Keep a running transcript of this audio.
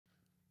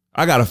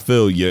I gotta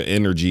feel your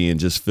energy and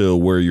just feel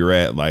where you're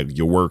at, like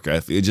your work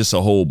ethic. It's just a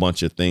whole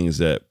bunch of things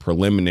that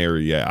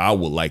preliminary I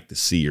would like to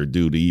see or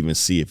do to even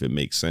see if it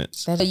makes sense.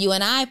 So you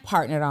and I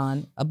partnered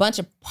on a bunch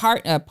of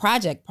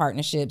project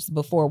partnerships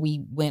before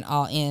we went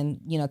all in,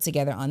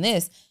 together on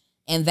this.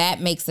 And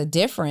that makes a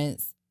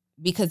difference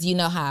because you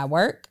know how I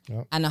work.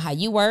 Yep. I know how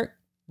you work.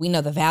 We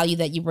know the value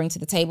that you bring to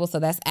the table. So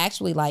that's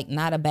actually like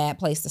not a bad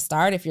place to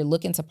start if you're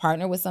looking to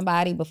partner with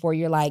somebody before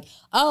you're like,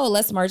 oh,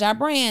 let's merge our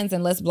brands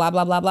and let's blah,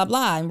 blah, blah, blah,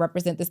 blah, and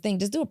represent this thing.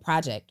 Just do a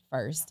project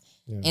first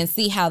and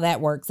see how that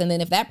works. And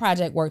then if that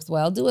project works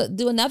well,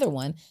 do another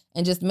one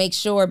and just make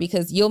sure,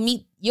 because you'll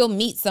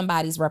meet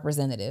somebody's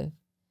representative.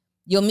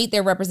 You'll meet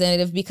their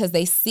representative because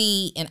they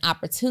see an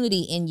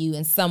opportunity in you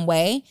in some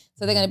way.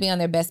 So they're going to be on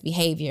their best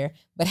behavior,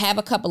 but have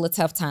a couple of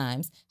tough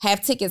times.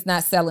 Have tickets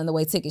not selling the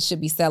way tickets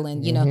should be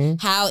selling. You know,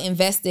 how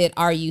invested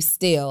are you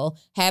still?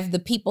 Have the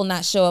people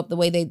not show up the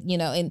way they,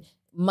 in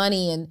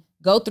money, and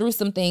go through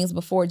some things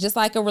before, just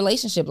like a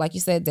relationship, like you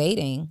said,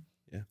 dating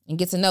and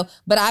get to know.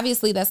 But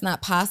obviously that's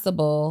not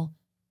possible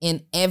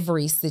in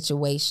every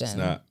situation. It's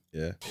not.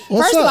 Yeah.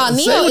 First of all,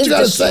 Neo is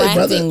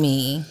distracting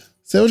me.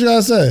 Say what you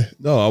gotta say.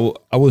 No,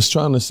 I was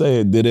trying to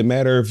say, did it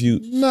matter if you?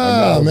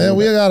 Nah, man,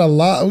 we got a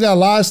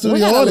live studio.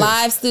 We got a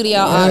live studio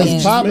audience.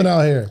 It's popping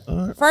out here.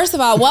 First of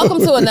all, welcome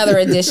to another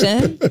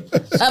edition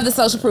of the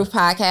Social Proof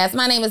Podcast.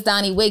 My name is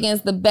Donni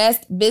Wiggins, the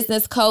best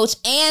business coach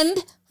and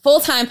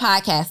full-time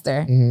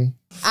podcaster.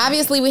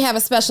 Obviously, we have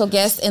a special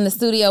guest in the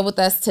studio with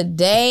us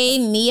today,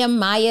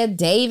 Nehemiah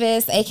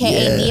Davis,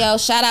 aka Neo.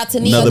 Shout out to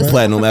Neo. Another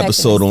platinum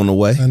episode on the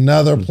way.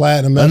 Another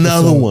platinum episode.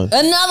 Another one.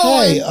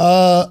 Hey,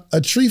 a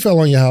tree fell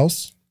on your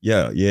house.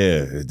 Yeah,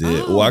 it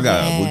did.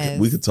 Oh,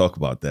 we could talk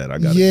about that.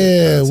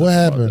 What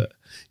happened?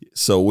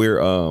 So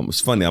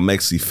it's funny. I'm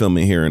actually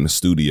filming here in the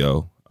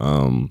studio.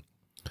 Y'all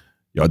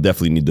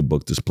definitely need to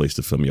book this place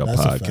to film your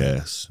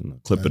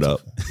podcast. Clip it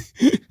up.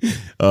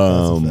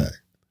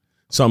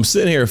 So I'm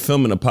sitting here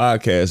filming a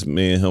podcast,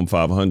 me and him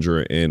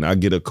 500, and I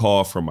get a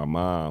call from my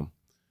mom.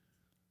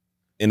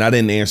 And I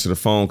didn't answer the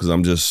phone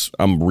because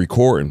I'm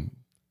recording.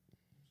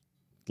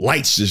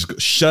 Lights just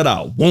shut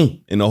out,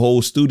 boom, in the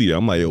whole studio.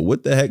 I'm like, yo,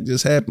 what the heck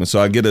just happened? So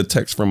I get a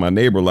text from my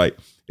neighbor like,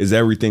 is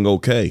everything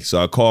okay?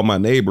 So I call my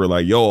neighbor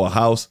like, yo,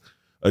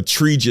 a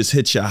tree just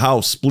hit your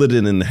house, split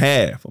it in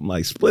half. I'm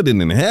like, split it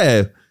in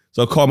half?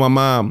 So I call my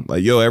mom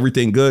like, yo,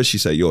 everything good? She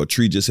said, yo, a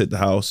tree just hit the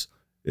house.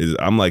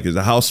 I'm like, is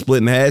the house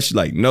split in half? She's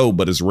like, no,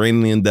 but it's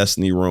raining in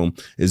Destiny room.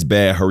 It's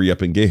bad. Hurry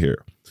up and get here.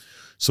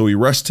 So we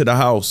rushed to the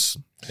house.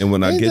 And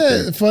when I get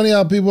there, funny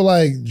how people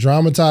like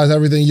dramatize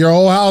everything. Your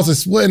whole house is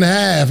split in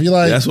half. You're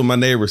like, that's what my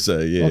neighbor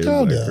said. Yeah, it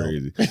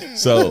was like crazy.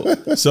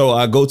 So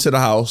I go to the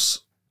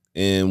house,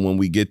 and when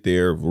we get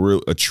there,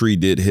 a tree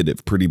did hit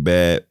it pretty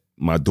bad.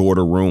 My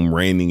daughter room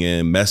raining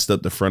in, messed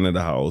up the front of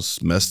the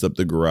house, messed up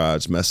the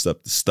garage, messed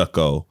up the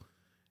stucco.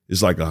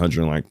 It's like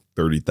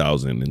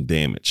 130,000 in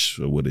damage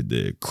for what it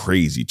did.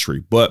 Crazy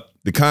tree. But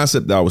the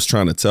concept that I was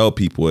trying to tell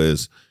people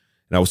is,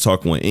 and I was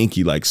talking with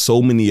Inky, like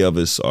so many of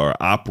us are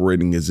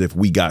operating as if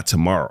we got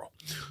tomorrow.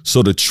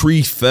 So the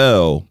tree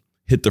fell,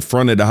 hit the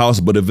front of the house,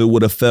 but if it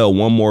would have fell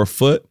one more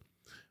foot,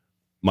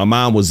 my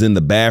mom was in the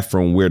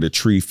bathroom where the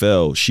tree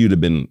fell. She would have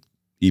been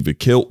either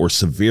killed or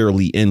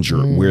severely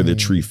injured where the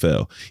tree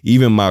fell.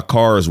 Even my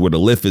cars where the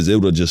lift is, it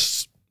would have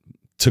just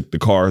took the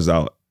cars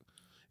out.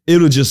 It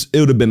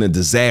would have been a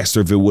disaster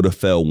if it would have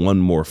fell one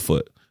more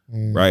foot,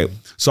 right?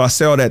 So I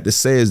say all that to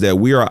say is that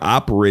we are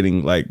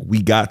operating like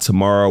we got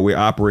tomorrow. We're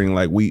operating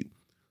like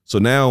so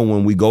now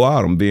when we go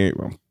out, I'm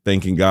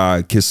thanking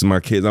God, kissing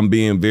my kids. I'm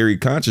being very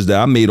conscious that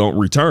I may don't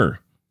return.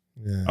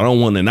 Yeah. I don't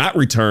want to not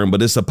return,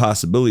 but it's a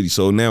possibility.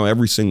 So now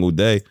every single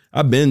day,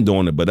 I've been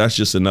doing it, but that's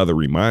just another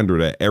reminder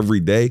that every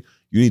day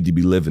you need to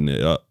be living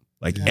it up.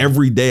 Like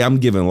every day I'm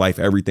giving life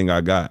everything I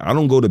got. I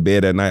don't go to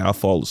bed at night. I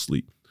fall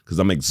asleep because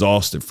I'm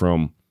exhausted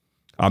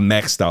I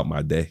maxed out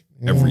my day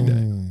every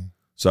day.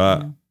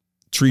 So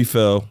tree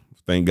fell.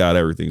 Thank God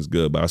everything's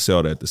good. But I say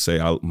all that to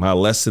say my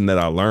lesson that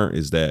I learned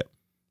is that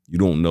you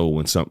don't know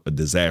when a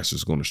disaster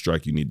is going to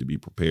strike. You need to be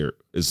prepared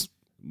as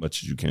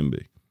much as you can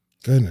be.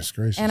 Goodness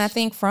gracious. And I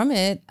think from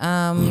it,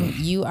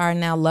 you are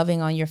now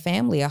loving on your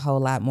family a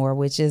whole lot more,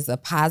 which is a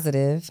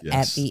positive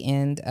at the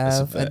end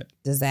of a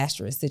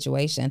disastrous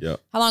situation. Yep.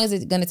 How long is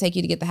it going to take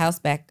you to get the house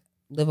back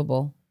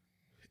livable?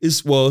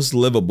 It's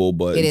livable,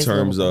 but in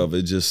terms of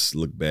it just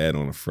look bad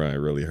on the front. It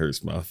really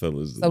hurts my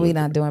feelings. So we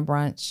not doing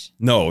brunch?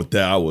 No,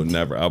 that I would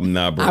never. I'm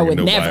not bringing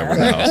nobody over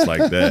the house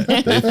like that.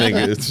 They think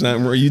it's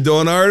not. Are you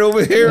doing art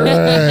over here?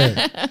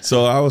 Right.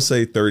 So I would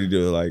say 30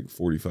 to like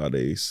 45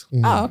 days.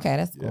 Oh, okay,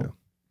 that's cool. Yeah.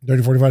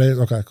 30, 45 days.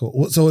 Okay,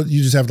 cool. So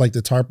you just have like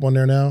the tarp on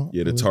there now?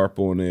 Yeah, the tarp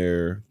on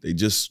there.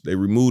 They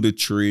removed the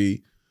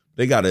tree.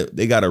 They gotta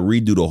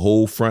redo the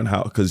whole front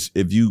house because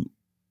if you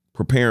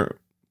prepare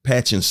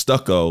patching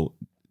stucco,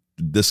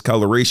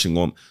 discoloration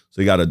going,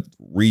 so you got to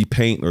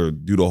repaint or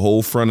do the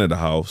whole front of the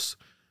house,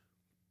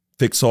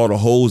 fix all the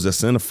holes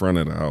that's in the front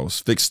of the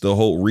house,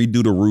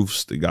 redo the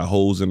roofs. They got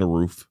holes in the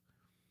roof.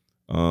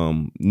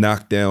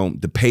 Knock down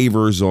the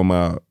pavers on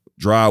my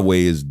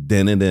driveway is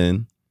dented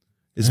in.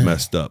 It's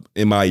messed up.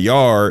 In my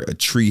yard, a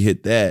tree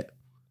hit that.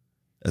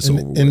 That's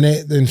over with. And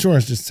the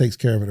insurance just takes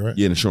care of it, right?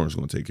 Yeah, the insurance is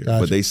going to take care of it.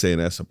 But they saying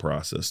that's a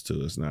process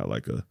too. It's not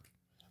like a...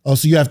 Oh,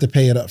 so you have to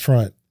pay it up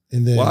front.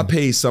 And then... Well, I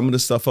paid some of the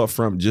stuff up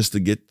front just to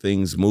get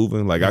things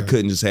moving. Like I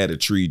couldn't just have a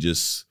tree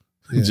just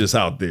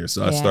out there.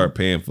 So I started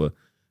paying for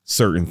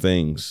certain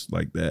things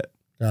like that.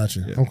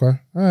 Gotcha. Yeah. Okay.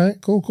 All right.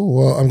 Cool.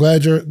 Well, I'm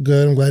glad you're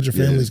good. I'm glad your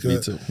family's good.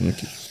 Me too.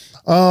 Thank you.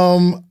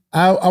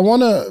 I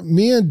want to,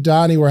 me and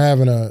Donni were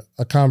having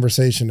a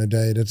conversation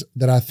today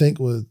that I think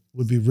would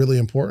be really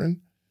important.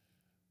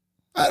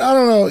 I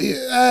don't know.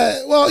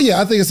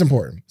 I think it's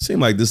important. Seems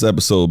like this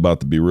episode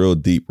about to be real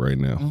deep right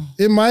now.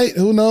 It might,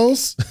 who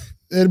knows?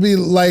 It'll be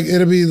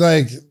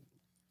like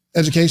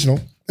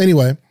educational.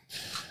 Anyway,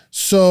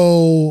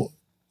 so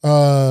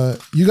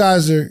you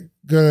guys are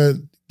going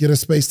to get a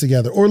space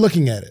together or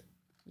looking at it.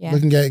 Yeah.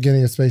 Looking at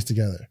getting a space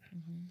together.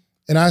 Mm-hmm.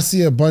 And I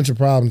see a bunch of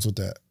problems with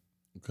that.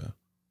 Okay.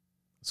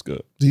 That's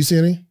good. Do you see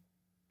any?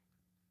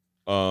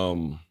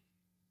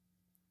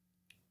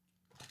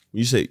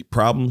 You say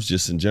problems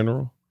just in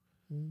general?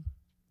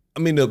 I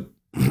mean, the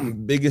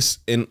biggest,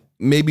 and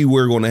maybe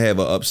we're going to have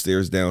an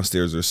upstairs,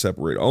 downstairs, or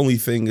separate. Only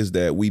thing is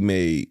that we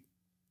may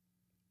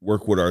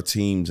work with our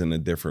teams in a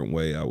different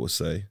way, I would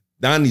say.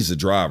 Donnie's a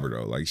driver,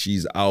 though. Like,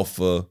 she's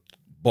alpha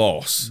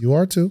boss. You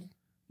are, too.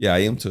 Yeah, I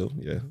am, too.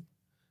 Yeah.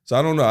 So,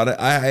 I don't know.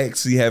 I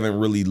actually haven't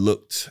really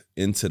looked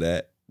into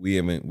that. We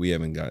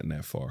haven't gotten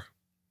that far.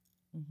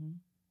 Mm-hmm.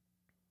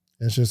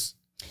 It's just...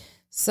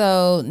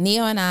 So,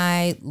 Neo and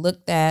I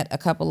looked at a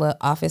couple of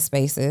office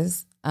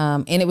spaces.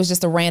 And it was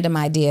just a random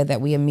idea that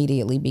we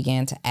immediately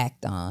began to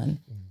act on.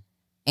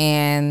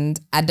 And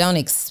I don't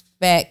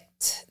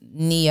expect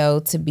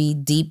Neo to be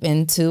deep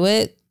into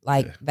it.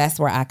 Like, that's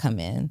where I come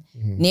in.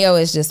 Mm-hmm. Neo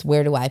is just,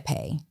 where do I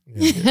pay?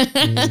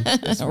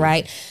 Mm-hmm.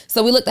 Right?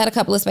 So we looked at a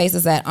couple of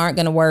spaces that aren't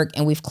going to work,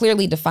 and we've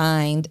clearly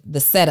defined the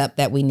setup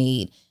that we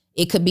need.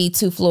 It could be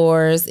 2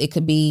 floors. It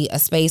could be a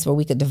space where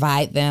we could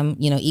divide them,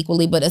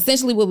 equally. But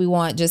essentially what we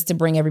want, just to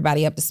bring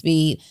everybody up to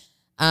speed,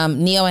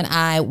 Neo and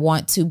I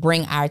want to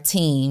bring our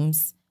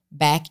teams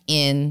back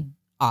in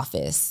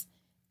office.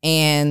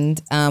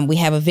 And we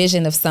have a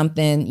vision of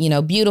something,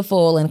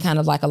 beautiful and kind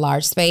of like a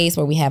large space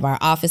where we have our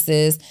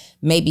offices,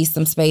 maybe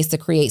some space to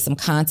create some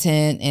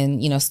content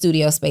and,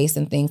 studio space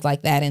and things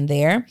like that in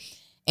there.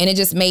 And it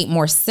just made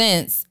more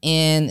sense.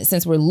 And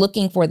since we're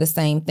looking for the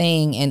same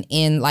thing and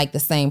in like the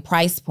same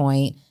price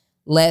point,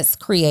 let's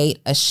create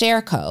a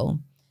share co.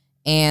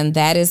 And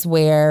that is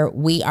where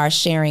we are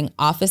sharing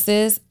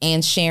offices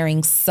and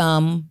sharing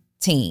some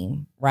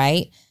team,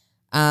 right?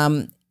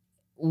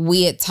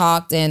 We had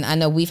talked, and I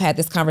know we've had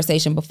this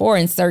conversation before,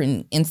 in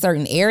certain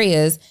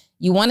areas,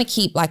 you want to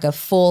keep like a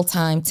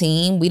full-time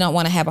team. We don't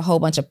want to have a whole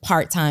bunch of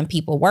part-time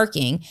people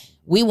working.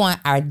 We want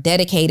our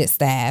dedicated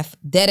staff,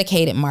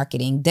 dedicated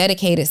marketing,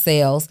 dedicated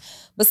sales.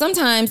 But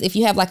sometimes if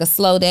you have like a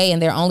slow day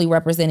and they're only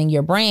representing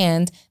your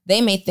brand,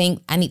 they may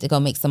think, I need to go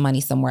make some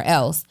money somewhere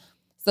else.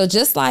 So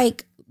just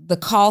like the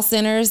call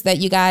centers that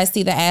you guys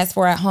see the ads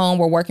for at home,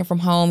 we're working from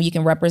home, you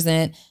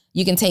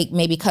can take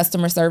maybe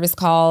customer service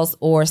calls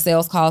or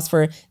sales calls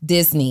for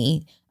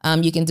Disney.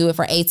 You can do it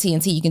for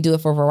AT&T, you can do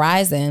it for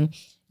Verizon.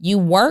 You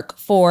work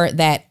for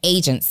that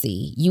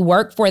agency, you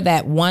work for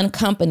that one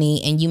company,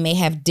 and you may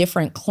have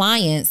different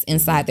clients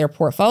inside their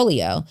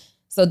portfolio.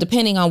 So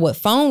depending on what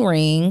phone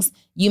rings,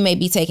 you may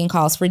be taking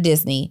calls for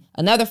Disney.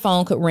 Another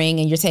phone could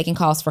ring and you're taking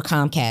calls for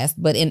Comcast,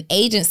 but an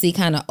agency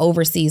kind of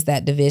oversees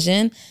that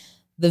division.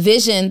 The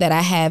vision that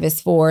I have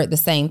is for the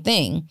same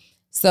thing.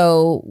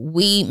 So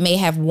we may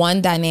have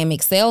one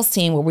dynamic sales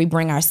team where we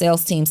bring our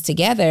sales teams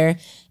together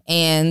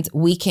and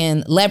we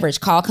can leverage.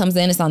 Call comes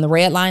in, it's on the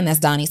red line, that's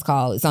Donnie's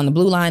call. It's on the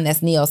blue line,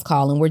 that's Neo's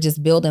call. And we're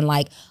just building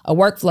like a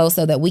workflow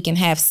so that we can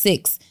have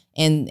 6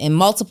 and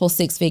multiple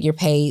 6-figure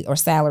paid or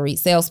salaried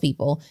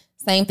salespeople.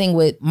 Same thing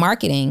with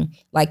marketing.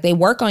 Like, they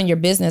work on your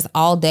business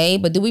all day,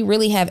 but do we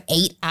really have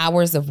 8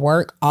 hours of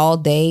work all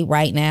day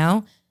right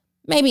now?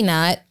 Maybe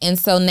not. And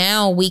so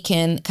now we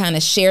can kind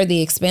of share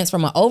the expense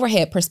from an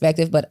overhead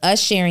perspective, but us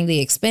sharing the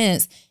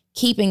expense,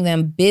 keeping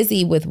them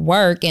busy with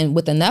work and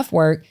with enough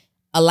work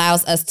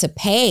allows us to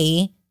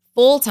pay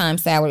full-time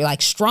salary,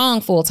 like strong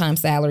full-time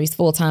salaries,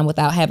 full-time,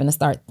 without having to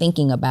start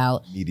thinking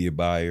about media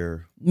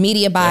buyers.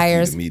 Media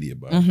buyer.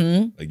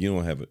 Mm-hmm. Like,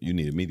 you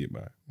need a media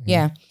buyer. Mm-hmm.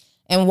 Yeah.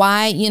 And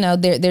why,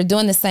 they're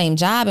doing the same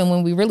job. And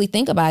when we really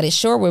think about it,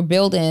 sure, we're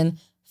building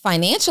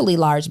financially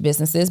large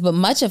businesses, but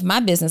much of my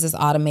business is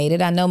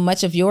automated. I know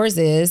much of yours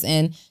is,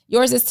 and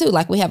yours is too.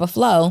 Like, we have a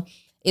flow.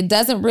 It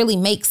doesn't really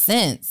make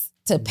sense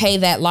to pay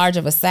that large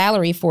of a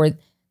salary for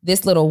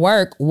this little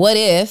work. What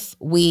if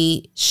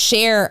we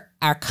share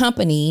our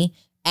company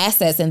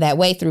assets in that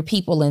way through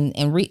people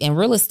and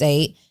real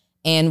estate,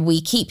 and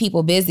we keep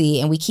people busy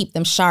and we keep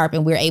them sharp,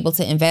 and we're able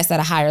to invest at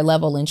a higher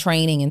level in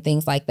training and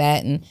things like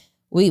that. And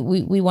we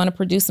want to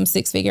produce some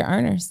 6-figure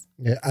earners.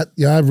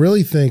 I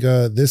really think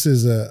this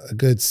is a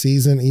good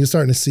season, and you're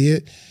starting to see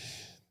it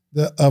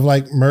of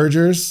like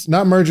mergers,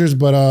 not mergers,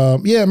 but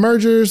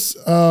mergers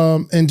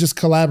and just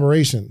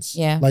collaborations.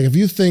 Yeah. Like, if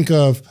you think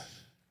of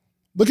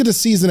look at the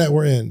season that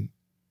we're in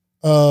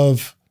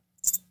of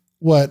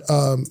what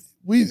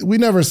we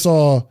never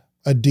saw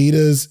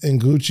Adidas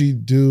and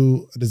Gucci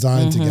do a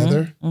design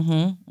together.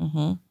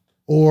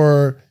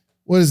 Or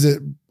what is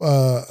it?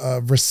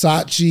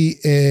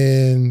 Versace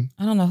and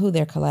I don't know who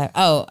they're collab.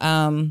 Oh,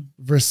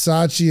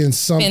 Versace and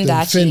something.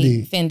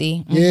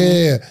 Fendi.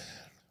 Yeah.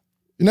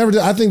 You never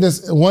did. I think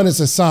that's one, it's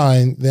a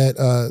sign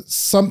that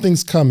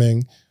something's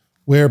coming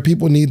where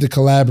people need to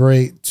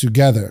collaborate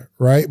together,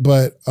 right?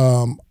 But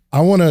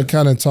I want to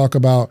kind of talk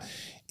about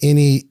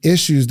any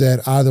issues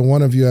that either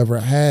one of you ever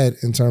had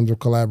in terms of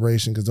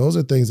collaboration, because those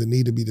are things that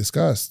need to be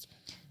discussed.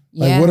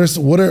 Like what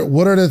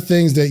are the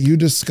things that you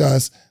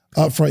discuss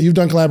up front? You've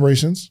done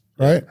collaborations,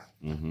 right?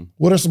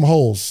 What are some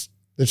holes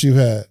that you've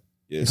had?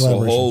 Yeah,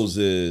 so holes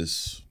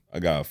is, I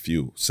got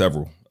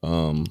several.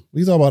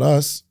 We talk about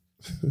us.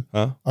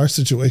 Huh? Our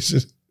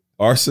situation.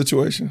 Our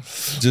situation?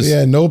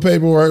 Just no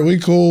paperwork. We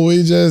cool.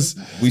 We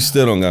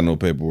still don't got no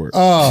paperwork.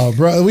 Oh,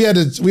 bro. We had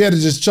to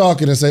just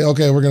chalk it and say,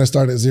 okay, we're gonna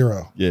start at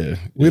zero. Yeah.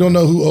 We don't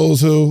know who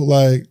owes who.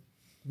 Like,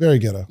 very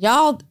ghetto.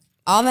 Y'all,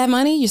 all that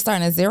money, you're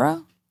starting at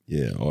zero?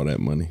 Yeah, all that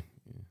money.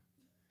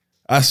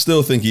 I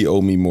still think he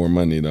owed me more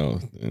money though.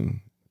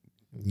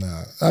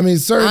 Nah. I mean,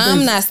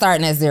 I'm not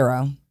starting at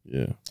zero.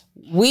 Yeah.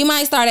 We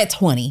might start at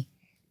 20.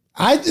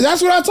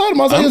 That's what I told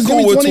him. I was like, I'm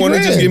cool with 20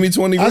 grand. Just give me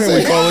 20 grand.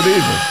 We call it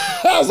even.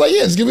 I was like,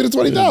 yeah, just give me the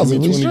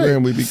 20,000. Give me 20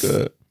 grand, we be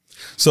good.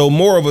 So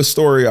more of a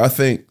story, I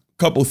think,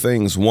 couple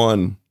things.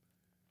 One,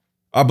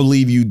 I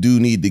believe you do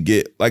need to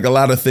get, like a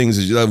lot of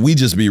things, we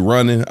just be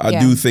running. I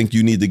do think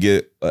you need to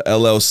get a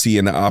LLC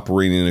and an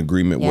operating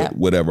agreement with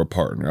whatever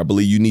partner. I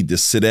believe you need to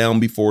sit down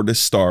before this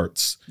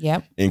starts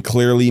and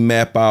clearly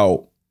map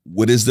out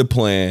what is the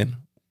plan,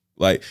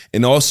 like,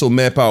 and also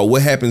map out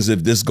what happens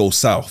if this goes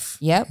south.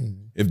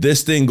 If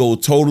this thing go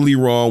totally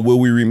wrong, will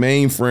we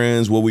remain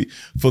friends?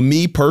 For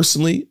me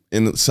personally,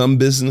 in some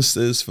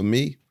businesses, for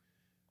me,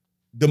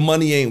 the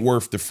money ain't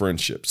worth the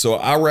friendship. So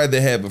I'd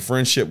rather have a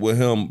friendship with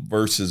him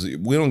versus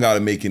we don't got to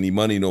make any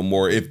money no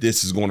more if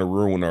this is going to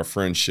ruin our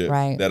friendship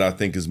that I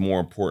think is more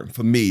important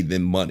for me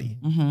than money.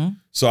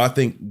 So I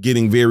think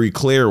getting very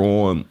clear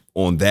on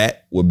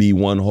that would be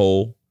one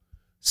hole.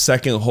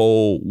 Second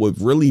hole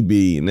would really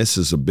be, and this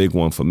is a big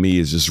one for me,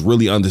 is just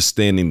really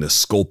understanding the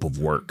scope of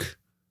work.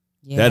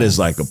 That is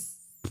like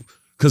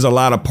because a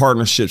lot of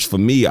partnerships for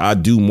me, I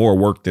do more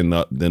work than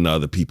the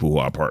other people who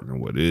I partner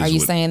with. Are you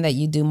saying that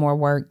you do more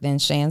work than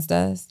Shan's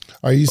does?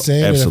 Are you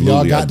saying that if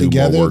y'all got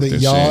together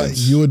that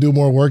you would do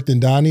more work than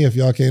Donni if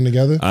y'all came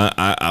together?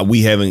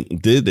 We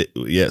haven't did it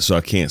yet, so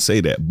I can't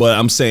say that. But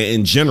I'm saying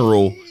in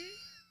general,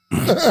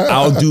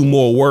 I'll do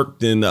more work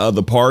than the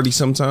other party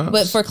sometimes.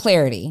 But for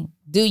clarity,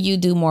 do you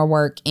do more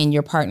work in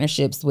your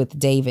partnerships with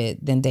David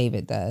than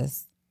David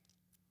does?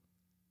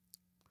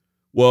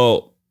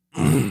 Well,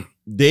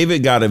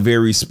 David got a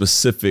very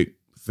specific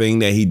thing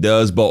that he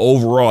does, but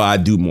overall, I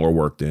do more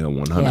work than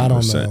him 100%. I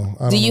don't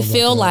know. Do you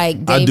feel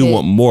like David, I do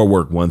want more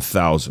work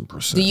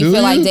 1,000%? Do you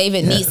feel like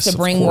David needs to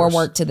bring more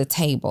work to the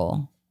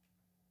table?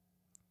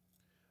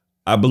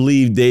 I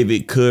believe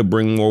David could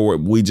bring more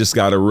work. We just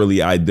got to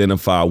really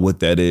identify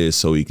what that is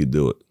so he could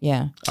do it.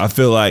 Yeah. I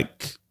feel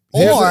like...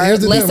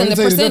 Here's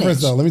the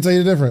difference, though. Let me tell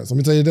you the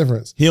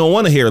difference. He don't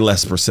want to hear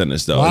less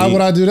percentage, though. Why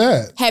would I do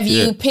that? Have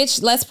you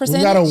pitched less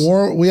percentage?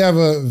 We have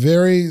a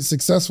very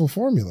successful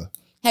formula.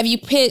 Have you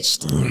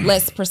pitched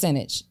less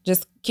percentage?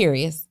 Just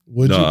curious.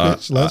 Would you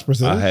pitch less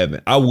percentage? I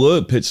haven't. I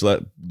would pitch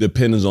less,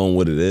 depends on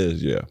what it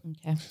is, yeah.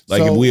 Okay.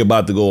 Like if we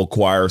about to go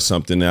acquire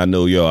something and I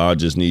know, I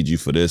just need you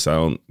for this,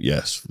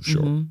 yes, for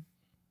sure.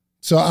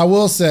 So I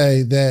will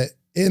say that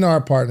in our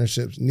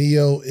partnerships,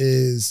 Neo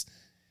is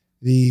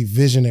the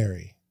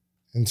visionary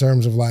in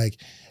terms of like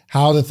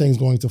how the thing's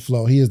going to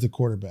flow. He is the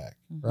quarterback,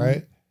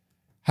 right?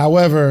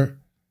 However,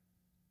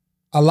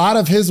 a lot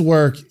of his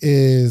work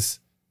is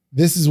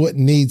this is what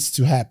needs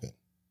to happen.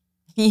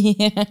 Am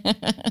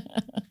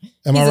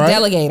I right? He's a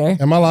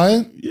delegator. Am I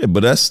lying? Yeah,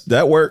 but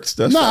that works.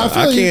 That's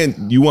I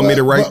can't. You want me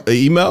to write an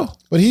email?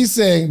 But he's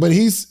saying,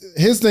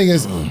 his thing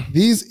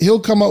is he'll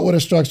come up with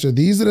a structure.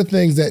 These are the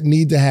things that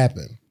need to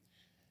happen.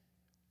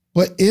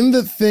 But in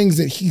the things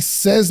that he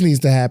says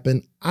needs to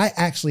happen, I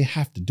actually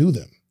have to do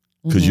them.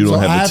 Because you don't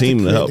have the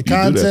team to help the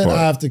content. You do that part.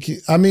 I have to keep.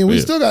 I mean, we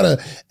still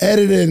gotta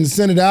edit it and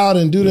send it out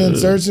and do the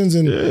insertions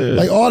and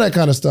like all that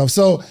kind of stuff.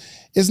 So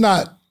it's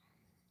not.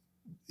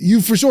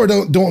 You for sure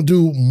don't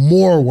do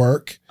more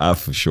work. I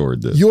for sure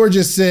do. You're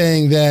just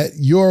saying that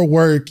your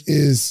work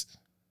is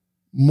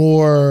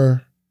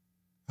more.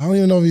 I don't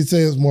even know if you'd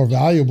say it's more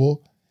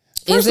valuable.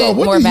 First off,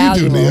 what do you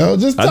do, Neo?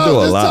 Just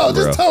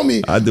tell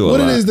me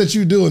what it is that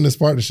you do in this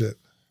partnership.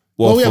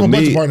 Well, we have a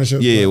bunch of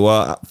partnerships. Yeah,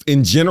 well,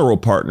 in general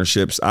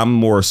partnerships, I'm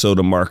more so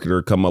the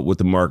marketer, come up with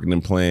the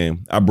marketing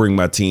plan. I bring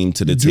my team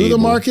to the table. Do the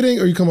marketing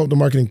or you come up with the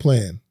marketing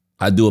plan?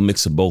 I do a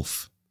mix of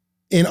both.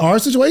 In our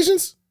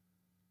situations?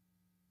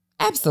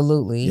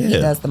 Absolutely. He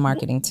does the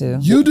marketing too.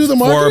 You do the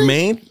marketing? For our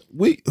main?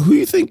 Who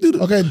you think do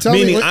the Okay, tell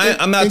meaning, me.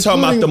 I'm not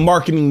talking about the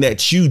marketing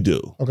that you do.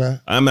 Okay.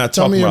 I'm not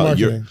talking about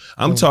your,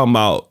 I'm talking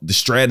about the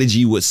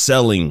strategy with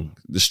selling,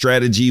 the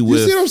strategy with.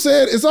 You see what I'm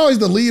saying? It's always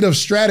the lead of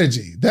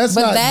strategy. That's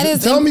but not. That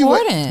is tell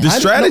important. Me what, the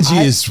strategy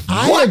is what?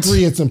 I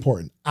agree it's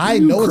important. I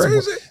know it's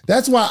important.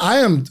 That's why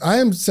I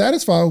am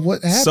satisfied with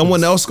what happens.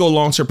 Someone else go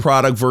launch a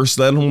product versus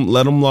let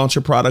them launch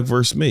a product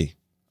versus me.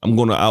 I'm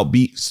going to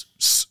outbeat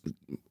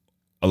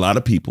a lot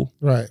of people,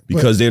 right?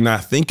 Because they're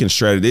not thinking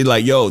strategy. They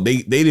like, yo, they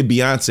did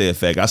Beyonce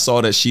effect. I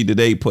saw that she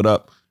today put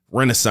up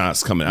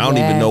Renaissance coming. I don't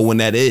even know when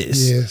that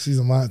is. Yeah, she's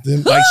a lot.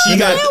 Like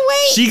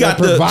she got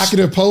the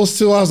provocative post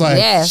too. I was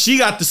like, she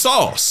got the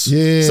sauce.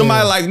 Yeah,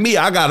 somebody like me,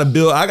 I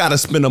gotta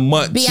spend a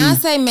month.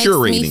 Beyonce makes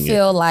me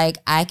feel like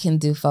I can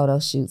do photo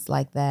shoots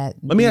like that.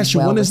 Let me ask you,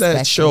 when is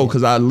that show?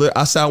 Because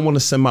I said I want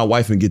to send my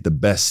wife and get the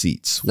best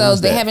seats. So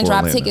they haven't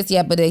dropped tickets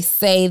yet, but they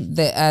say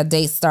the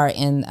dates start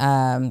in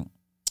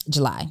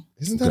July.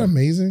 Isn't that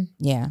amazing?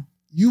 Yeah.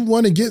 You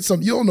want to get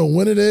some, you don't know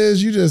when it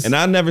is. You just. And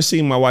I never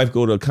seen my wife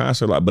go to a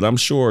concert like, but I'm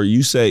sure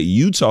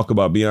you talk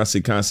about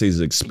Beyonce concert's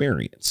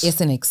experience.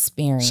 It's an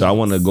experience. So I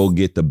want to go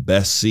get the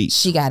best seats.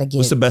 She got to get.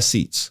 What's the best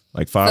seats?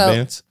 Like 5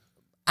 bands?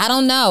 I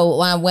don't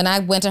know. When I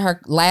went to her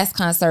last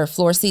concert,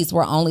 floor seats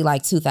were only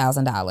like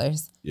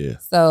 $2,000. Yeah.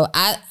 So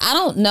I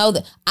don't know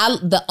that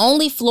the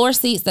only floor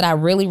seats that I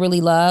really,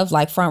 really love,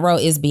 like front row,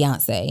 is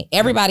Beyonce.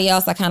 Everybody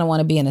else, I kind of want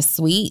to be in a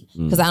suite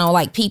because I don't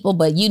like people,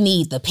 but you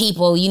need the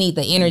people, you need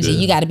the energy.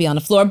 You got to be on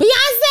the floor.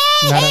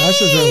 Beyonce! Nah, the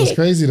Usher joint was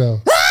crazy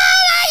though. Oh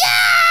my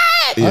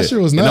God! Yeah.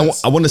 Usher was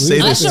nuts. I want to say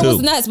this too. Usher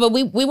was nuts, but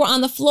we were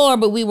on the floor,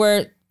 but we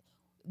were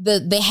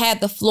they had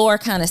the floor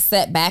kind of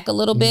set back a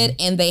little bit,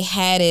 and they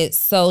had it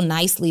so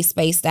nicely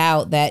spaced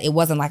out that it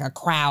wasn't like a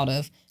crowd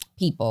of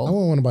people. I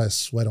wouldn't want anybody to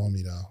sweat on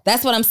me though.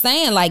 That's what I'm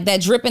saying. Like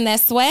that dripping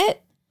that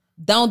sweat.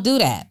 Don't do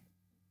that.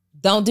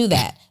 Don't do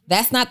that.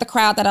 That's not the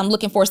crowd that I'm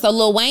looking for. So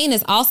Lil Wayne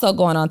is also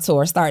going on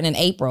tour starting in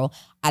April.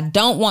 I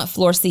don't want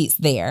floor seats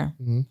there.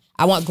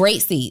 I want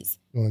great seats.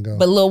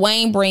 But Lil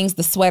Wayne brings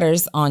the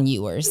sweaters on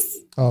yours.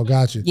 Oh,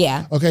 got you.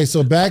 Yeah. Okay,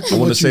 so back to I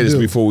want to say this do.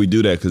 before we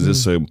do that because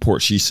it's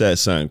important. She said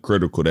something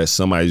critical that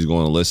somebody's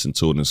going to listen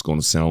to it and it's going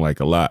to sound like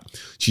a lot.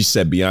 She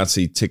said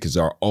Beyonce tickets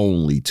are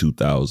only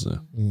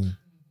 $2,000.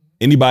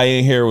 Anybody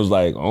in here was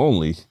like,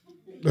 only?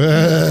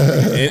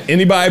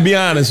 Anybody, be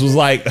honest, was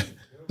like...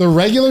 The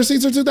regular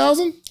seats are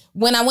 $2,000?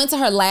 When I went to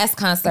her last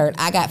concert,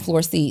 I got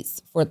floor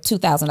seats for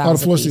 $2,000. Oh, the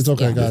floor seats,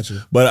 okay, got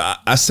you. But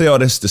I say all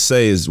this to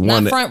say is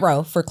one... Not front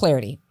row, for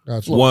clarity.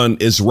 Gotcha. One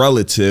is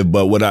relative,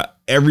 but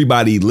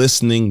everybody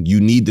listening, you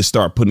need to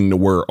start putting the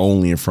word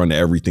only in front of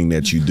everything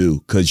that you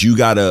do because you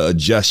got to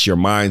adjust your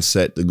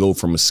mindset to go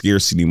from a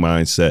scarcity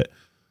mindset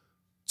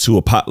to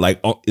a pot like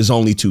it's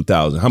only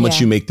 2,000. How much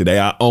you make today?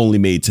 I only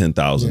made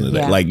 10,000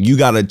 today. Like you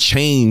got to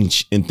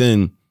change, and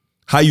then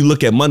how you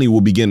look at money will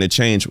begin to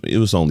change. It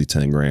was only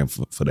 10 grand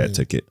for that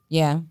ticket.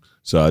 Yeah.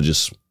 So I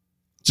just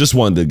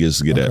wanted to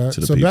get that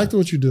to the people. So back to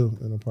what you do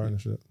in a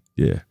partnership.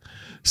 Yeah.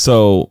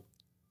 So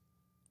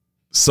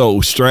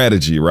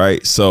strategy,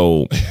 right?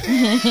 So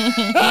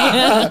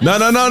no,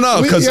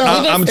 because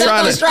I'm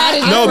trying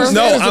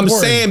to. I'm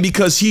saying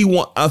because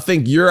I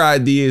think your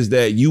idea is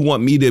that you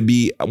want me to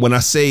be, when I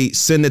say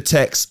send the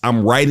text,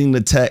 I'm writing the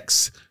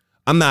text.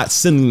 I'm not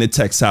sending the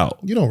text out.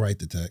 You don't write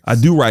the text. I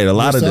do write a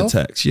lot of the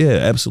text. Yeah,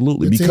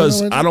 absolutely.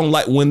 Because I don't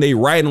like when they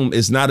write them.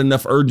 It's not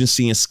enough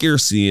urgency and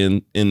scarcity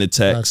in the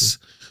text,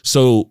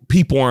 so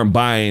people aren't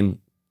buying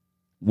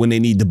when they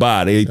need to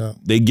buy.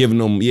 They giving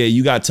them,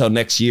 you got to tell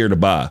next year to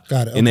buy.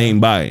 Got it. And they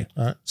ain't buying.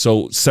 Right.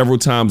 So several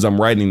times I'm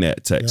writing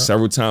that text.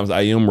 Several times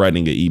I am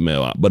writing an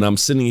email out. But I'm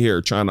sitting here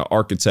trying to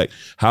architect,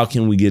 how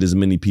can we get as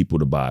many people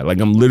to buy? Like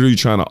I'm literally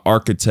trying to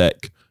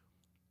architect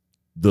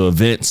the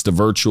events, the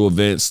virtual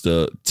events,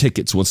 the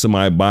tickets when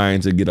somebody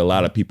buying to get a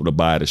lot of people to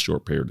buy at a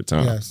short period of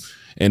time. Yes.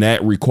 And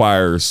that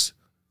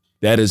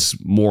is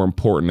more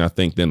important, I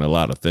think, than a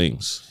lot of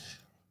things.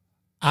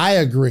 I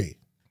agree.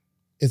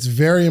 It's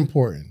very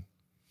important.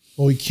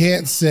 But we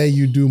can't say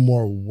you do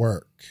more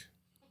work.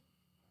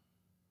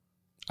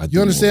 You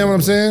understand what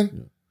I'm saying?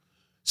 Yeah.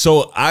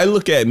 So I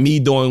look at me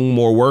doing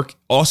more work.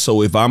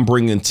 Also, if I'm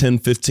bringing 10,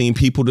 15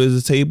 people to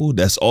the table,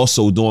 that's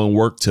also doing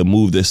work to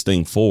move this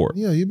thing forward.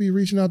 Yeah, you'd be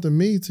reaching out to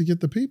me to get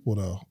the people,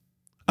 though.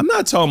 I'm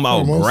not talking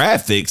about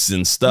graphics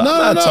and stuff.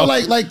 No,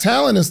 like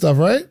talent and stuff,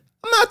 right?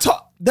 I'm not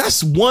talking.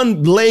 That's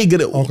one leg of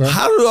it. Okay.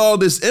 How did all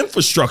this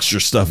infrastructure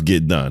stuff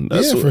get done?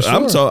 That's what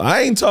I'm talking.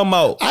 I ain't talking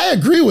about. I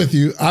agree with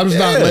you. I'm just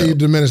not letting you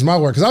diminish my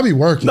work because I'll be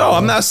working. No,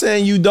 I'm not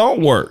saying you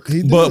don't work,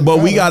 but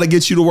we got to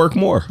get you to work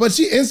more. But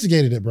she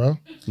instigated it, bro.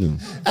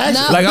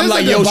 Actually, like I'm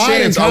like, yo,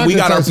 Shans, we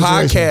got our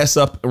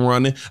podcast up and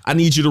running. I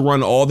need you to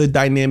run all the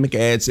dynamic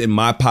ads in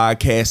my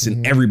podcast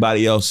and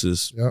everybody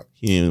else's. Yep.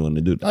 He didn't want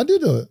to do that. I did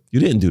do it.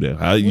 You didn't do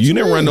that. You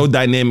didn't run no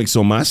dynamics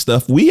on my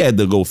stuff. We had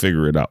to go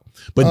figure it out.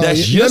 But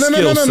that's your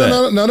skill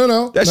set.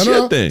 No. That's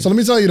your thing. So let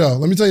me tell you though.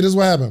 Let me tell you this is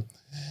what happened.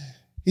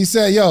 He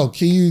said, yo,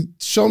 can you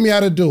show me how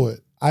to do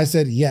it? I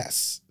said,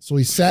 yes. So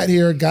we sat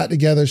here, got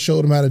together,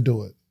 showed him how to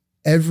do it.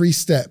 Every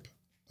step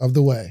of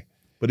the way.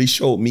 But he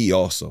showed me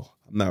also.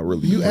 I'm not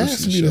really. You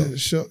asked me to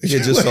show. Yeah,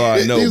 just so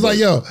I know. He was like,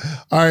 "Yo,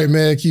 all right,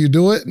 man, can you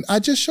do it?" And I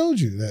just showed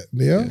you that,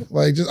 Neo. Yeah.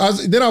 Like,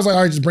 then I was like,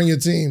 "All right, just bring your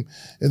team,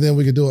 and then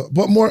we could do it."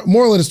 But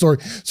moral of the story.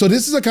 So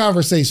this is a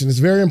conversation. It's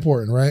very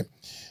important, right?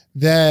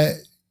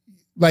 That,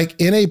 like,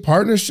 in a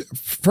partnership,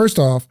 first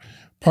off,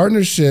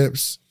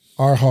 partnerships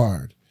are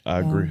hard.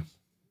 I agree.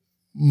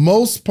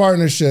 Most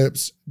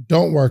partnerships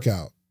don't work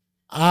out.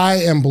 I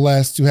am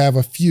blessed to have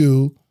a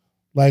few,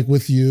 like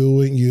with you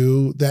and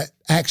you, that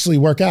actually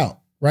work out,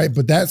 right?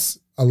 But that's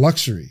a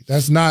luxury.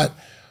 That's not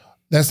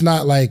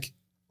like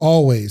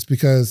always,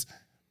 because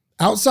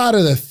outside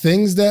of the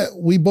things that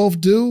we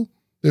both do,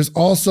 there's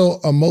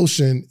also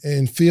emotion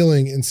and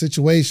feeling and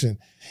situation.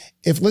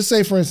 If, let's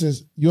say, for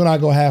instance, you and I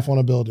go half on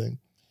a building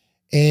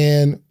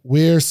and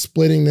we're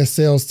splitting this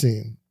sales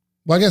team.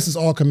 Well, I guess it's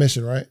all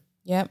commission, right?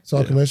 Yep. It's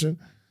all commission.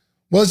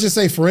 Well, let's just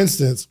say, for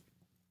instance,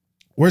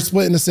 we're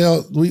splitting the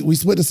sales. We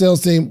split the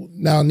sales team.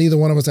 Now, neither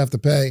one of us have to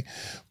pay,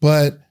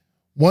 but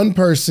one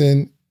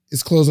person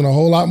is closing a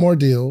whole lot more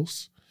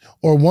deals,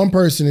 or one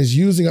person is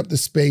using up the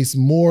space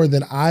more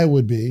than I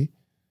would be,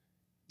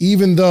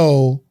 even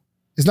though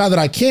it's not that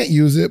I can't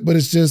use it, but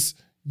it's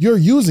just you're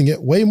using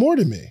it way more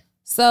than me.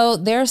 So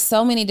there's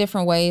so many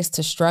different ways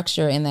to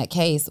structure in that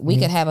case. We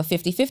could have a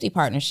 50-50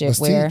 partnership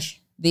where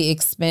the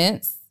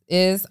expense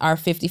is our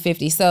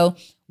 50-50. So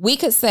we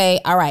could say,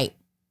 all right,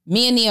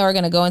 me and Nia are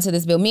going to go into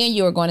this building. Me and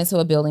you are going into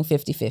a building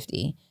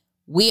 50-50.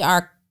 We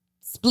are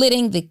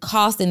splitting the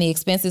cost and the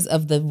expenses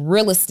of the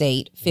real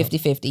estate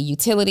 50-50,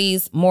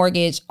 utilities,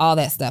 mortgage, all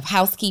that stuff,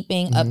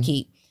 housekeeping,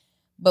 upkeep.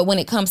 But when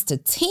it comes to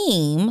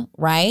team,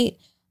 right,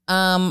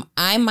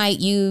 I might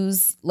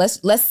use,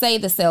 let's say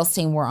the sales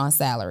team were on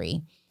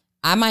salary.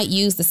 I might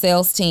use the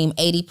sales team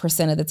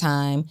 80% of the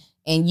time,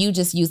 and you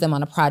just use them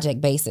on a project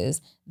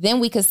basis. Then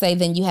we could say,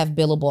 then you have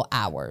billable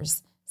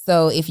hours.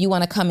 So if you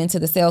want to come into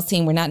the sales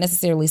team, we're not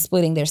necessarily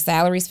splitting their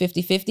salaries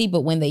 50-50,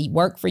 but when they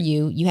work for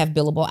you, you have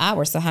billable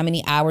hours. So how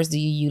many hours do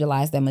you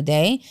utilize them a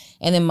day?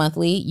 And then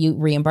monthly, you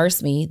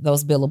reimburse me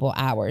those billable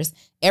hours.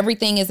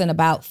 Everything isn't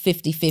about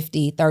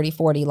 50-50,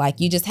 30-40.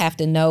 Like, you just have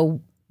to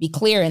be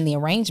clear in the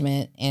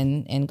arrangement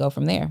and go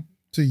from there.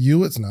 To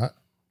you, it's not.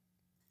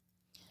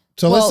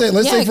 So let's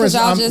say for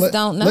instance,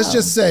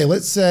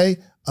 let's say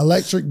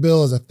electric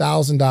bill is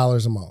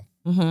 $1,000 a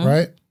month,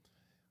 right?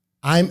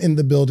 I'm in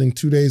the building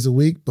 2 days a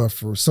week, but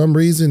for some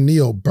reason,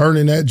 Neo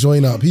burning that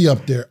joint up. He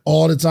up there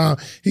all the time.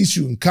 He's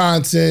shooting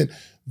content,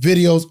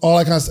 videos, all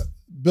that kind of stuff.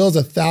 Bill's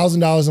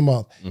 $1,000 a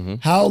month.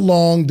 How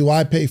long do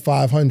I pay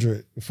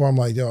 $500 before I'm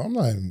like, yo, I'm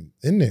not even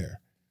in there?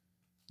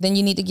 Then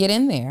you need to get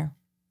in there.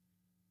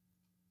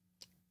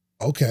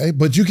 Okay,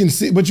 but you can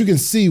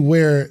see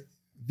where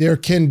there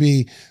can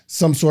be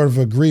some sort of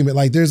agreement.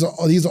 Like these are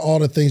all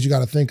the things you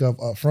got to think of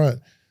up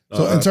front.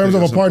 So in terms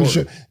of a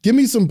partnership, give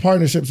me some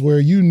partnerships where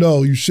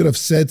you should have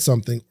said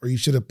something or you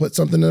should have put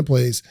something in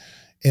place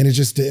and it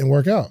just didn't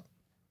work out.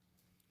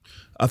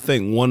 I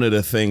think one of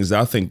the things,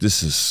 I think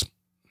this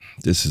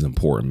is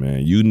important,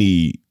 man. You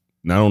need,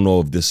 and I don't know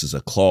if this is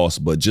a clause,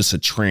 but just a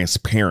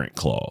transparent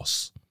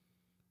clause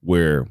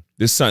where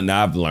this is something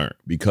I've learned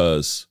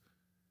because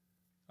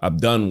I've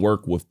done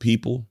work with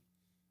people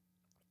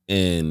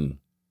and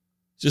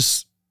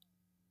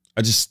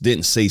I just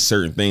didn't say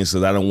certain things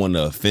because I don't want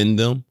to offend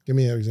them. Give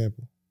me an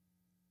example.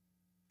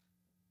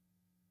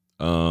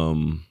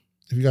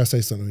 If you gotta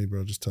say something to me,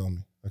 bro, just tell me.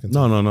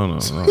 No.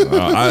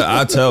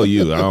 I tell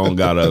you. I'm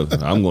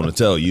gonna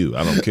tell you.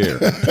 I don't care.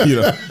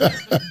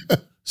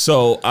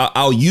 So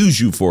I'll use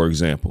you for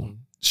example.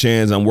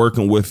 Shans, I'm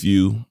working with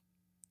you,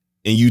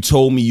 and you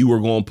told me you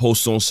were going to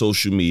post on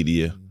social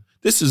media.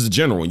 This is a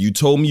general one. You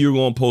told me you were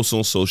going to post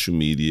on social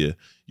media.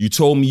 You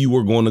told me you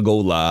were going to go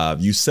live.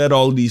 You said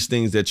all of these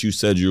things that you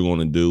said you're going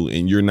to do,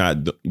 and you're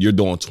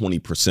doing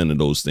 20% of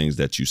those things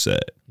that you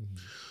said.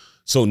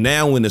 So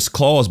now in this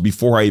clause,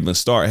 before I even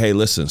start, hey,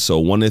 listen, so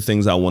one of the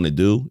things I want to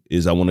do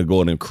is I want to go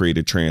ahead and create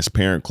a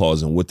transparent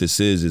clause. And what this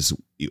is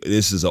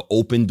this is an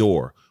open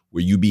door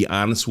where you be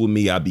honest with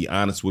me, I be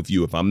honest with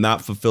you. If I'm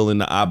not fulfilling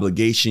the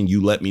obligation,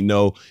 you let me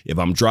know. If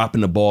I'm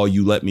dropping the ball,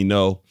 you let me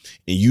know.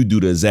 And you do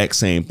the exact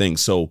same thing.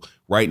 So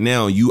right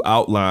now, you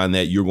outline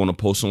that you're going to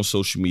post on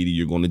social media,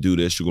 you're going to do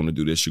this, you're going to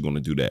do this, you're going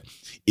to do that.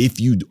 If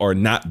you are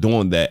not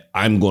doing that,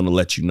 I'm going to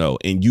let you know.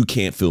 And you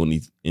can't feel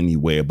any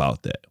way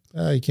about that.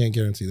 You can't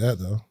guarantee that,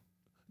 though.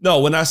 No,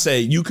 when I say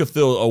you could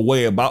feel a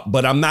way about,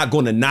 but I'm not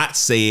going to not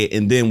say it,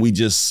 and then we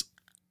just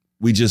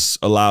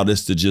allow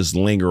this to just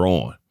linger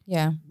on.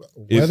 Yeah.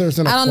 Whether it's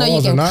in a clause or not, I don't know,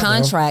 you can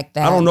contract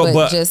that. I don't know,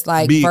 but just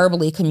like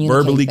verbally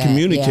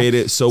communicate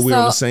it so we're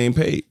on the same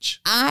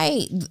page.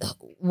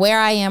 Where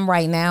I am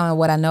right now and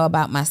what I know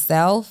about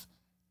myself,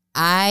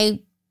 I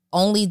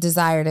only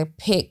desire to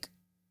pick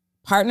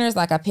partners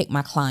like I pick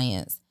my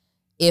clients.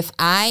 If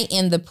I,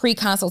 in the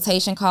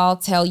pre-consultation call,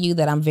 tell you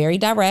that I'm very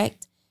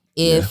direct,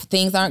 if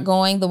things aren't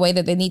going the way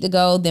that they need to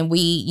go, then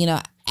we,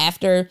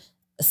 after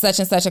such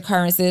and such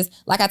occurrences,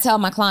 like I tell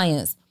my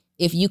clients,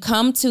 if you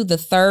come to the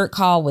third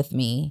call with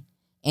me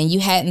and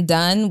you hadn't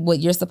done what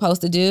you're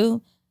supposed to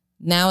do,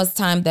 now it's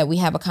time that we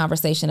have a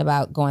conversation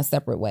about going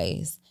separate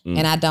ways.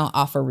 And I don't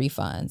offer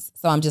refunds.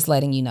 So I'm just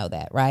letting you know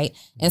that, right?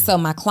 And so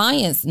my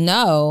clients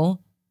know,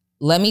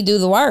 let me do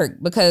the work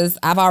because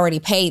I've already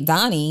paid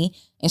Donni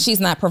and she's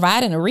not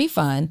providing a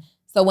refund.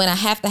 So when I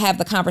have to have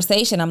the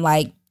conversation, I'm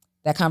like,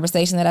 that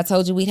conversation that I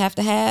told you we'd have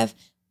to have,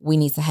 we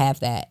need to have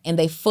that. And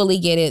they fully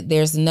get it.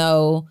 There's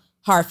no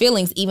hard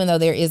feelings, even though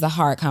there is a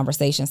hard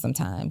conversation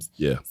sometimes.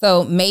 Yeah.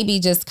 So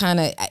maybe just kind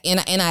of, and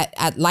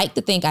I like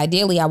to think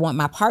ideally I want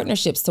my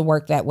partnerships to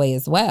work that way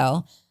as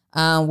well.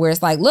 Where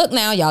it's like, look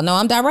now, y'all know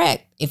I'm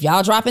direct. If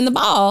y'all dropping the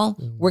ball,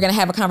 we're going to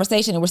have a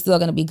conversation and we're still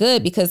going to be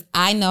good because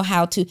I know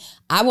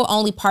I will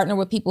only partner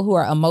with people who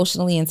are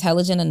emotionally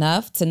intelligent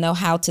enough to know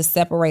how to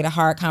separate a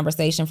hard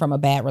conversation from a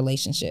bad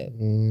relationship.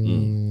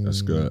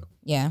 That's good.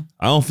 Yeah.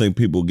 I don't think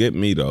people get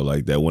me though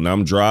like that. When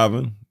I'm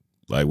driving,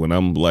 like when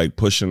I'm like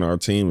pushing our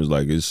team, it's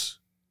like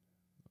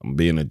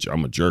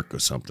I'm a jerk or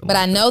something. But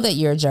like I know that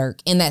you're a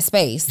jerk in that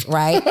space,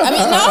 right? I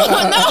mean,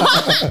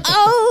 no.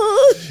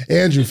 Oh.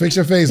 Andrew, fix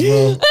your face, bro.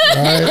 All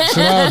right,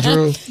 chill out,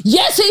 Drew.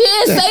 Yes, he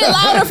is. Say it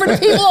louder for the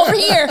people over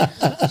here.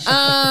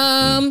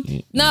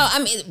 No,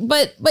 I mean,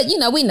 but you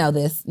know, we know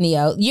this,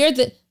 Neo.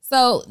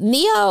 So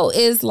Neo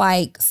is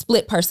like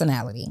split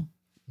personality.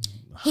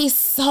 He's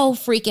so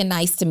freaking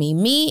nice to me.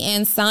 Me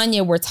and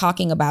Sonia were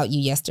talking about you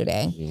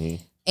yesterday.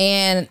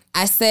 And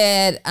I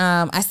said,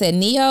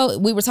 Neo,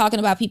 we were talking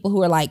about people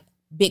who are like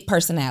big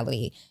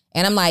personality.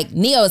 And I'm like,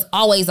 Neo is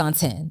always on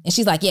 10. And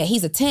she's like, yeah,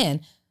 he's a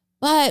 10.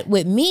 But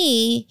with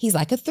me, he's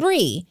like a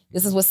 3.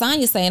 This is what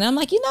Sonia's saying. I'm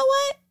like, you know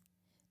what?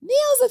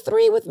 Neo's a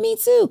 3 with me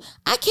too.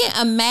 I can't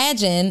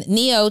imagine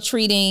Neo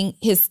treating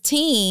his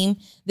team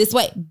this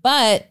way,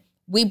 but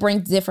we bring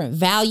different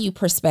value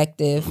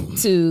perspective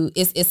to,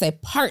 it's a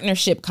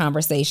partnership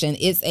conversation.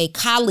 It's a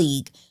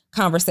colleague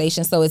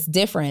conversation. So it's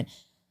different.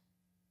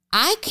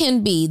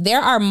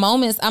 There are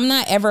moments, I'm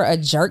not ever a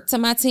jerk to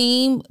my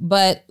team,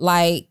 but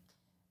like,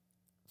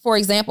 for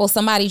example,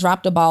 somebody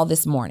dropped a ball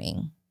this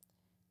morning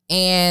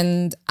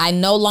and I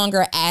no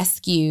longer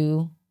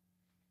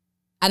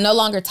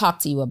talk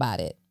to you about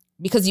it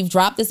because you've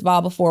dropped this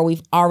ball before.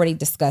 We've already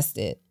discussed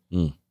it.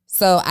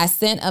 So I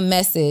sent a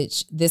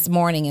message this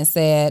morning and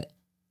said,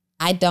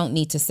 I don't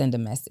need to send a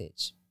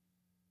message.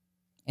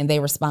 And they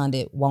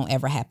responded, won't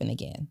ever happen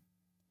again.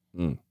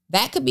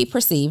 That could be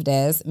perceived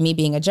as me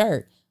being a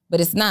jerk. But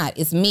it's not.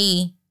 It's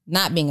me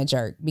not being a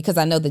jerk because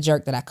I know the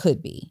jerk that I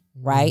could be,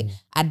 right?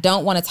 I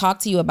don't want to talk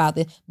to you about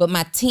this, but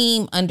my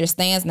team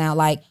understands now,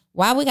 like,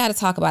 why we got to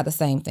talk about the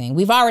same thing?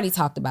 We've already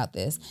talked about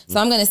this. So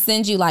I'm going to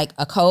send you like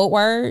a code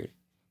word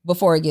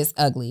before it gets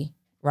ugly,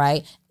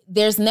 right?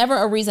 There's never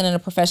a reason in a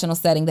professional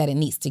setting that it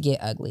needs to get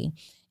ugly.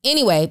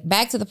 Anyway,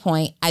 back to the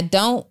point. I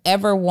don't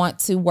ever want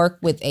to work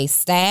with a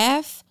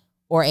staff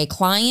or a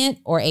client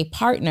or a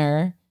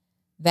partner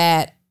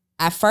that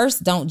I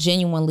first don't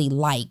genuinely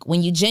like.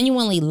 When you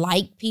genuinely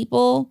like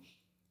people,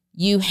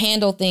 you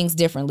handle things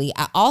differently.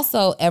 I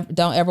also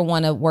don't ever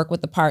want to work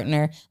with a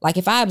partner. Like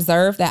if I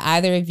observe that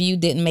either of you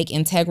didn't make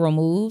integral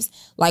moves,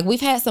 like we've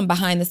had some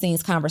behind the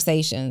scenes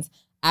conversations.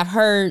 I've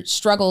heard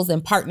struggles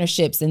and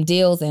partnerships and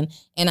deals and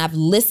I've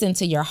listened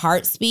to your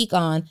heart speak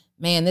on,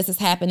 man, this is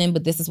happening,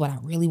 but this is what I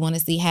really want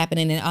to see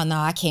happening. And oh no,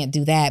 I can't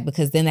do that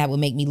because then that would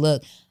make me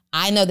look.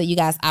 I know that you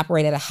guys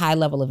operate at a high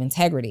level of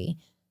integrity.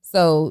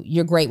 So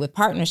you're great with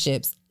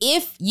partnerships.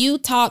 If you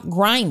talk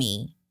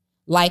grimy,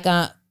 like,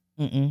 not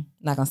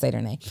gonna say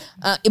their name,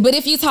 but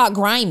if you talk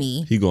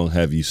grimy. He gonna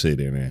have you say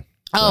their name.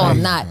 Oh,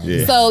 I'm not.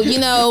 Yeah. So, you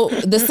know,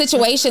 the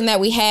situation that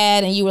we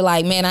had and you were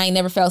like, man, I ain't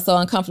never felt so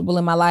uncomfortable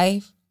in my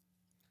life.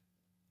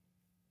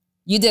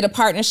 You did a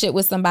partnership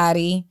with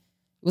somebody.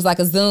 It was like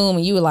a Zoom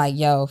and you were like,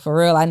 yo, for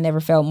real, I never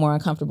felt more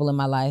uncomfortable in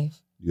my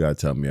life. You gotta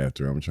tell me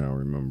after. I'm trying to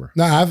remember.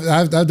 No,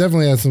 I've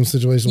definitely had some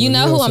situations. You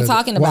know who I'm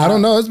talking about. Well, I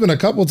don't know. It's been a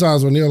couple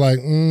times when you're like,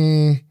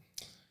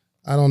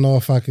 I don't know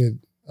if I could.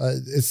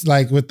 It's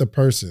like with the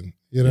person.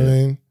 You know what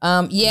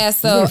I mean? Yeah.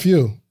 So a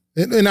few,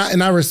 and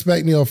I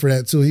respect Neil for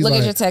that too. He's look like,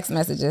 at your text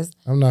messages.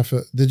 I'm not.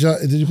 Did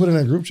you put it in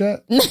a group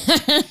chat?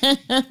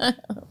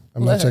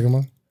 I'm not checking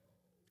them.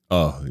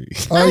 Oh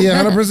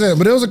yeah, 100%.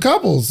 But there was a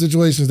couple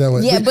situations that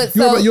way. Yeah, but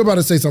you're about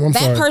to say something. I'm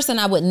sorry. That person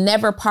I would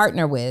never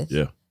partner with.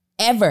 Yeah.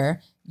 Ever.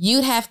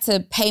 You'd have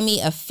to pay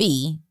me a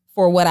fee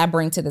for what I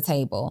bring to the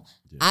table.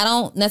 Yeah. I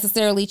don't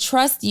necessarily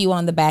trust you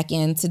on the back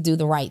end to do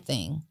the right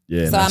thing.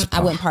 Yeah, so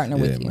I wouldn't partner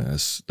with you. Man,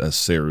 that's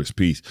serious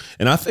piece.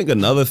 And I think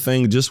another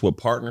thing just with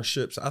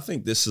partnerships, I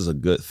think this is a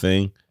good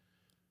thing.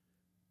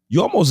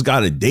 You almost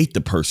got to date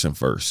the person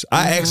first.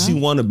 I actually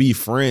want to be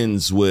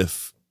friends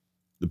with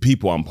the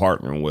people I'm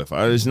partnering with.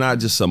 It's not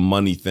just a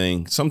money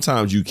thing.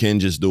 Sometimes you can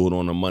just do it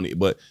on the money,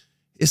 but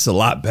it's a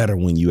lot better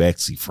when you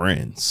actually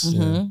friends.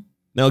 Yeah.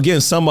 Now,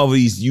 again, some of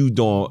these you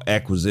doing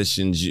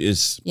acquisitions,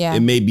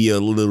 it may be a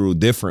little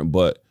different,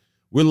 but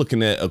we're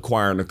looking at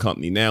acquiring a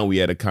company now. We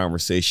had a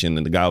conversation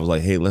and the guy was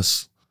like, hey,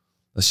 let's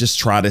just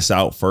try this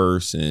out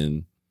first.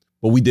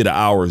 But we did an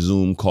hour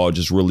Zoom call,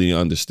 just really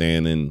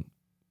understanding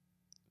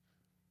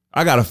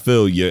I gotta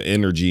feel your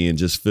energy and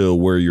just feel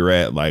where you're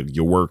at, like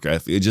your work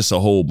ethic. It's just a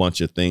whole bunch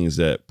of things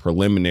that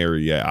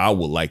preliminary I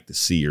would like to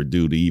see or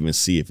do to even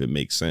see if it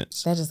makes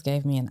sense. That just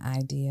gave me an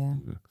idea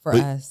for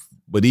us.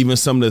 But even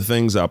some of the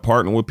things I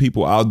partner with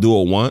people, I'll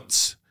do it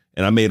once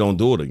and I may don't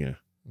do it again.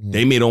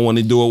 They may don't want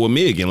to do it with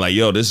me again. Like,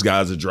 yo, this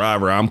guy's a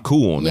driver. I'm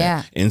cool on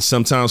that. And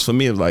sometimes for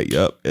me, it's like,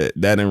 yep, that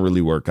didn't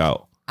really work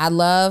out. I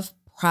love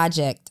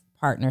project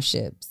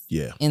partnerships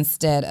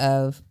instead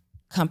of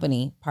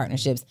company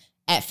partnerships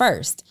at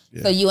first.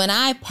 So you and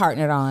I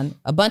partnered on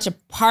a bunch of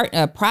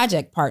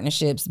project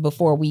partnerships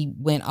before we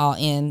went all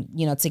in,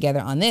 together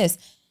on this.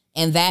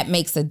 And that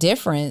makes a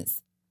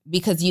difference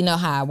because you know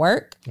how I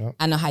work.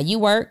 I know how you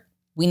work.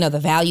 We know the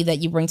value that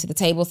you bring to the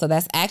table. So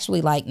that's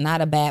actually like not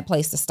a bad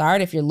place to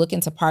start if you're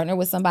looking to partner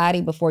with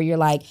somebody before you're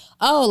like,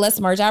 oh, let's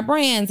merge our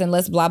brands and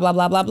let's blah, blah,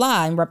 blah, blah,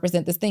 blah, and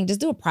represent this thing.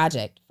 Just do a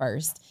project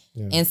first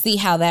and see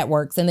how that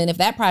works. And then if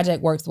that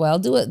project works well,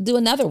 do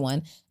another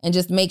one and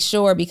just make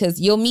sure,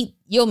 because you'll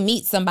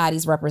meet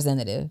somebody's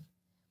representative.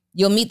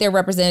 You'll meet their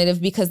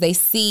representative because they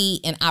see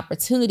an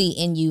opportunity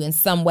in you in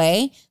some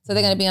way. So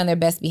they're going to be on their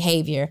best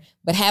behavior,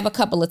 but have a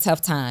couple of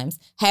tough times.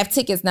 Have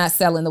tickets not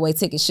selling the way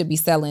tickets should be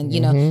selling. You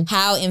know,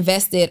 how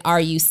invested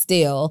are you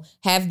still?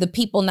 Have the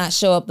people not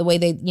show up the way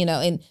they,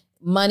 in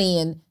money,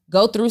 and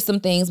go through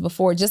some things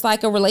before, just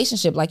like a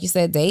relationship, like you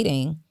said,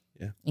 dating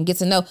and get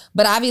to know.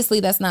 But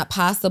obviously that's not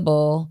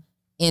possible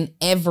in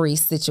every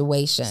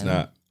situation. It's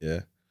not.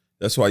 Yeah.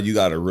 That's why you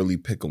got to really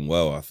pick them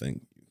well, I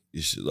think.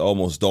 You should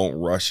almost don't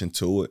rush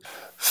into it.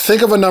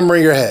 Think of a number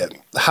in your head.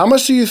 How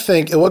much do you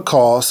think it would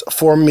cost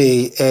for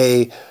me,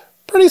 a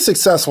pretty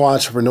successful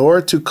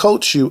entrepreneur, to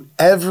coach you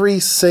every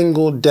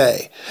single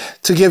day,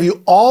 to give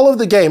you all of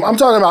the game? I'm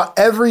talking about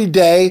every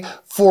day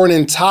for an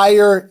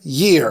entire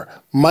year,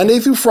 Monday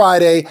through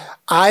Friday.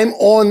 I'm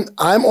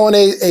on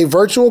a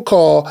virtual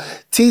call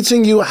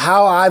teaching you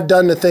how I've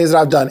done the things that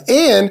I've done,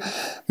 and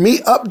me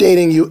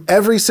updating you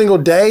every single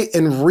day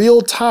in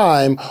real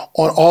time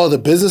on all the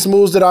business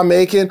moves that I'm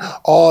making,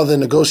 all the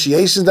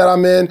negotiations that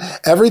I'm in,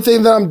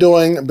 everything that I'm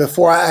doing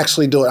before I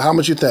actually do it. How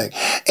much you think?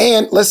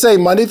 And let's say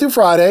Monday through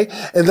Friday,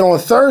 and then on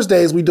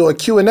Thursdays we do a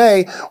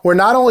Q&A where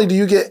not only do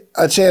you get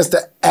a chance to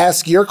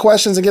ask your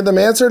questions and get them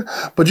answered,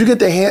 but you get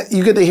to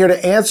hear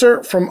the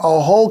answer from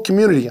a whole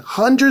community,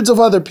 hundreds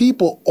of other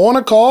people on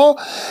a call,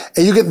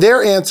 and you get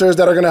their answers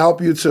that are going to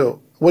help you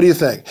too. What do you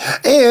think?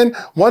 And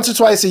once or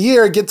twice a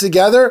year, get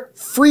together,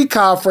 free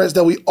conference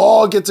that we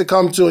all get to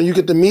come to, and you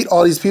get to meet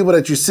all these people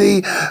that you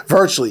see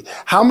virtually.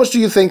 How much do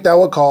you think that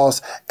would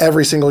cost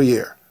every single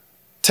year?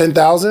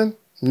 10,000?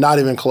 Not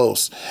even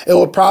close. It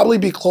would probably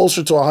be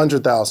closer to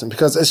 100,000,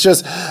 because it's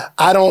just,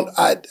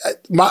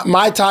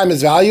 my time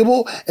is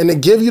valuable, and to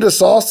give you the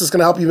sauce that's going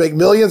to help you make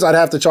millions, I'd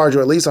have to charge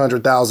you at least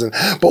 100,000.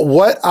 But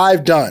what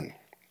I've done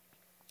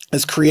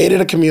is created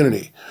a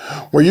community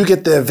where you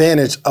get the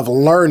advantage of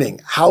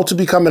learning how to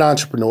become an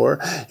entrepreneur.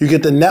 You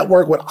get to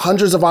network with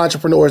hundreds of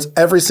entrepreneurs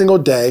every single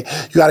day.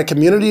 You got a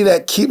community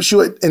that keeps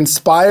you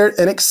inspired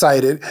and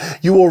excited.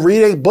 You will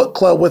read a book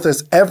club with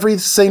us every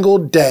single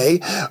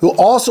day.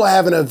 We'll also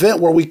have an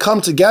event where we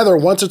come together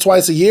once or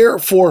twice a year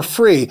for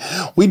free.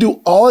 We do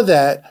all of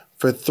that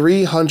for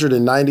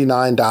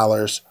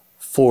 $399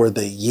 for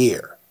the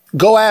year.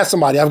 Go ask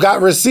somebody. I've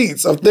got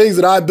receipts of things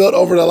that I built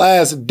over the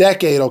last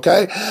decade,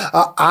 okay?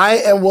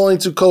 I am willing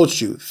to coach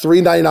you.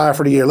 $399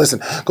 for the year.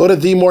 Listen, go to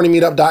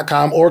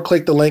themorningmeetup.com or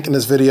click the link in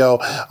this video.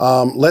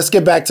 Let's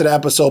get back to the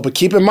episode, but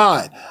keep in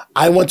mind,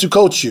 I want to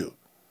coach you.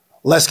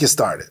 Let's get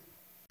started.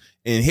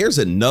 And here's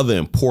another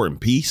important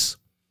piece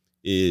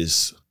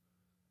is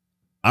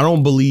I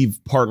don't believe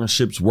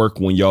partnerships work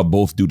when y'all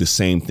both do the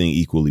same thing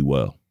equally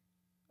well.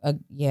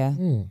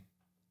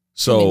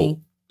 So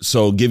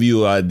give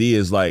you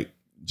ideas, like,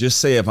 just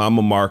say if I'm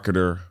a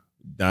marketer,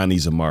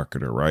 Donnie's a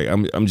marketer, right?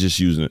 I'm just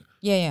using it.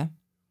 Yeah.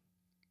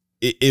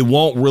 It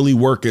won't really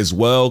work as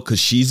well because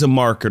she's a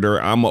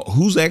marketer.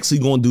 Who's actually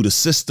going to do the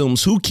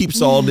systems? Who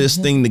keeps all this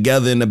thing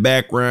together in the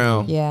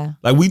background? Yeah.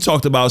 Like we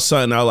talked about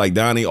something. I was like,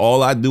 Donnie,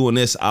 all I do in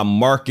this, I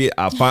market.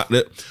 I find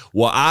it.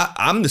 Well,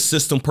 I'm the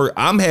system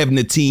I'm having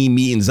the team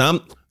meetings. I'm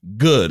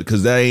good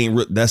because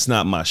that's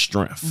not my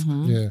strength.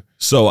 Yeah.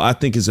 So I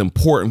think it's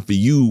important for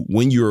you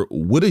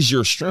what is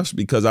your strengths?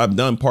 Because I've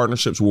done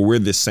partnerships where we're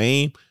the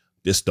same.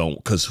 Just don't,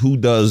 because who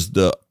does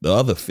the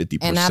other 50%?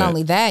 And not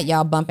only that,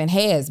 y'all bumping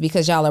heads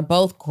because y'all are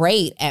both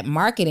great at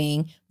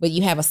marketing, but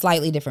you have a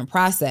slightly different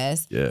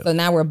process. Yeah. So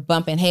now we're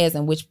bumping heads,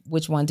 and which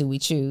one do we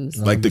choose?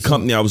 Like the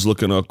company I was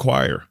looking to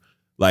acquire,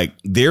 like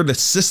they're the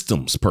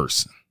systems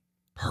person.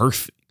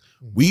 Perfect.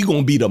 We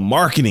gonna be the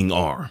marketing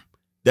arm.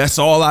 That's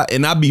all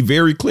and I'll be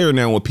very clear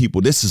now with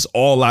people. This is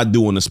all I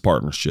do in this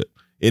partnership.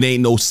 It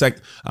ain't no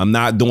I'm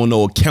not doing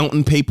no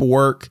accounting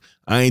paperwork.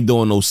 I ain't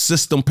doing no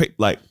system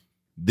like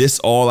this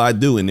all I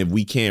do. And if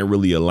we can't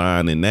really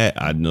align in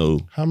that, I know.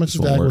 How much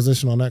is the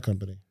acquisition on that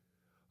company?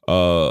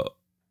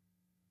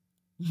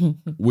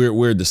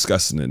 We're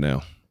discussing it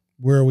now.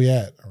 Where are we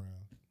at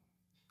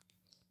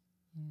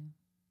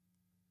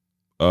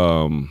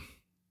around?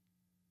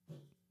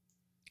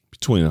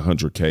 between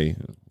 100K,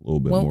 a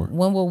little bit more.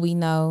 When will we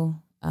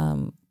know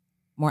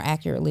more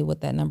accurately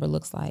what that number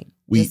looks like?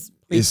 Just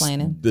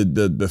pre-planning.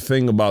 The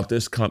thing about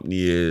this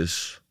company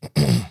is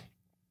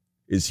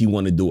he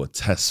want to do a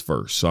test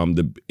first. So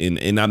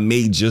and I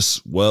may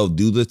just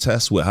do the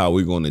test with how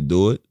we're going to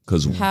do it,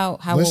 because how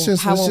are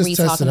we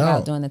talking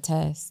about doing the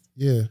test?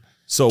 Yeah.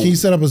 So can you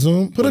set up a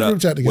Zoom? Put a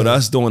group chat together. With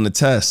us doing the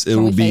test, it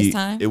would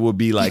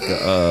be like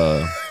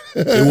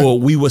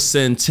we would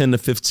send 10 to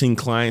 15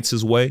 clients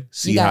his way,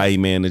 see how he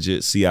manages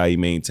it, see how he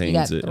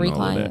maintains it. 3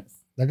 clients.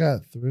 I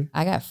got 3.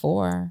 I got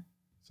 4.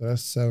 So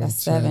that's 7.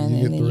 That's 7,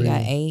 and then you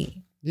got 8.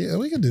 Yeah,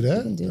 we can do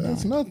that.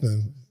 That's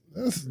nothing.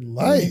 That's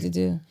light to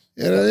do.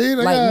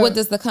 Yeah, what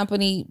does the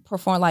company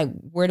perform? Like,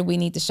 where do we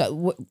need to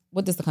show?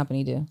 What does the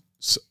company do?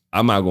 So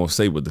I'm not going to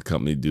say what the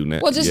company do now.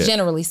 Well, just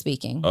generally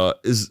speaking.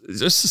 Is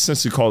just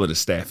since we call it a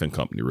staffing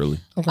company, really.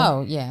 Okay.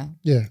 Oh, yeah.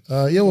 Yeah.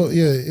 But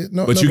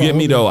you get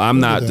me, though.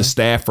 I'm not the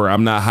staffer.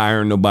 I'm not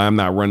hiring nobody. I'm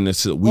not running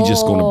this. We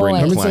just going to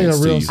bring the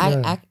clients to you.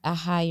 I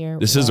hire.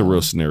 This is a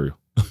real scenario.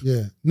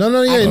 Yeah.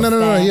 No.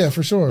 Yeah,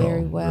 for sure.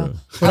 Very well. Yeah.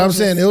 But I'm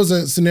saying it was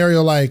a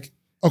scenario like,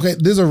 okay,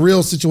 there's a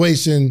real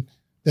situation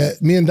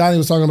that me and Donni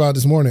was talking about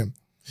this morning.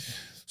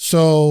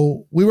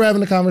 So we were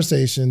having a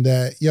conversation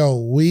that,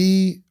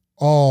 we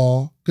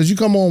all, because you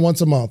come on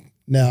once a month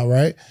now,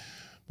 right?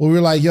 But we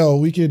were like,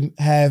 we could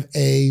have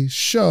a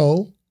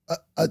show,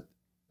 a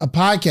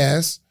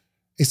podcast,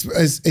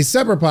 a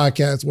separate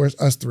podcast where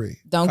it's us 3.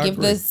 Don't give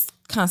this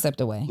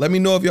concept away. Let me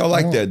know if y'all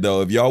like that,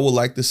 though. If y'all would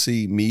like to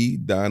see me,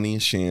 Donni,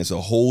 and Shan's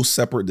a whole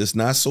separate, that's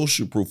not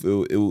social proof.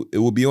 It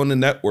will be on the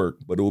network,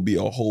 but it will be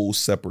a whole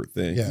separate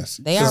thing. Yes.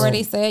 They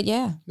already said,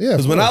 yeah. Yeah.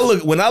 Because when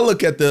I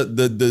look at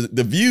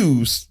the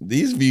views,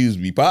 these views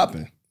be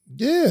popping.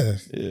 Yeah.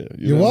 Yeah.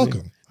 You're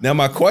welcome. Now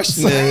my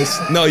question is,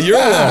 no, you're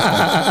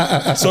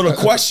welcome. So the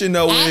question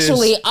though is,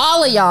 actually,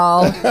 all of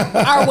y'all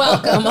are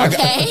welcome.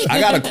 Okay. I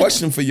got a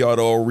question for y'all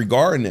though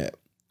regarding that.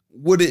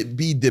 Would it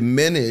be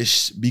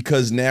diminished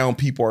because now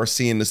people are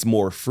seeing this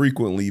more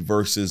frequently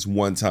versus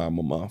one time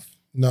a month?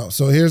 No.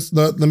 So here's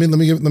let me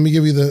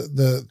give you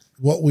the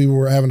what we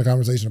were having a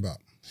conversation about.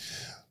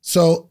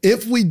 So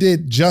if we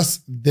did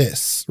just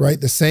this, right,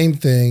 the same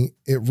thing,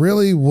 it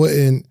really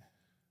wouldn't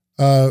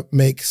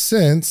make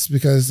sense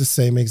because it's the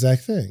same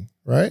exact thing,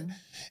 right? Mm-hmm.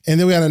 And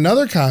then we had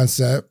another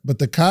concept, but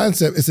the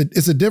concept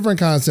it's a different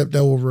concept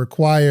that will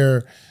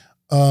require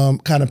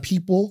kind of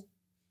people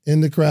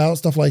in the crowd,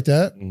 stuff like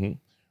that. Mm-hmm.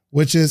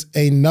 Which is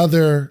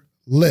another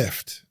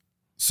lift.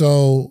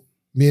 So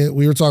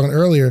we were talking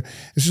earlier,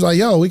 and she's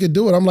like, we could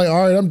do it. I'm like,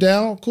 all right, I'm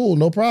down. Cool,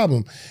 no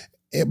problem.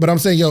 But I'm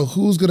saying,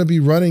 who's going to be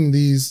running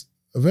these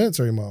events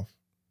every month?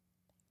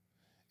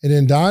 And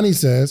then Donni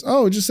says,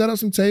 just set up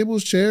some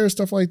tables, chairs,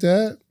 stuff like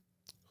that.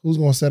 Who's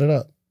going to set it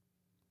up?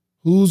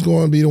 Who's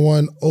going to be the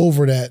one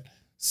over that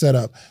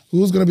setup?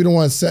 Who's going to be the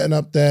one setting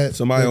up that?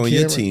 Somebody on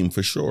your team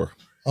for sure.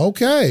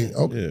 Okay.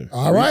 Yeah.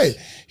 All right.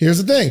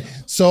 Here's the thing.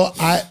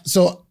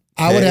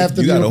 I would have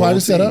to be required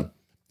to set up.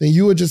 Then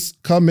you would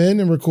just come in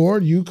and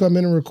record. You come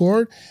in and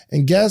record.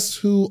 And guess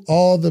who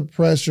all the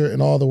pressure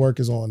and all the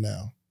work is on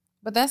now?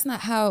 But that's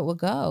not how it would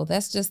go.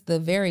 That's just the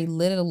very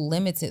little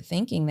limited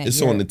thinking that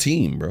it's on the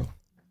team, bro.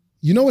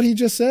 You know what he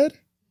just said?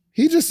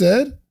 He just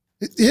said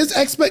his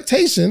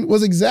expectation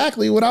was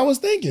exactly what I was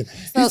thinking.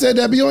 So, he said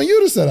that'd be on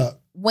you to set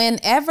up.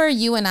 Whenever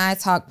you and I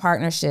talk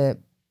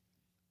partnership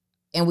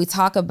and we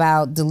talk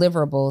about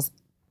deliverables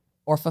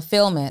or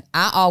fulfillment,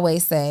 I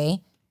always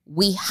say,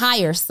 we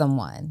hire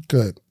someone.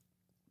 Good.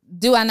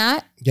 Do I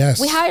not?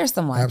 Yes. We hire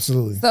someone.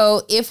 Absolutely.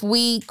 So if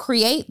we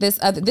create this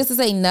is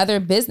another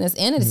business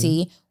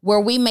entity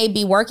where we may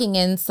be working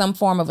in some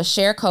form of a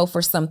share code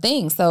for some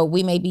things. So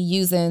we may be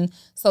using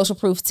Social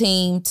Proof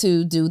Team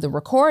to do the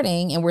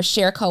recording and we're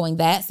share coding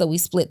that. So we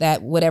split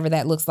that, whatever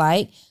that looks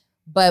like.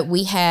 But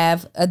we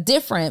have a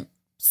different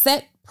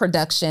set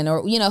production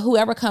or,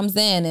 whoever comes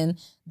in and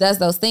does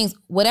those things,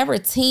 whatever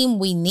team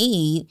we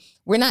need.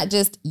 We're not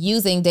just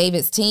using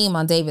David's team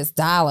on David's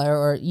dollar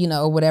or,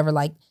 or whatever.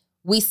 Like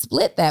we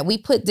split that. We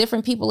put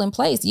different people in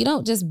place. You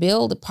don't just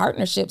build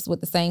partnerships with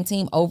the same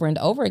team over and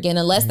over again,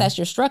 unless that's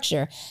your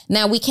structure.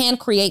 Now we can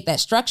create that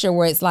structure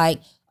where it's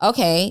like,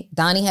 okay,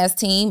 Donni has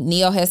team,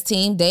 Neo has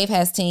team, Dave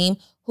has team.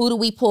 Who do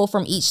we pull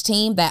from each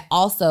team that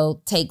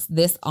also takes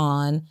this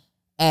on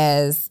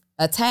as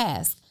a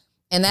task?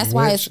 And that's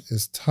why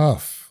it's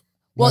tough.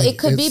 Well, it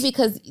could be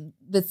because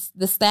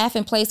the staff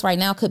in place right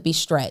now could be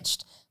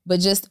stretched. But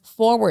just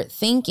forward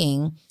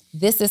thinking,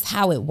 this is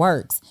how it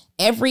works.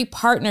 Every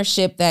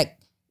partnership that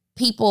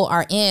people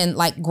are in,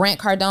 like Grant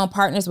Cardone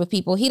partners with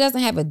people, he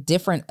doesn't have a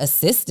different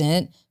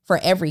assistant for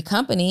every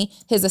company.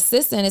 His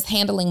assistant is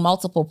handling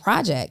multiple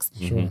projects.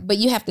 Sure. But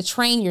you have to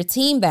train your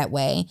team that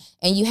way.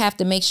 And you have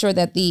to make sure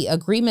that the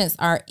agreements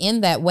are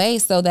in that way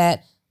so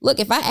that, look,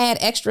 if I add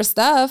extra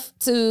stuff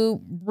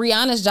to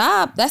Brianna's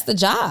job, that's the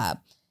job.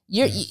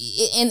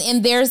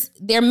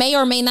 There may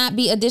or may not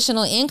be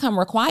additional income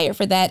required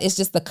for that. It's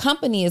just the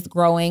company is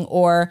growing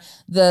or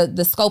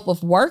the scope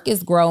of work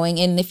is growing.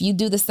 And if you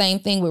do the same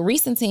thing with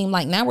Recent Team,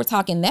 like now we're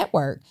talking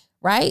network.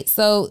 right?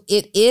 So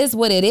it is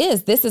what it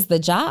is. This is the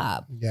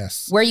job.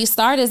 Yes. Where you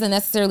start isn't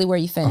necessarily where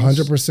you finish.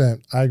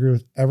 100%. I agree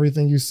with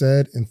everything you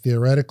said, and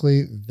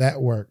theoretically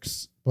that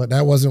works, but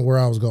that wasn't where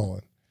I was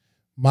going.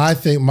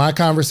 My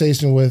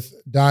conversation with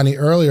Donni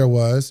earlier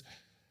was,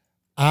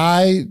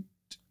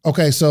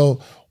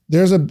 so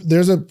there's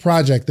a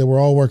project that we're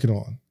all working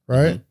on,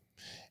 right? Mm-hmm.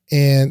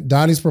 And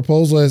Donnie's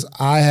proposal is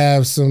I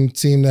have some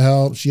team to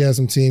help, she has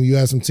some team, you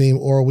have some team,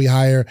 or we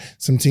hire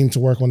some team to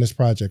work on this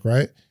project,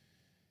 right?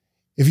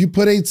 If you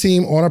put a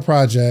team on a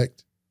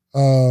project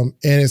and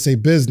it's a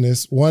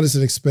business, one, it's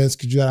an expense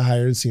because you got to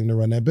hire a team to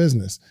run that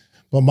business.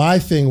 But my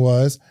thing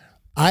was,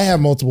 I have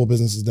multiple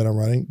businesses that I'm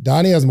running.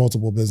 Donni has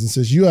multiple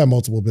businesses. You have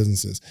multiple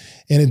businesses.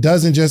 And it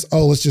doesn't just,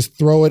 let's just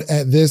throw it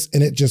at this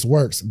and it just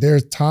works.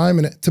 There's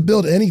time to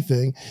build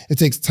anything. It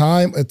takes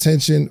time,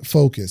 attention,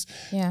 focus.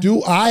 Yeah.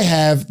 Do I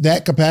have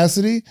that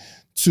capacity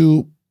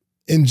to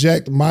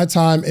inject my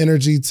time,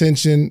 energy,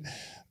 attention,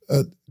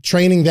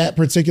 training that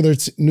particular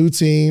new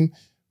team,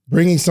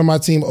 bringing some of my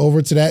team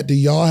over to that? Do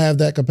y'all have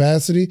that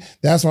capacity?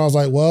 That's when I was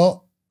like,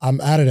 well,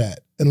 I'm out of that.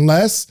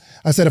 Unless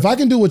I said, if I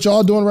can do what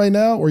y'all doing right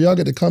now, where y'all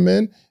get to come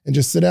in and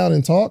just sit down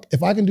and talk,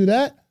 if I can do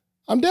that,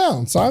 I'm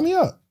down. Sign me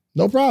up.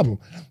 No problem.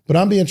 But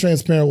I'm being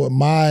transparent with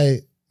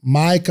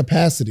my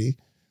capacity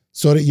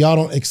so that y'all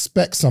don't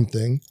expect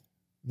something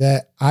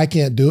that I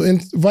can't do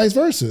and vice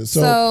versa.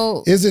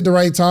 So is it the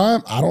right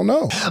time? I don't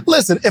know.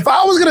 Listen, if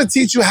I was going to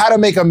teach you how to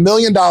make $1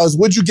 million,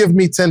 would you give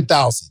me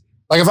 10,000?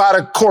 Like if I had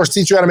a course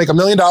teach you how to make $1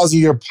 million a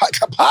year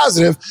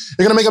positive,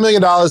 you're going to make $1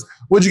 million.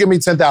 Would you give me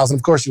 10,000?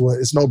 Of course you would.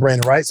 It's no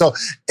brainer, right? So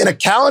in a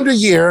calendar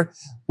year,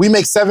 we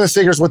make 7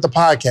 figures with the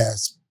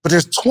podcast. But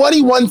there's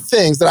 21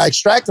 things that I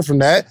extracted from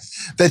that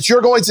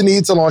you're going to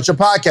need to launch a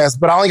podcast.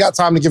 But I only got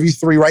time to give you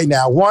 3 right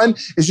now. One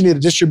is you need a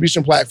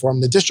distribution platform.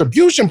 The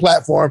distribution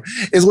platform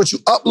is what you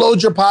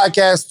upload your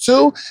podcast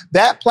to.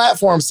 That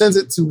platform sends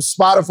it to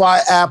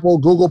Spotify, Apple,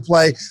 Google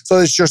Play, so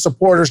that your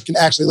supporters can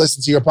actually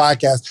listen to your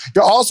podcast.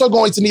 You're also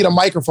going to need a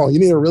microphone. You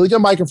need a really good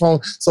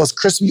microphone so it's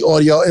crispy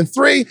audio. And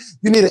 3,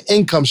 you need an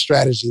income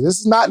strategy. This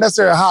is not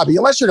necessarily a hobby,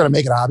 unless you're going to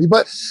make it a hobby.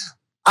 But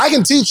I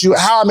can teach you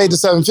how I made the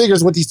 7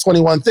 figures with these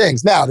 21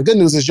 things. Now, the good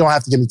news is you don't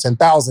have to give me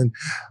 10,000.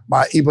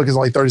 My ebook is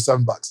only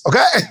 $37,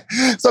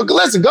 okay? So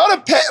listen, go to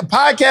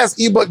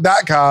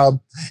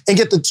podcastebook.com and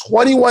get the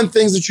 21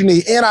 things that you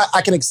need. And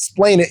I can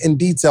explain it in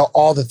detail,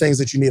 all the things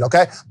that you need,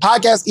 okay?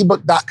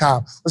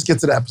 Podcastebook.com. Let's get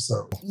to the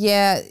episode.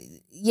 Yeah.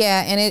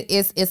 And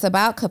it's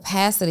about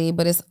capacity,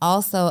 but it's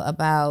also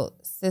about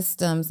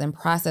systems and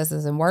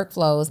processes and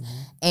workflows.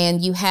 Mm-hmm.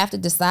 And you have to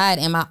decide,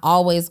 am I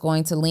always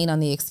going to lean on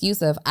the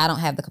excuse of I don't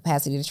have the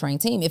capacity to train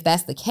team? If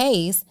that's the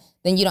case,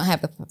 then you don't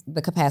have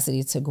the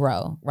capacity to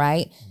grow,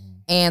 right? Mm-hmm.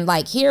 And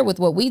like here with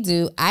what we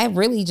do, I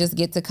really just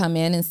get to come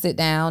in and sit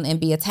down and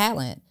be a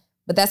talent.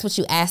 But that's what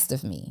you asked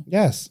of me.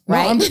 Yes.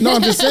 Right? I'm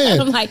just saying.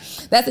 I'm like,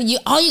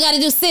 all you got to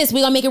do, sis.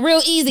 We're going to make it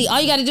real easy.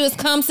 All you got to do is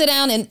come sit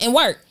down and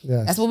work.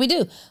 Yes. That's what we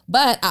do.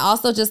 But I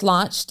also just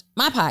launched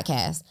my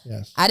podcast.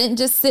 Yes. I didn't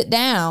just sit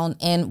down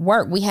and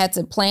work. We had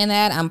to plan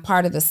that. I'm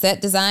part of the set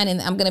design,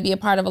 and I'm going to be a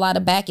part of a lot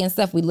of back end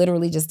stuff. We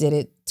literally just did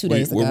it 2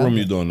 days ago. What room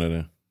you doing that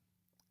in?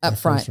 Up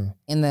front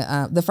in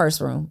the first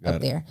room got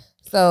up there.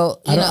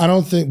 So I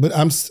don't think, but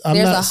I'm there's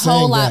not a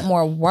whole lot that.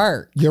 more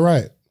work. You're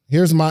right.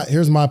 Here's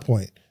my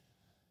point.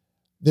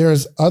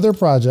 There's other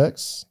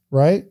projects,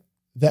 right,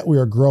 that we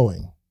are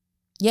growing.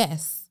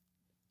 Yes.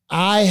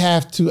 I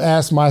have to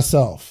ask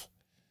myself,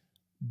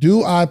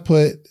 do I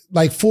put,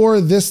 like for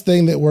this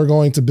thing that we're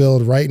going to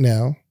build right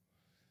now,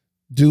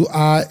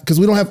 because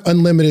we don't have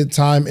unlimited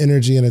time,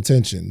 energy, and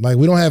attention. Like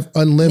we don't have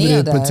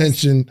unlimited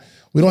potential.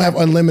 We don't have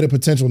unlimited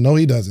potential. No,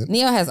 he doesn't.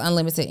 Neo has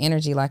unlimited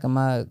energy like a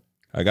mug.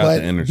 I got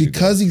the energy.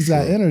 Because he's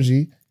got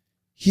energy,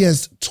 he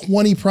has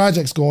 20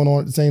 projects going on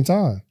at the same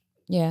time.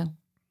 Yeah.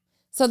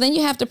 So then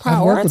you have to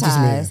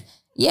prioritize.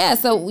 Yeah,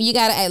 so you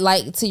gotta,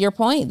 like, to your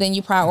point, then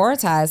you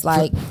prioritize.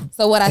 Like,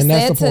 so what I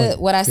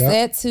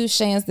said to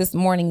Shans this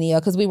morning, Neo,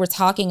 because we were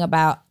talking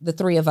about the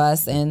 3 of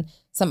us and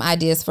some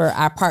ideas for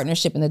our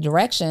partnership in the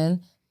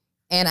direction.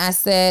 And I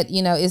said,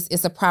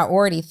 it's a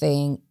priority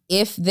thing.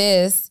 If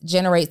this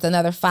generates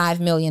another $5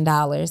 million,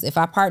 if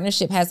our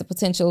partnership has the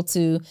potential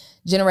to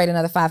generate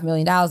another $5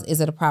 million,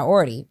 is it a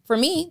priority? For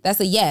me, that's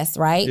a yes,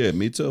 right? Yeah,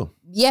 me too.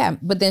 Yeah,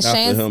 but then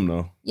Shan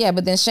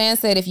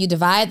said if you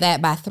divide that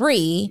by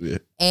 3,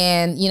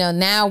 and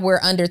now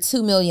we're under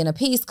 $2 million a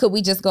piece, could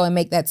we just go and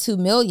make that $2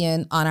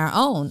 million on our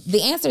own?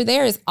 The answer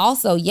there is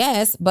also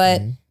yes,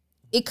 but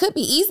it could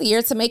be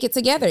easier to make it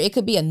together. It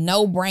could be a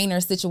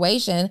no-brainer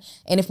situation.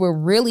 And if we're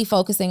really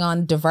focusing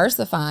on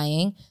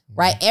diversifying,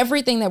 right,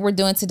 everything that we're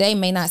doing today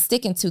may not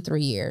stick in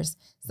 2-3 years.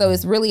 So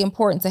it's really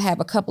important to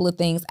have a couple of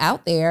things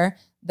out there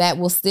that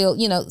will still,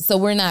 so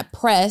we're not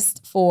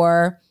pressed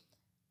for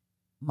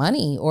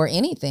money or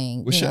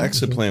anything. What's your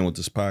exit plan with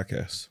this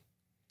podcast?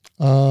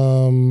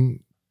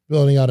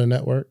 Building out a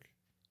network.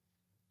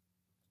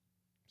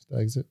 Just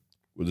exit.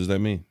 What does that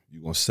mean?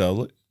 You gonna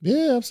sell it?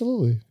 Yeah,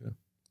 absolutely. Yeah.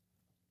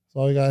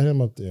 So we got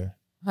him up there.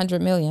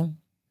 100 million.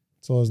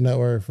 Sold his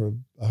network for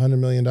 $100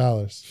 million.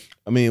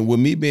 I mean, with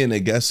me being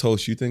a guest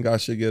host, you think I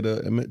should get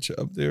an image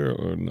up there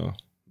or no?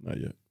 Not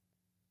yet.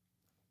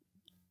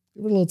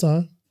 Give it a little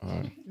time. All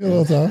right. Give it a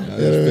little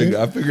time.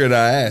 I figured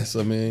I asked.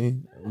 I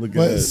mean, look at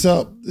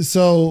that.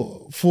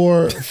 So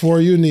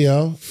for you,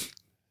 Neo,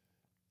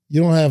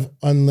 you don't have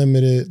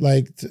unlimited,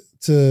 like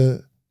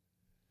to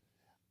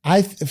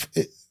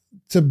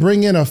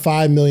bring in a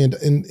 $5 million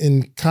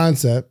in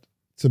concept,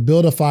 to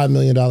build a $5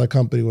 million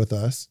company with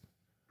us.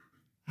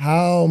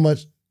 How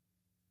much,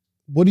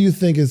 what do you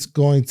think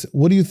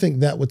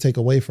that would take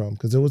away from?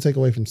 Because it would take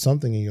away from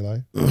something in your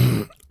life.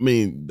 I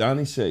mean,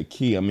 Donni said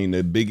key. I mean,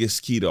 the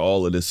biggest key to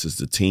all of this is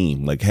the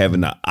team, like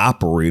having an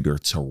operator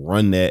to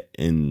run that.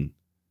 And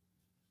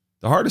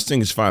the hardest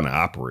thing is finding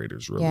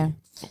operators, really. Yeah.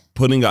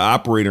 Putting an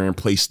operator in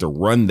place to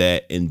run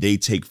that, and they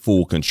take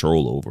full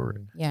control over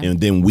it. Yeah. And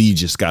then we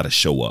just got to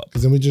show up.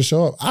 Because then we just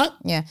show up.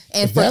 And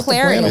for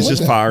clarity,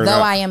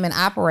 though I am an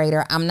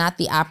operator, I'm not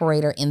the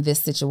operator in this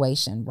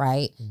situation,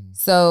 right?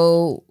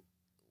 So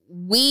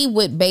we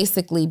would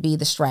basically be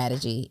the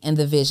strategy and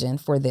the vision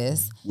for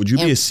this. Would you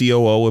be a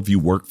COO if you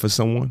work for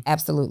someone?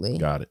 Absolutely.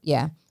 Got it.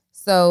 Yeah.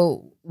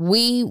 So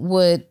we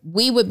would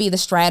be the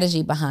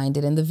strategy behind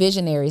it and the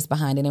visionaries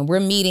behind it. And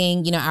we're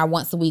meeting, our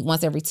once a week,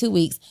 once every 2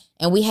 weeks.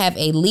 And we have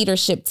a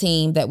leadership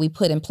team that we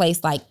put in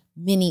place like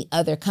many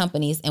other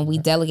companies, and we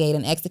delegate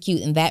and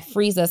execute. And that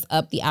frees us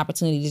up the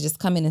opportunity to just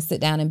come in and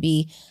sit down and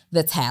be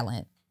the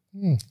talent.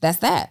 That's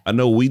that. I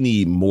know we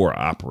need more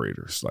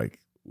operators. Like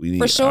we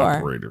need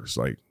operators.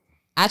 Like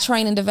I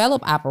train and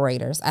develop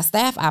operators. I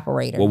staff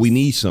operators. Well, we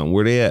need some.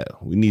 Where they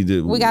at? We need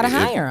to. We got to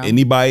hire them.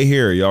 Anybody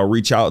here, y'all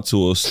reach out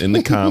to us in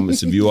the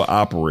comments if you're an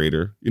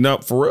operator.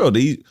 For real.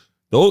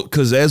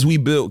 Because as we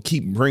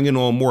keep bringing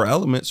on more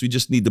elements, we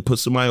just need to put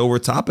somebody over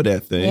top of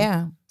that thing.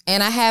 Yeah.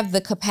 And I have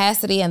the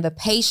capacity and the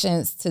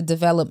patience to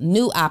develop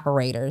new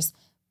operators,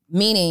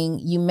 meaning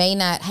you may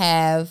not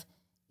have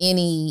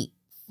any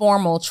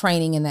formal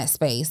training in that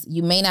space.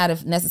 You may not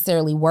have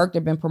necessarily worked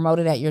or been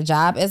promoted at your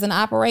job as an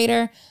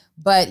operator,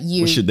 but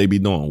what should they be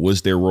doing?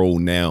 What's their role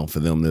now for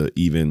them to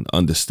even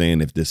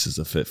understand if this is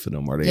a fit for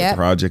them? Are they a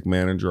project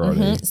manager? Are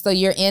they? So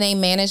you're in a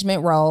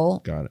management role.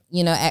 Got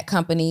it. At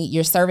company,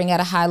 you're serving at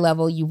a high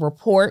level. You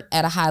report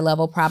at a high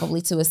level,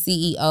 probably to a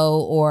CEO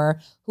or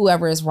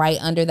whoever is right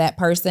under that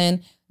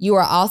person. You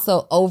are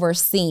also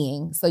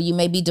overseeing. So you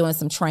may be doing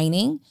some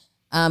training.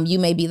 You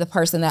may be the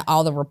person that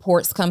all the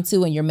reports come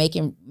to, and you're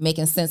making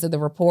sense of the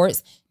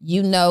reports.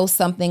 You know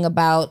something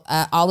about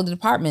all of the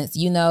departments.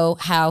 You know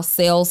how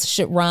sales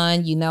should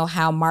run. You know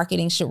how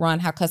marketing should run,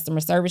 how customer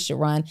service should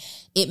run.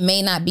 It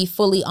may not be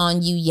fully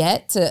on you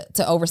yet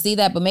to oversee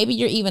that, but maybe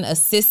you're even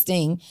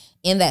assisting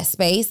in that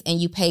space,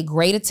 and you pay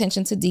great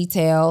attention to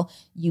detail.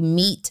 You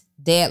meet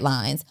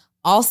deadlines.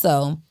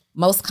 Also,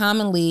 most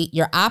commonly,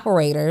 your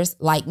operators,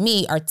 like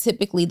me, are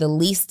typically the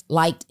least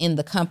liked in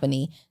the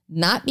company.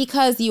 Not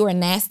because you are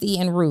nasty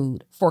and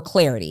rude, for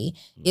clarity.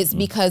 It's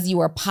because you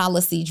are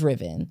policy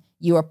driven.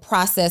 You are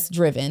process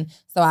driven.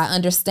 So I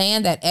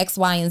understand that X,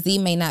 Y, and Z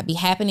may not be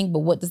happening, but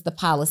what does the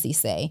policy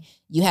say?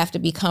 You have to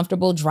be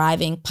comfortable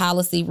driving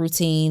policy,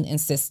 routine, and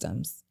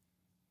systems.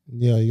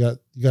 Yeah, you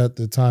got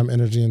the time,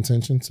 energy,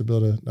 intention to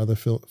build another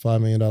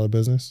 $5 million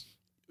business.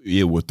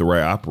 Yeah, with the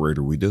right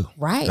operator, we do.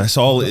 Right. That's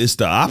all. It's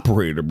the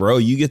operator, bro.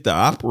 You get the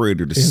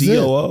operator, the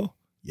COO.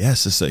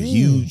 Yes, it's a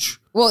huge.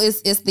 Well,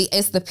 it's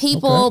the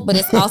people, but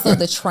it's also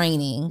the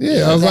training.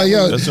 Yeah, I was like,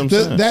 yo,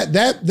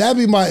 that'd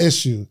be my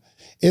issue.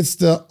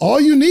 It's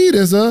all you need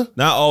is not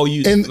all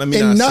you. And let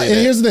me not say that. And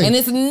here's the thing. And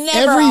it's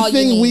never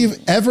everything we've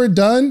ever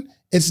done.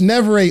 It's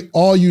never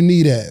all you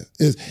need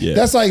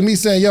That's like me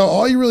saying, yo,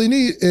 all you really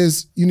need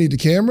is you need the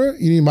camera,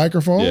 you need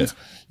microphones,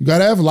 you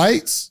gotta have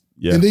lights,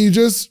 and then you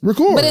just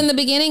record. But in the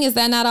beginning, is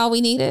that not all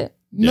we needed?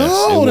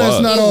 No,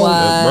 that's not all.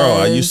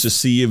 Bro, I used to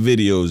see your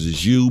videos.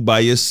 It's you by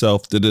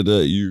yourself.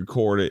 You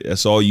record it.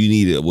 That's all you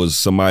needed was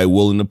somebody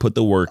willing to put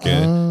the work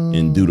in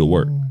and do the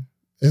work.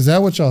 Is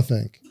that what y'all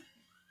think?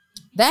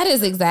 That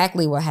is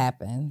exactly what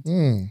happened.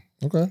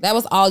 Okay. That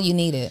was all you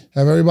needed.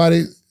 Have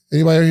anybody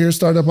here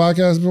started a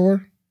podcast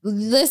before?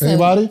 Listen.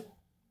 Anybody?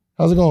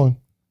 How's it going?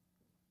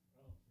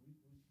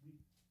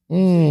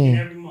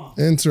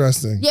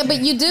 Interesting. Yeah,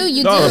 but you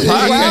do. The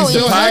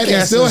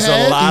podcast is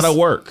a lot of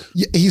work.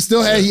 He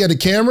had the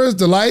cameras,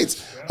 the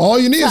lights. All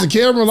you need is a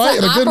camera, light,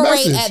 and a good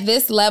message. At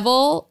this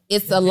level,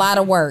 it's a lot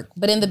of work.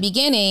 But in the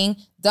beginning,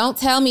 don't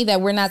tell me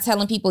that we're not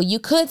telling people you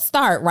could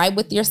start right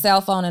with your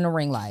cell phone and a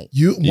ring light.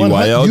 You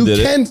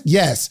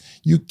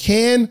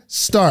can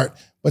start.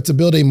 But to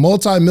build a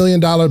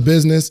multi-million-dollar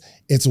business,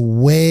 it's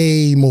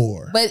way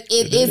more. But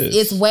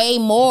it's way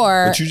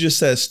more. But you just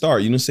said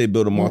start. You didn't say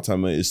build a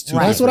multi-million. It's two.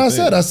 That's what I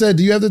said. I said,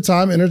 do you have the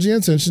time, energy, and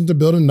intention to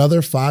build another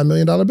 $5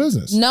 million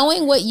business?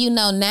 Knowing what you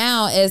know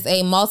now as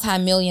a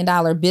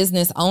multi-million-dollar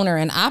business owner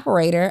and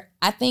operator,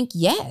 I think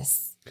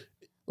yes.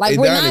 Like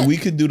we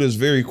could do this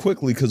very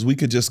quickly because we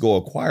could just go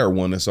acquire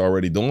one that's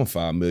already doing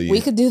 $5 million.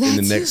 We could do that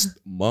in the next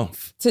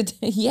month.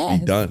 Yes.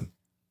 Be done.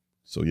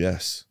 So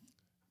yes.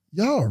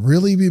 y'all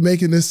really be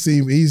making this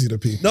seem easy to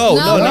people. No,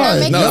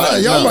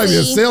 y'all might be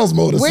in sales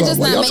mode or We're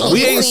something. just not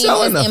making it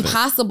seem as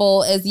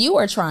impossible as you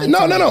are trying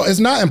to. No. It's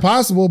not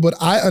impossible, but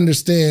I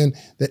understand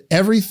that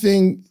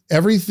everything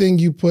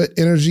you put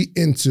energy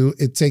into,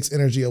 it takes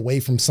energy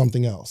away from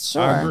something else.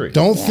 Sure. I agree.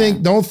 Don't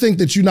think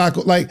that you're not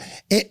like.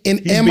 And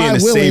he's am being I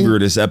the willing? savior of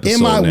this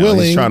episode am I now.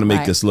 willing? He's trying to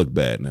make us look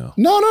bad now.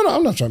 No.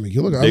 I'm not trying to make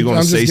you look. They're going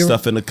to say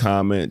stuff in the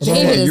comments.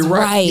 David is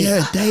right.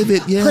 Yeah,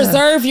 David. Yeah.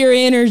 Preserve your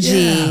energy.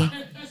 Yeah.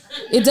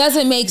 It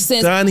doesn't make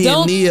sense. Donni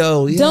and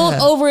Neo. Yeah. Don't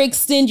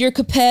overextend your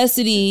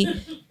capacity.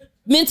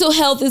 Mental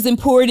health is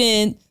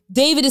important.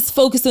 David is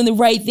focused on the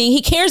right thing.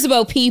 He cares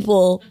about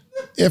people.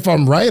 If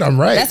I'm right, I'm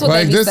right. That's what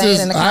they be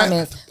saying in the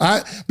comments.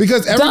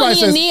 Because everybody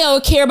Donni and Neo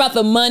care about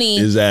the money.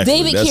 Exactly.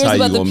 David cares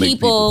about the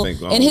people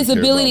and his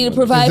ability to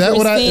provide for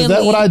his family. Is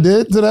that what I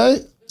did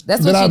today?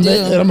 That's what you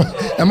do.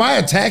 Am I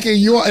attacking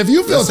you? If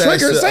you feel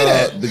triggered, say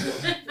that.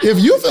 If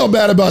you feel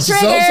bad about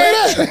yourself, say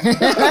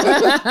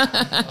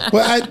that.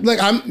 But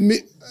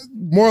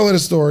moral of the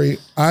story,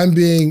 I'm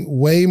being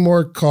way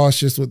more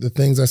cautious with the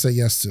things I say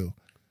yes to.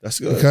 That's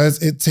good.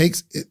 Because it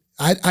takes it.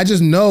 I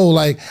just know,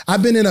 like,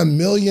 I've been in a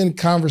million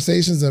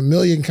conversations, a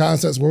million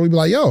concepts where we be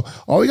like, yo,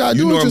 all we gotta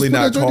do is just put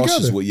that joint together. You normally not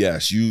cautious with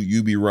yes.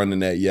 You be running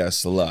that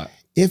yes a lot.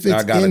 If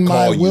it's in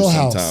my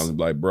wheelhouse, sometimes,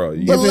 like, bro,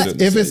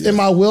 if it's in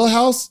my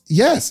wheelhouse,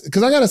 yes,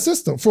 because I got a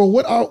system for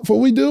what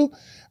we do.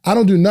 I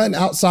don't do nothing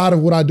outside of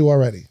what I do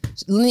already.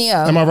 Neo,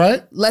 am I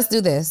right? Let's do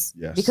this.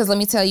 Yes. Because let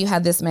me tell you how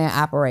this man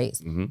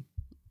operates. Mm-hmm.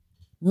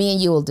 Me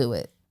and you will do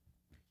it.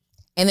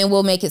 And then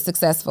we'll make it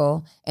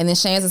successful. And then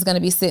Shans is going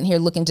to be sitting here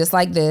looking just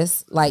like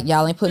this. Like,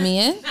 y'all ain't put me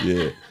in?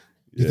 Yeah.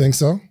 You think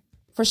so?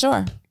 For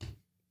sure.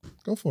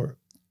 Go for it.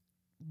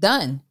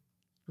 Done.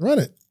 Run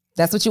it.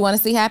 That's what you want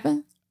to see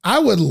happen? I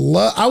would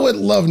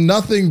love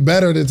nothing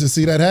better than to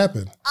see that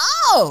happen.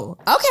 Oh,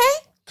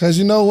 okay. Because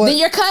you know what? Then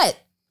you're cut.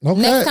 Okay.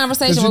 Next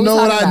conversation. Because you know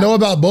what I know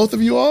about both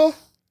of you all?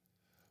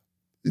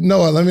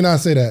 No, let me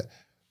not say that.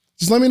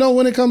 Just let me know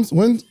when it comes.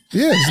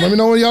 Just let me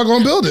know when y'all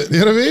gonna build it. You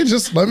know what I mean?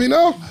 Just let me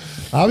know.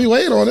 I'll be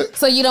waiting on it.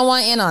 So you don't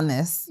want in on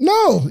this?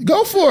 No,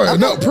 go for it. Okay.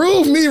 No,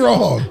 prove me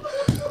wrong.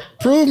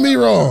 Prove me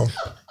wrong.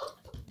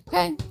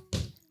 Okay.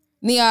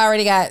 Nia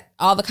already got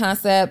all the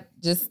concept.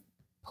 Just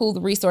pull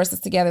the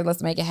resources together.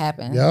 Let's make it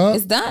happen. Yep.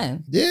 It's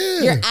done.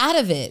 Yeah. You're out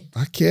of it.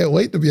 I can't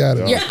wait to be out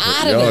of it. You're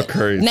out of it.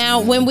 Crazy.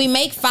 Now, when we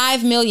make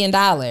 $5 million.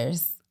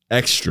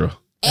 Extra.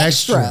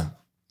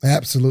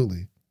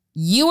 Absolutely.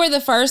 You were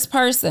the first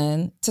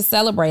person to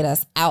celebrate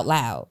us out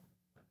loud.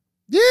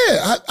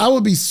 Yeah, I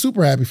would be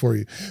super happy for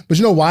you. But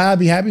you know why I'd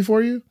be happy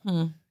for you?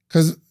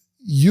 Because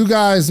you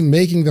guys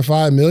making the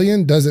 $5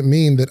 million doesn't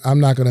mean that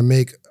I'm not going to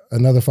make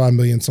another $5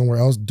 million somewhere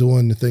else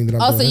doing the thing that I'm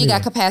doing. Oh, so you anyway.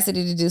 got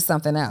capacity to do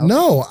something else?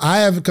 No, I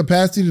have a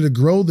capacity to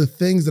grow the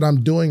things that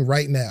I'm doing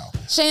right now.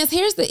 Shans,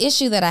 here's the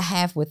issue that I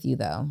have with you,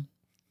 though.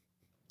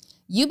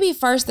 You be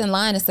first in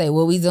line to say,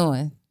 what we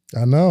doing?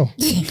 I know.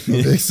 I'm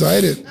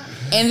excited.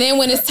 And then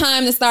when it's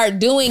time to start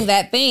doing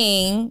that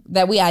thing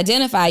that we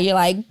identify, you're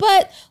like,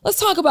 but let's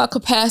talk about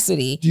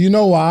capacity. Do you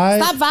know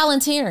why? Stop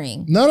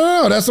volunteering.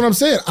 No. That's what I'm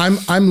saying.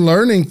 I'm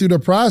learning through the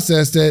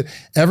process that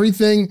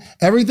everything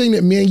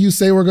that me and you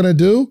say we're gonna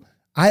do,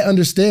 I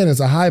understand it's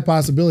a high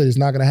possibility it's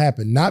not gonna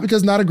happen. Not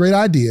because it's not a great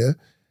idea.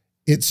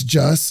 It's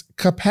just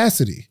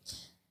capacity.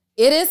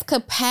 It is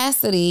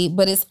capacity,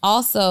 but it's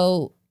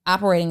also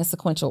operating in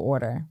sequential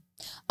order.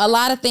 A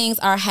lot of things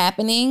are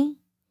happening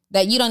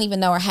that you don't even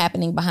know are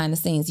happening behind the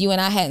scenes. You and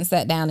I hadn't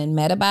sat down and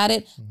met about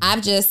it.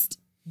 I've just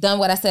done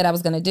what I said I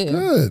was going to do.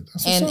 Good.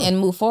 And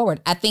move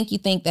forward. I think you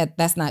think that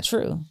that's not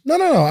true.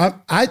 No.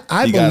 I you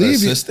believe got an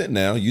assistant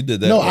now. You did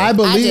that. No, right?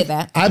 I did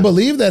that. I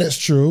believe that it's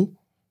true,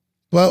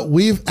 but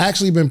we've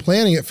actually been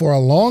planning it for a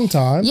long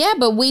time. Yeah,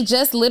 but we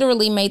just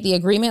literally made the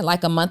agreement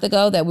like a month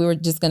ago that we were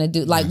just going to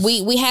do, like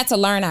we had to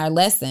learn our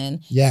lesson.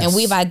 Yes. And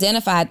we've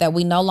identified that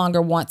we no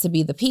longer want to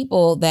be the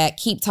people that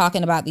keep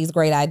talking about these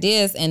great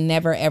ideas and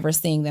never ever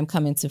seeing them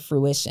come into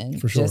fruition.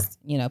 For sure. Just,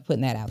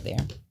 putting that out there.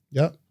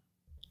 Yep.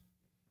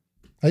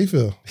 How you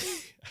feel?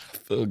 I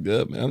feel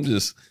good, man.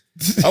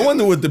 I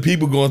wonder what the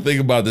people going to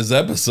think about this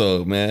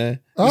episode,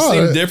 man. It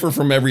seems different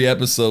from every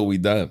episode we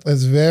done.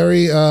 It's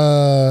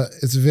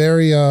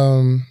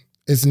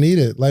it's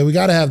needed. Like, we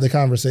got to have the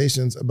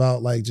conversations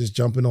about, like, just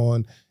jumping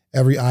on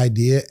every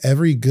idea.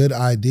 Every good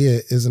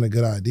idea isn't a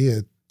good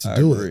idea to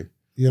do it.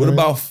 You know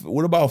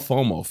what about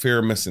FOMO, fear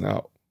of missing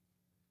out?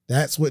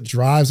 That's what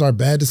drives our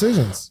bad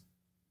decisions.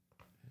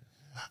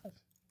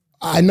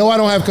 I know I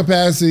don't have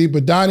capacity,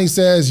 but Donni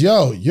says,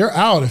 yo, you're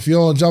out if you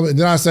don't jump in.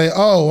 Then I say,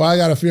 oh, well, I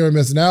got a fear of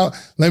missing out.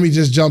 Let me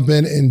just jump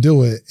in and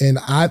do it. And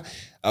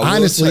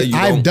honestly,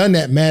 I've done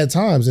that mad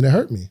times and it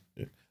hurt me.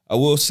 I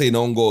will say,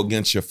 don't go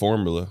against your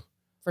formula.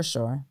 For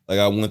sure. Like,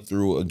 I went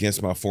through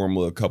against my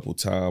formula a couple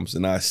times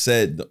and I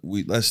said,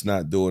 let's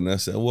not do it. And I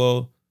said,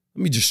 well,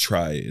 let me just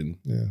try it.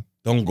 And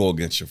don't go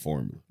against your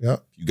formula.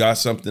 Yep. You got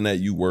something that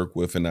you work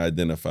with and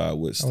identify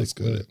with, stick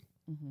with it.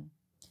 Mm-hmm.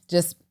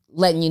 Just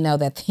letting you know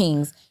that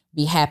things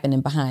be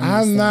happening behind you.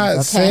 I'm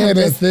not saying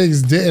that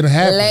things didn't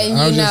happen. Letting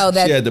you know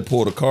that she had to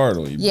pull the card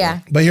on you. Yeah.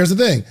 Bro. But here's the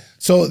thing.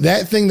 So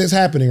that thing that's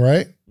happening,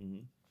 right?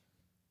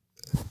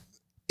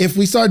 If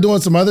we start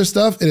doing some other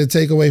stuff, it'll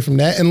take away from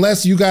that.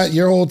 Unless you got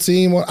your whole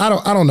team. I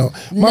don't know.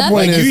 My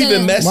point is, you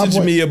even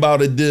messaged me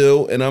about a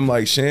deal, and I'm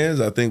like, Shans,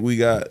 I think we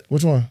got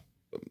which one?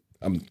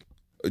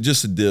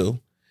 Just a deal.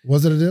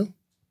 Was it a deal?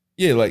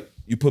 Yeah, like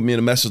you put me in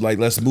a message like,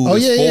 let's move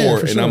this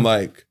forward, and I'm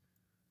like,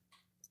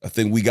 I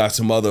think we got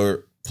some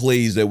other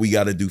plays that we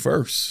got to do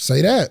first.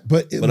 Say that,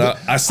 but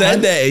I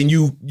said that, and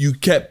you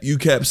kept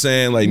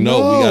saying like, no,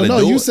 we got to do it.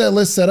 No, you said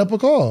let's set up a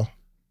call.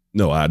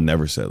 No, I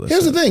never said let's.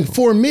 Here's the thing.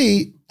 For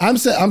me, I'm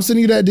sending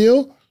you that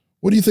deal.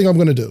 What do you think I'm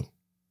going to do?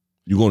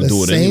 You're going to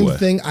do it anyway. The same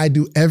thing I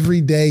do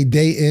every day,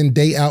 day in,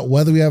 day out,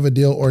 whether we have a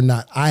deal or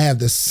not. I have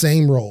the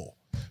same role.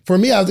 For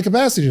me, I have the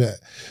capacity to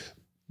that.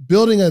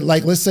 Building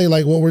let's say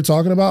like what we're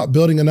talking about,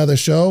 building another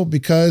show,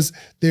 because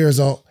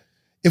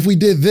if we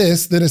did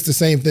this, then it's the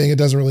same thing. It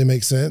doesn't really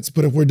make sense.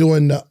 But if we're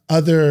doing the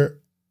other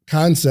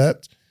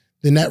concept,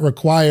 then that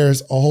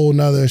requires a whole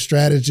nother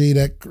strategy.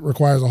 That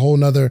requires a whole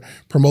nother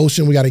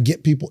promotion. We got to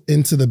get people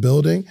into the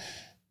building.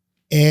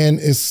 And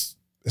it's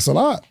a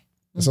lot.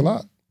 It's a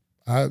lot.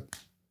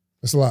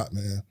 It's a lot,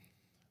 man.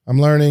 I'm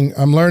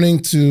learning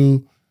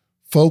to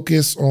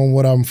focus on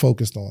what I'm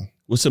focused on.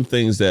 What's some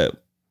things that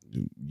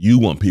you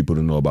want people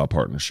to know about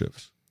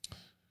partnerships?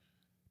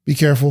 Be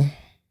careful.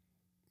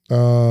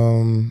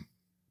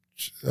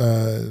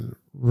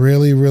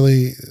 Really,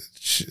 really,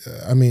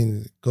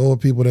 go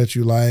with people that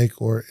you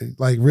like, or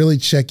like really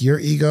check your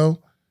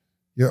ego,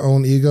 your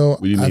own ego.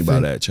 What do you mean by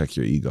that? Check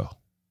your ego.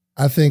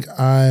 I think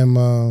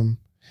I'm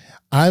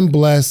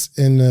blessed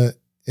in the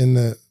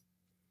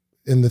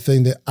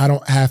thing that I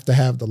don't have to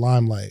have the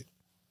limelight.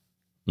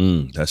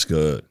 That's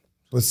good.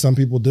 But some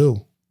people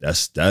do. That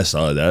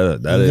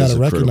is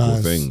a critical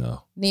thing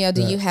though. Neo,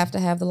 do you have to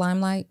have the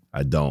limelight?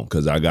 I don't,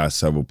 because I got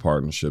several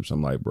partnerships.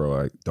 I'm like,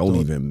 bro, don't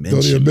even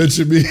mention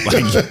me.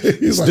 Like,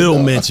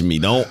 still mention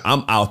me.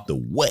 I'm out the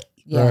way.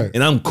 Yeah. Right.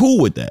 And I'm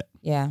cool with that.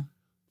 Yeah.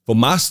 For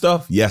my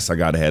stuff, yes, I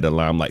gotta have the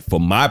limelight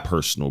for my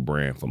personal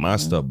brand, for my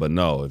stuff. But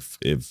no,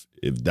 if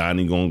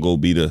Donni gonna go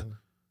be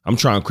I'm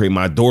trying to create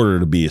my daughter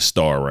to be a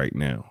star right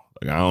now.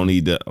 Like I don't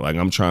need that. Like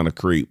I'm trying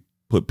to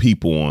put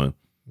people on.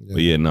 Yeah.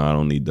 But yeah, no, I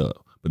don't need that.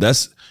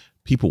 But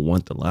people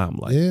want the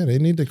limelight. Yeah, they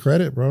need the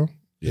credit, bro.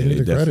 They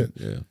need the credit.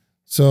 Yeah.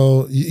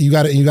 So you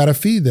gotta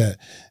feed that.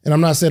 And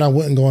I'm not saying I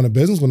wouldn't go into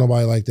business with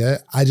nobody like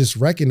that. I just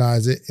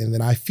recognize it and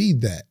then I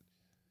feed that.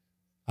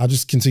 I'll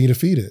just continue to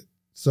feed it.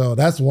 So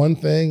that's one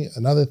thing.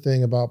 Another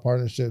thing about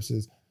partnerships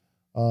is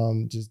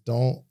just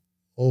don't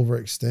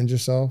overextend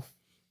yourself.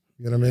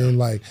 You know what I mean?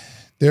 Like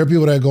there are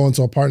people that go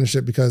into a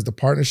partnership because the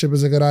partnership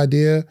is a good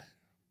idea,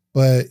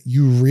 but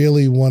you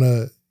really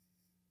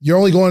you're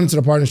only going into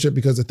the partnership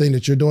because the thing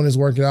that you're doing is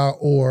working out,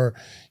 or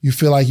you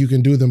feel like you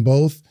can do them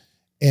both.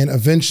 And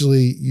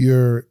eventually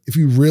if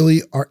you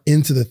really are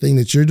into the thing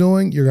that you're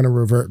doing, you're going to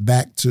revert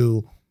back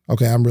to,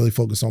 okay, I'm really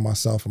focused on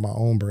myself and my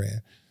own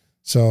brand.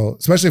 So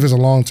especially if it's a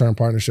long-term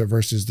partnership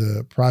versus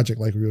the project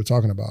like we were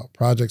talking about.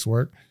 Projects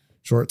work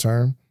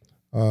short-term,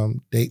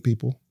 date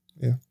people.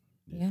 Yeah.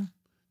 Yeah.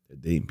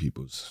 Dating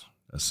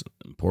that's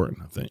important,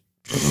 I think.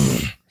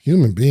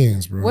 Human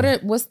beings, bro.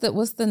 What's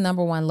the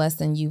number one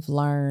lesson you've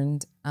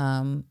learned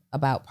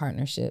about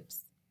partnerships?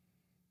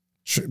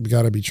 You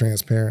got to be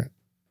transparent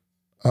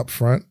up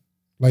front.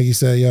 Like you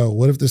said, yo,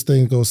 what if this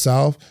thing goes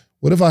south?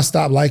 What if I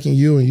stop liking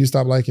you and you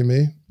stop liking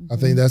me? I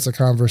think that's a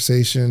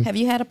conversation. Have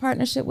you had a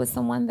partnership with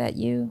someone that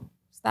you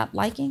stopped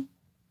liking?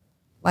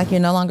 Like you're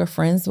no longer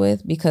friends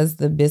with because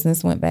the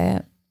business went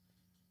bad?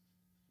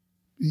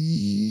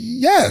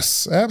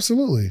 Yes,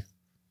 absolutely.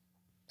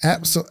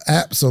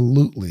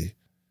 Absolutely.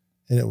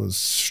 And it was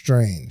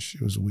strange.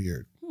 It was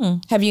weird.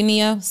 Have you,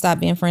 Neo,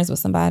 stopped being friends with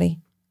somebody?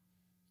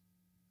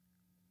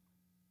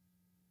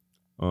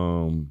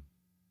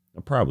 I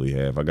probably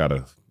have.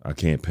 I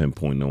can't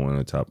pinpoint no one on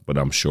the top, but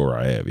I'm sure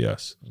I have,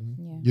 yes.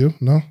 Yeah. You?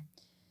 No?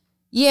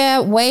 Yeah,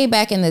 way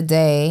back in the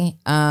day,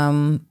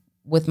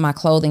 with my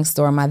clothing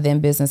store, my then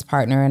business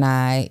partner and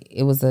I,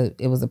 it was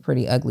a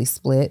pretty ugly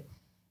split.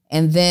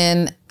 And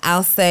then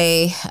I'll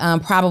say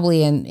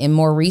probably in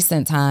more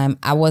recent time,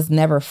 I was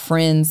never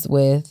friends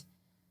with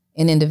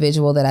an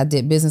individual that I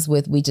did business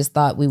with. We just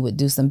thought we would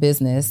do some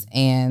business,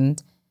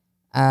 and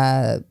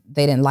they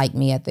didn't like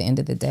me at the end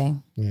of the day.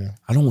 Yeah,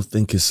 I don't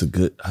think it's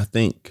I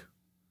think,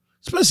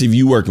 especially if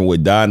you working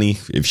with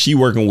Donni, if she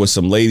working with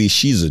some lady,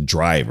 she's a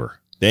driver.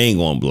 They ain't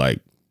gonna be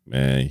like,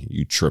 man,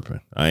 you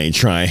tripping. I ain't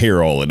trying to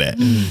hear all of that.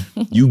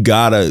 You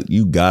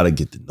gotta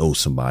get to know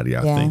somebody,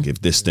 I think,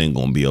 if this thing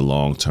gonna be a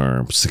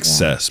long-term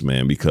success,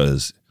 man,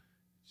 because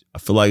I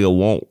feel like I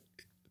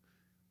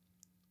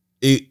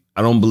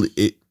don't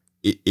believe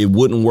it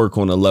wouldn't work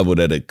on a level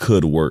that it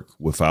could work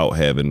without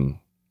having,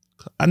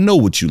 I know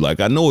what you like.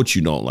 I know what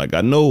you don't like.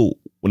 I know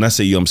when I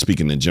say you, I'm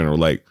speaking in general,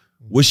 like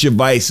what's your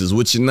vices,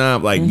 what's your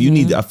not, like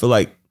I feel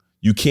like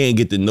you can't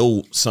get to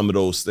know some of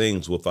those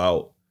things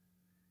without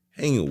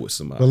hanging with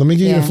somebody. But let me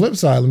give you the flip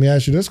side. Let me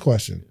ask you this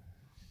question.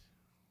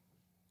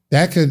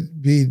 That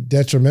could be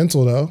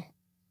detrimental though,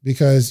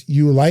 because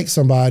you like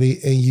somebody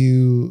and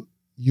you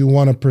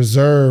want to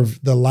preserve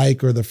the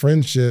like or the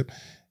friendship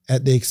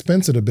at the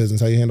expense of the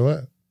business. How you handle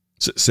that?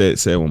 Say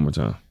it one more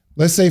time.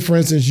 Let's say, for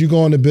instance, you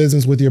go into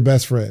business with your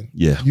best friend.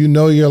 Yeah. You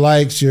know your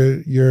likes,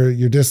 your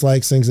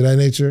dislikes, things of that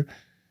nature.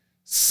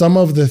 Some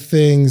of the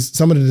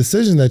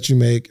decisions that you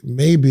make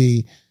may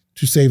be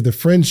to save the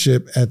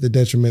friendship at the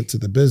detriment to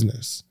the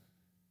business.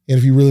 And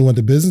if you really want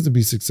the business to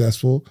be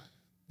successful,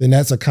 then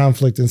that's a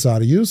conflict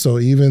inside of you. So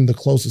even the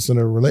closest of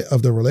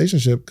the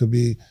relationship could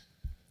be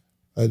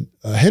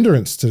a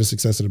hindrance to the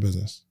success of the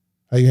business.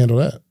 How you handle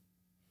that?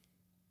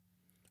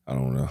 I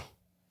don't know.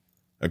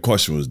 That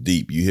question was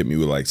deep. You hit me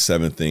with like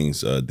 7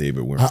 things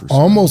David went through.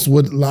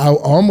 I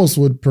almost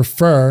would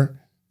prefer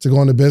to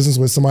go into business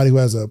with somebody who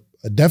has a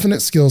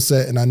definite skill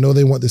set and I know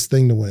they want this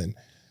thing to win.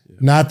 Yeah.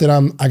 Not that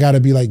I got to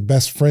be like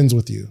best friends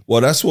with you. Well,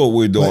 that's what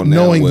we're doing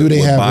now with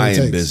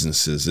buying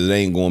businesses. It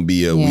ain't going to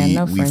be a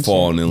we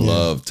falling in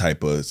love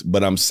type of,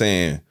 but I'm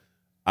saying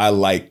I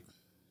like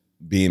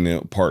being in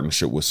a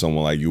partnership with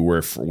someone like you.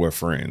 We're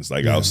friends,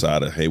 like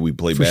outside of, hey, we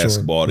play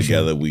basketball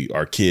together.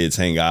 Our kids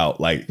hang out.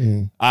 Like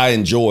I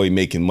enjoy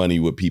making money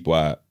with people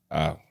I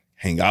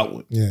hang out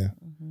with. Yeah.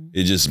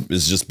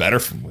 It's just better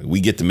for me. We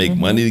get to make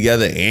money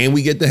together and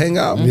we get to hang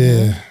out.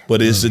 Yeah.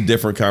 But it's a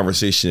different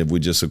conversation if we're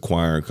just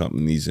acquiring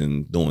companies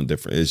and doing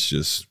different.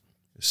 It's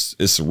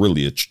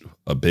really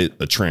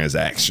a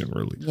transaction,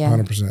 really. Yeah.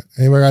 100%.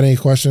 Anybody got any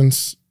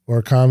questions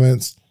or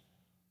comments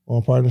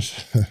on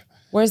partnership?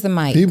 Where's the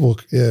mic? People,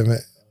 yeah, man.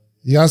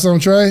 You got some,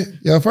 Trey?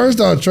 Yeah, first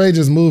off, Trey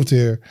just moved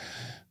here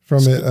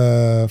from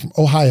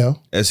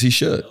Ohio. As he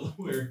should.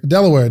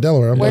 Delaware.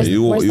 Where's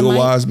You a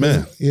wise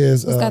man.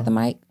 Who's got the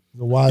mic?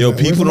 Yo,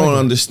 people don't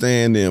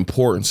understand the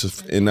importance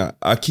of, and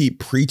I keep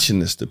preaching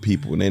this to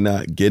people and they're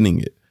not getting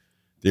it.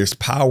 There's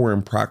power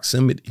in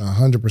proximity.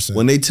 100%.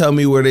 When they tell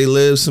me where they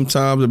live,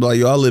 sometimes they're like,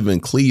 yo, I live in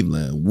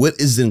Cleveland. What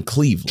is in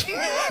Cleveland?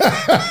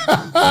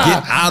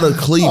 Get out of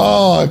Cleveland.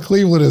 Oh,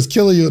 Cleveland is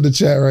killing you in the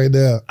chat right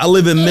now. I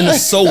live in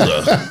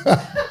Minnesota.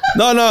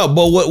 No,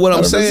 but what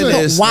I'm saying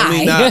is,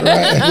 why?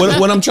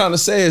 What I'm trying to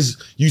say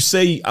is, you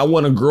say I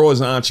want to grow as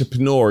an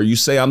entrepreneur. You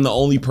say I'm the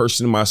only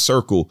person in my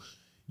circle.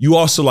 You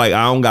also like,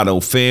 I don't got no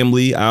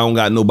family. I don't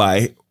got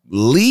nobody.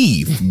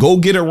 Leave. Go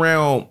get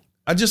around.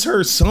 I just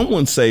heard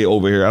someone say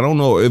over here, I don't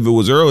know if it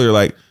was earlier,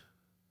 like,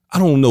 I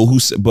don't know who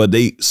said, but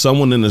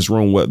someone in this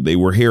room, what they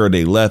were here or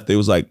they left, they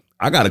was like,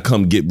 I got to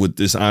come get with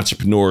this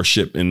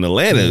entrepreneurship in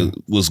Atlanta.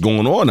 What's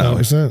going on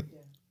out here?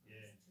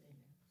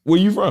 Where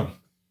you from?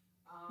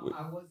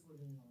 I was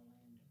in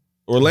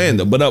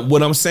Orlando. But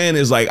what I'm saying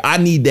is like, I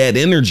need that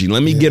energy.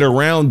 Let me get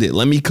around it.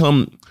 Let me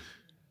come.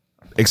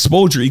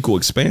 Exposure equal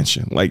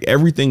expansion. Like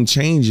everything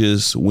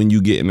changes when you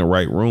get in the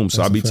right room.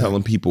 So I be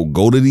telling people,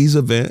 go to these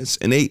events,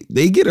 and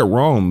they get it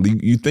wrong.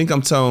 You think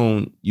I'm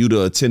telling you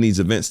to attend these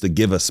events to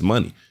give us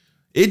money.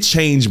 It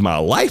changed my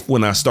life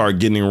when I started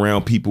getting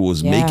around people who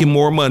was making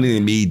more money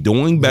than me,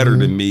 doing better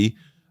than me.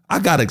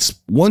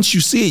 Once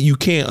you see it, you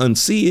can't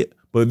unsee it.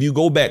 But if you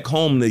go back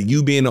home to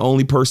you being the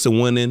only person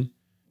winning,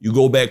 you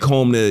go back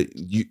home to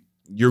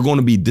you're going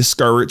to be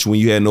discouraged when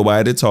you had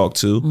nobody to talk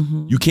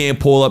to. You can't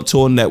pull up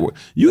to a network.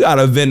 You got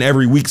an event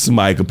every week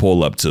somebody can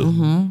pull up to.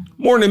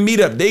 More than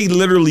Meetup, they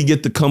literally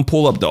get to come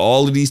pull up to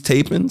all of these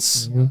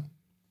tapings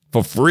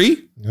for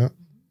free. Yep.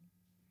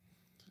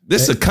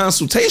 This is a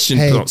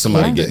consultation.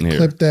 Somebody getting here.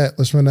 Clip that.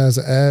 Let's run that as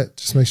an ad.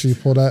 Just make sure you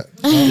pull that.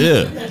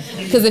 Yeah.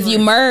 Because if you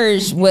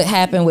merge what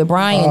happened with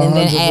Brian and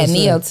then add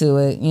Neo to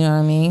it, you know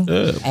what I mean?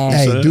 Yeah.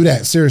 Hey, do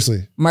that.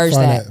 Seriously. Merge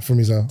that for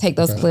me, so. Take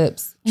those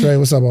clips. Trey,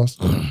 what's up, boss?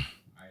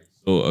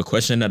 So a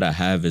question that I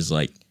have is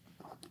like,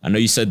 I know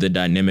you said the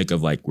dynamic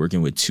of like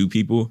working with 2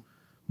 people,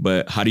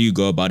 but how do you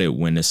go about it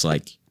when it's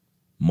like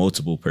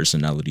multiple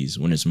personalities,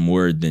 when it's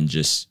more than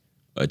just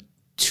a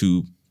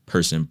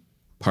 2-person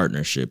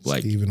partnership?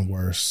 Like even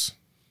worse.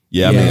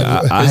 Yeah, I mean,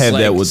 I have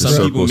like that with the some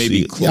circle people may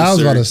be closer. I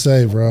was about to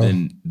say, bro.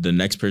 Than the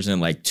next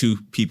person, like 2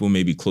 people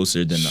may be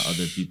closer than the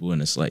other people,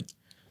 and it's like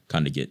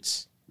kind of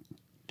gets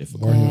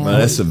difficult. Man,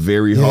 that's a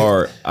very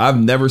hard. I've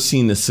never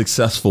seen a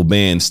successful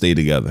band stay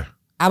together.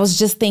 I was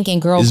just thinking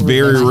girl It's group.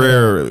 very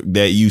rare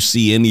that you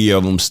see any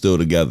of them still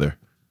together.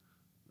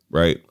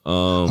 Right.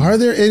 Are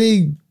there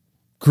any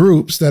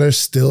groups that are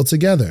still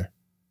together?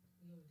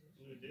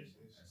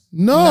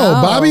 No.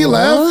 Bobby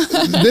left.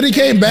 Then he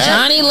came back.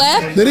 Johnny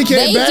left. Then he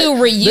came back. They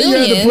do reunions.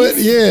 Then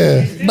you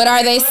had to But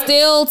are they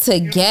still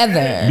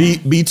together?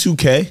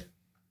 B2K?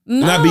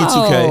 No. Not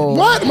B2K.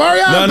 What?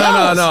 Mario?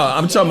 No.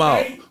 I'm talking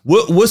about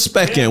what's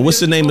Spec in? What's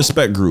the name of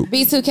Spec group?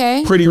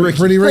 B2K. Pretty Ricky.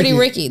 Pretty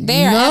Ricky.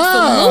 They're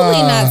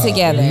absolutely not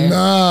together.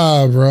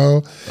 Nah,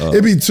 bro.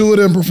 It'd be 2 of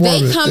them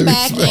performing. They come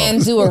back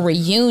and do a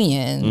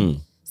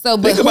reunion. So,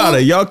 but think about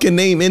it. Y'all can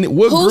name any.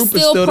 What group is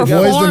still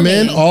together? Boys the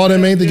Men, all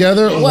them ain't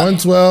together.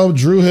 112,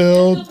 Drew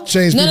Hill,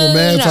 Change People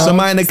Man. No.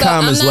 Somebody in the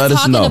comments, let us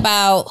know. I'm not talking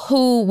about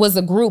who was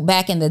a group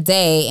back in the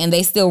day and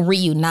they still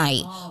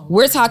reunite.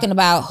 We're talking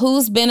about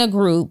who's been a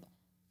group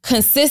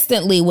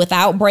consistently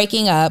without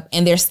breaking up,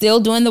 and they're still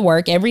doing the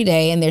work every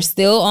day, and they're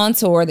still on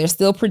tour. They're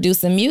still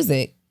producing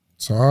music.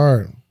 It's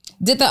hard.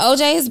 Did the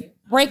OJs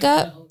break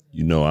up?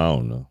 You know, I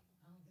don't know.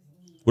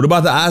 What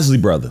about the Isley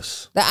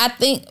brothers? I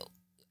think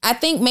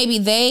maybe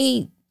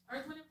they.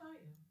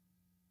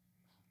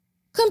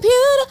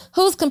 Computer?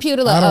 Whose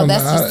computer? Oh,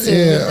 that's just two.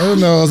 Yeah, who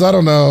knows? I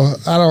don't know.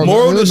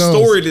 Moral of the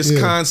story, this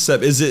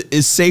concept, is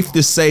it's safe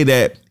to say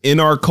that in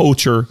our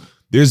culture,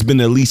 there's been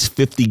at least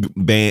 50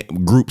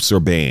 groups or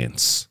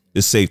bands.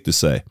 It's safe to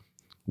say.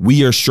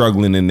 We are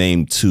struggling to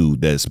name 2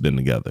 that's been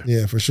together.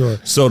 Yeah, for sure.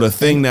 So the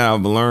thing that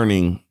I'm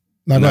learning,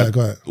 go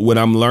ahead. What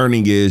I'm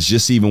learning is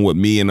just even with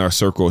me and our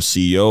circle of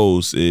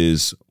CEOs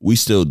is we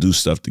still do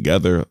stuff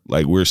together.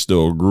 Like we're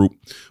still a group,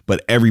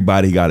 but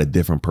everybody got a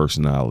different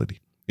personality.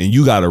 And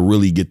you got to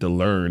really get to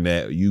learn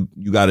that you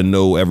got to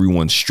know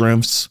everyone's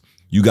strengths.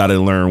 You got to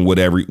learn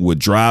what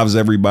drives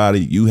everybody.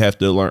 You have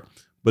to learn,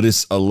 but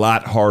it's a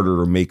lot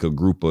harder to make a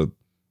group of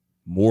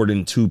more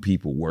than 2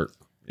 people work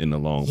in a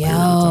long period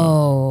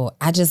of time.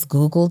 I just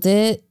Googled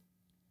it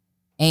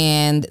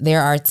and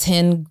there are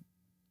 10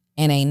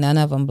 and ain't none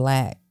of them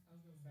black.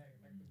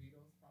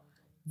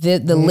 The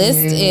list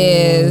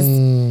is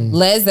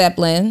Led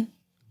Zeppelin,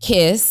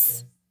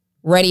 Kiss,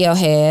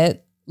 Radiohead,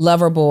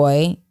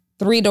 Loverboy,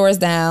 3 Doors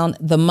Down,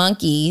 The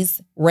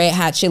Monkees, Red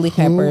Hot Chili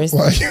Peppers.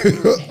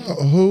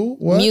 Who?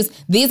 What?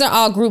 These are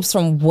all groups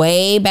from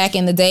way back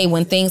in the day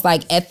when things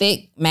like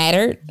ethic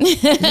mattered.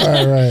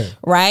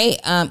 Right?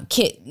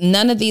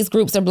 None of these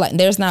groups are black.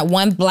 There's not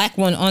one black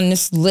one on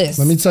this list.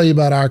 Let me tell you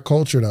about our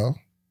culture, though.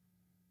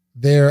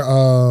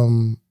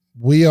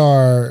 We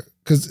are,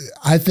 because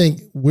I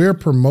think we're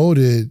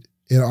promoted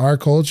in our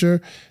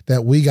culture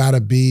that we got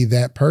to be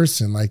that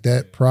person, like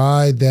that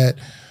pride that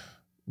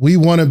we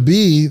want to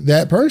be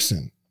that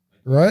person,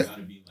 right?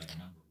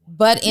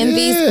 But in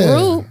these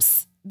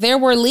groups, there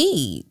were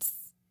leads.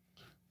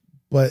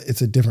 But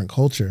it's a different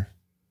culture.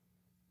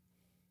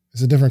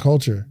 It's a different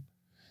culture.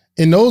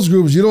 In those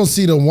groups, you don't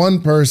see the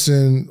one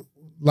person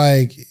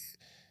like,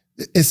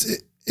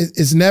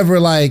 it's never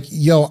like,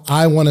 yo,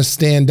 I want to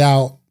stand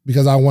out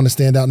because I want to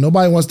stand out.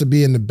 Nobody wants to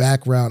be in the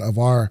background of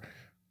our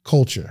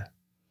culture.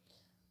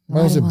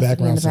 Why is it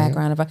background?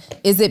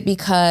 Is it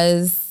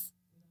because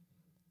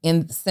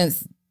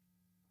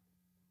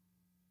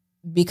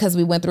because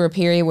we went through a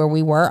period where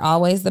we were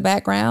always the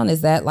background?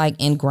 Is that like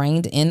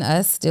ingrained in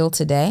us still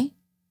today?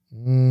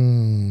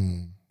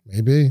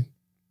 Maybe.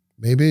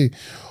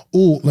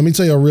 Ooh, let me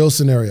tell you a real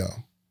scenario.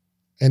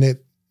 And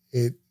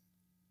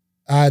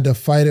I had to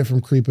fight it from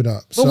creeping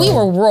up. But we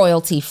were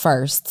royalty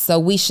first, so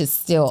we should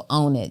still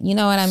own it. You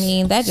know what I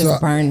mean? That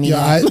just burned me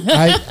up.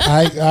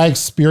 I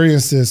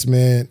experienced this,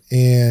 man.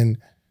 And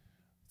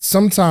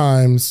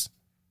sometimes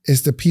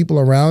it's the people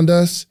around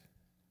us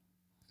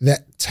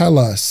that tell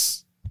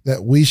us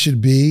that we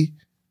should be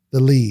the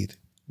lead.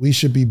 We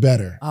should be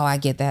better. Oh, I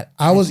get that.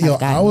 I was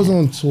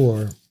on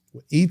tour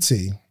with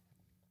E.T.,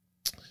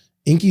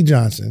 Inky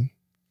Johnson,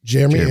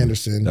 Jeremy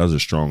Anderson. That was a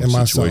strong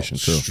situation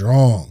too.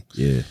 Strong.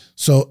 Yeah.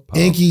 So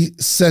Inky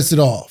sets it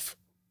off.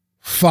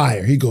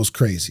 Fire. He goes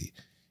crazy.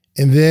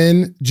 And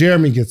then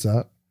Jeremy gets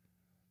up.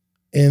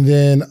 And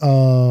then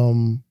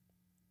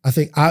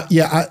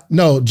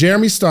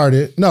Jeremy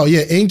started.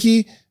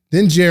 Inky,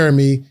 then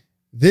Jeremy,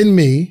 then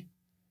me,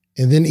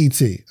 and then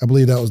E.T. I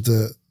believe that was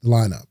the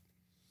lineup.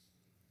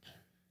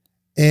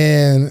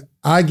 And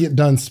I get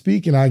done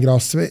speaking. I get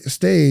off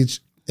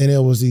stage, and it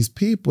was these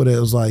people that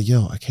was like,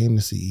 yo, I came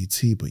to see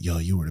E.T., but yo,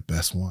 you were the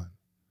best one.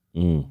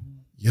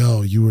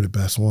 Yo, you were the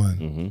best one.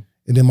 Mm-hmm.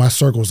 And then my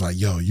circle was like,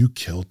 yo, you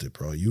killed it,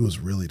 bro. You was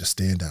really the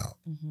standout.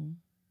 Mm-hmm.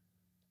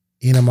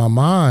 And in my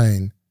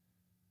mind,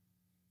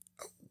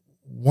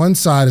 one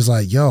side is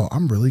like, yo,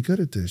 I'm really good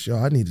at this. Yo,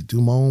 I need to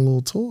do my own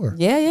little tour.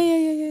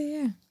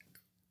 Yeah.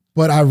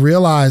 But I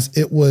realized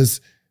it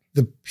was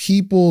the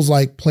people's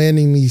like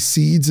planting these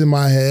seeds in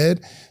my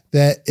head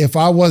that if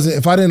I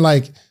didn't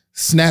like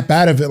snap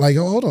out of it, like,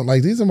 oh, hold on,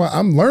 like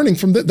I'm learning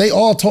from they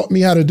all taught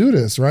me how to do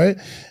this, right?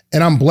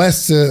 And I'm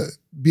blessed to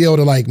be able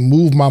to like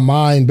move my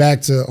mind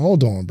back to,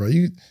 hold on, bro,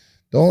 you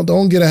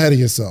don't get ahead of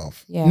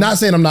yourself. Yeah. Not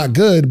saying I'm not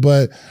good,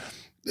 but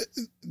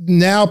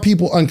now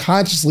people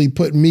unconsciously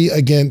put me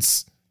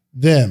against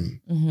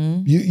them.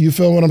 Mm-hmm. You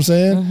feel what I'm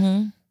saying?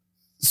 Mm-hmm.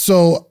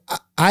 So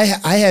I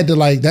had to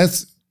like,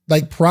 that's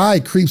like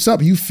pride creeps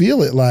up. You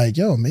feel it like,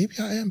 yo, maybe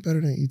I am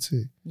better than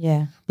E.T.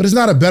 Yeah. But it's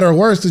not a better or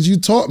worse because you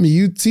taught me,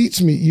 you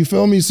teach me, you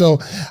feel me? So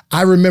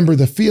I remember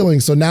the feeling.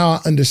 So now I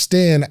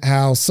understand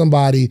how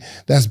somebody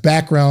that's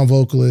background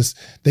vocalist,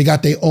 they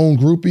got their own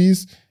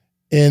groupies.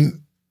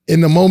 And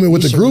in the moment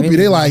with the groupie, really,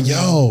 they like,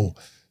 yo,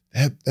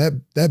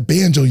 that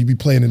banjo you be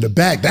playing in the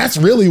back, that's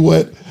really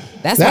what...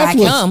 That's why I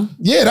come.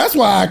 Yeah, that's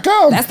why I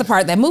come. That's the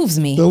part that moves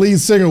me. The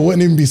lead singer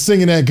wouldn't even be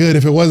singing that good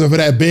if it wasn't for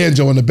that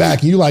banjo in the back.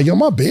 And you're like, yo,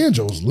 my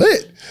banjo's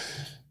lit.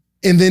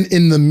 And then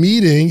in the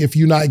meeting, if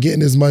you're not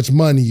getting as much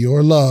money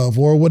or love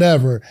or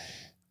whatever,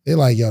 they're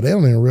like, yo, they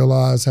don't even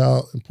realize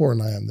how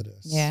important I am to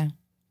this. Yeah.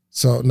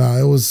 So no,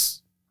 it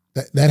was,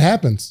 that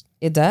happens.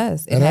 It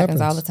does. It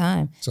happens all the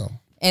time. So.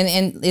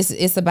 And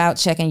it's about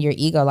checking your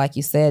ego, like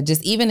you said.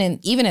 Just even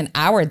in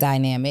our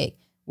dynamic,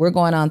 we're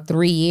going on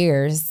 3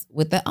 years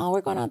we're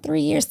going on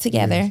 3 years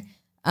together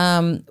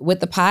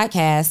with the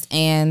podcast,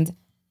 and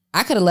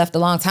I could have left a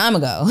long time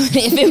ago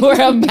if it were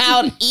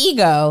about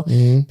ego.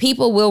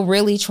 People will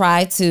really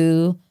try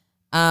to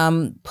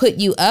put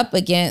you up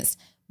against,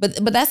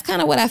 but that's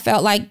kind of what I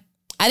felt like.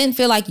 I didn't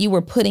feel like you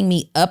were putting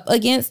me up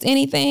against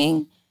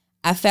anything.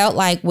 I felt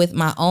like with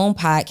my own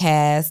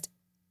podcast,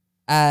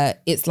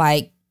 it's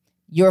like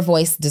your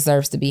voice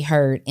deserves to be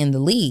heard in the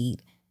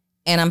lead,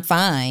 and I'm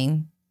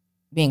fine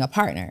being a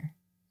partner.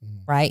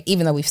 Right?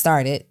 Even though we've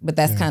started, but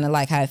that's kind of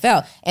like how it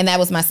felt. And that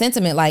was my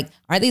sentiment. Like,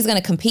 aren't these going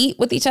to compete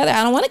with each other?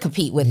 I don't want to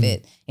compete with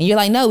it. And you're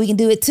like, no, we can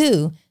do it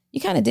too.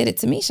 You kind of did it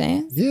to me,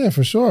 Shan. Yeah,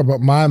 for sure.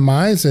 But my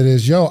mindset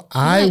is,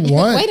 I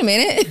want. Wait a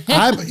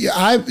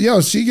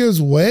minute. She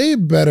gives way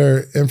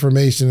better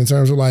information in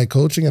terms of like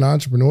coaching and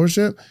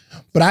entrepreneurship.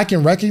 But I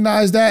can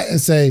recognize that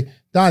and say,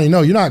 Donni,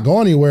 no, you're not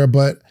going anywhere.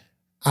 But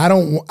I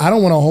don't want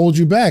to hold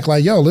you back.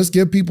 Like, let's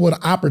give people an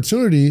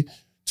opportunity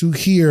to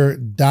hear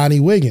Donni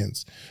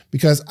Wiggins,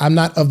 because I'm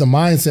not of the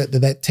mindset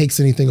that takes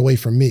anything away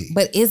from me.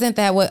 But isn't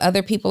that what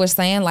other people are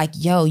saying? Like,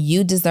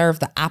 you deserve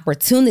the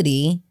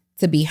opportunity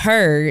to be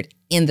heard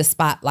in the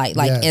spotlight,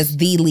 like as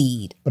the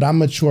lead. But I'm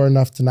mature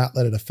enough to not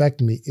let it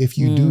affect me. If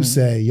you do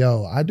say,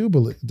 I do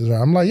believe,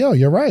 I'm like,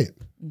 you're right.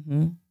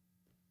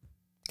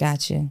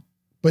 Got you.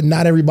 But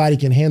not everybody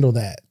can handle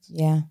that.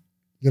 Yeah.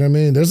 You know what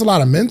I mean? There's a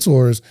lot of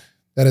mentors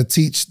that'll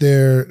teach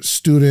their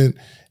student,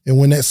 and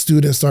when that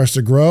student starts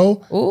to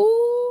grow,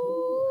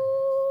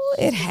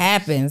 it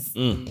happens.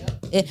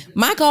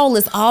 My goal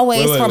is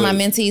always for my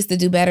mentees to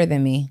do better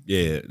than me.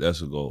 Yeah,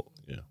 that's a goal.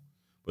 Yeah,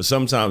 but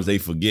sometimes they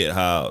forget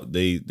how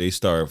they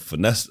start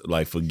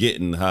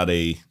forgetting how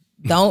they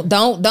don't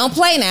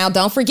play now.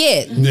 Don't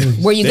forget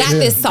where you got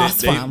this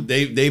sauce from.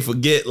 They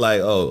forget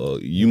like,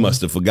 you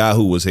must have forgot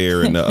who was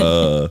here in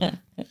the.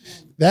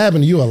 That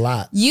happened to you a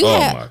lot.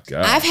 My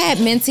God. I've had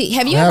mentees.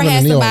 Have you ever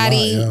had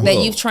somebody that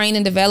you've trained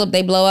and developed,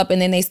 they blow up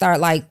and then they start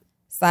like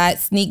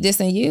sneak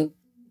dissing you?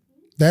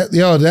 I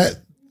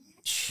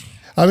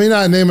mean,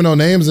 not naming no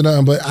names or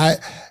nothing, but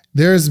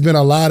there's been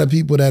a lot of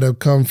people that have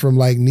come from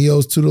like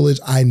Neo's tutelage,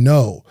 I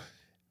know.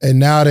 And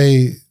now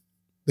they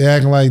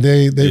acting like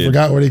they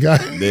forgot where they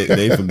got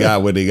they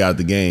forgot where they got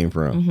the game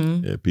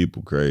from. Yeah,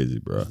 people crazy,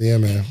 bro. Yeah,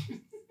 man.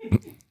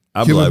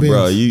 I'm like,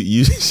 bro,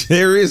 you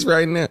serious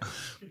right now?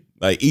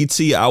 Like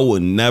ET, I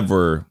would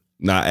never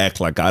not act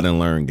like I didn't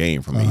learn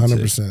game from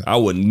 100%. I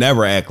would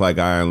never act like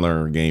I didn't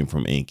learn game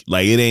from Ink.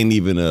 Like it ain't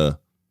even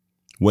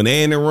when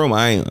they in the room,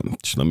 I'm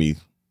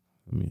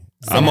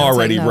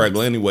already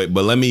regular anyway,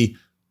 but let me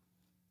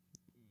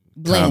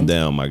calm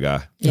down, my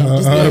guy.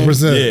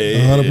 100%.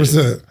 Yeah,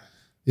 100%.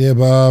 Yeah,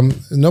 but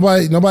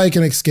nobody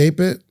can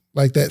escape it,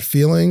 like that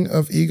feeling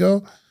of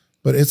ego,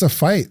 but it's a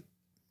fight.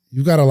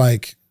 You got to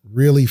like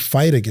really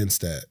fight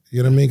against that.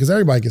 You know what I mean? Because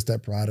everybody gets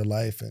that pride of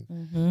life,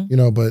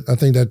 and but I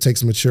think that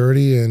takes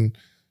maturity and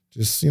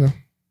just anyway.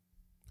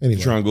 You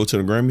trying to go to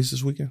the Grammys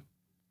this weekend?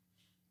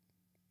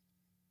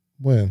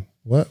 When?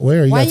 What?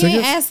 Where? Why you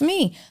ain't ask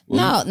me?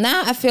 No,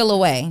 now I feel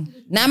away.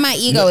 Now my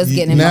ego is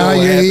getting involved.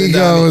 Now your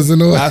ego is in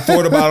the way. I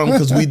thought about them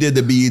because we did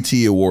the BET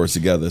Awards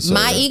together. So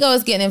my ego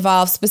is getting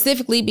involved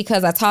specifically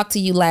because I talked to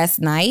you last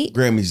night.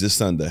 Grammys this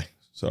Sunday.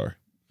 Sorry.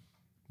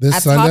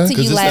 This Sunday? Talked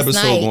to you last night. This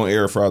episode going to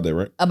air Friday,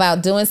 right?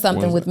 About doing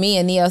something with me,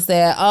 and Neo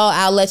said,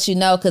 I'll let you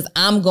know because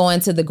I'm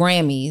going to the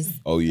Grammys.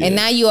 Oh, yeah. And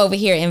now you over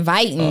here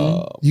inviting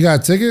you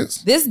got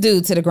tickets? This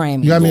dude to the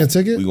Grammys. You got me a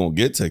ticket? We going to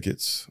get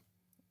tickets.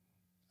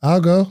 I'll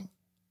go.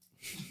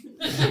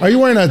 Are you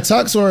wearing a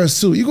tux or a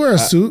suit? You wear a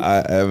suit?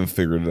 I haven't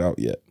figured it out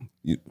yet.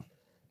 You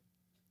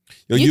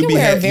can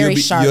wear a very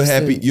sharp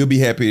suit. You'll be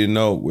happy to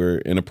know we're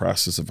in the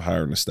process of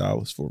hiring a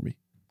stylist for me.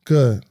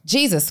 Good.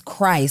 Jesus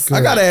Christ. Good.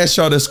 I got to ask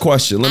y'all this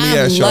question. Let me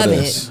ask y'all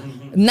this.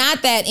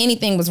 Not that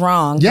anything was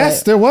wrong.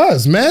 Yes, there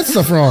was mad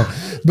stuff wrong.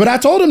 But I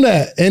told him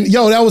that. And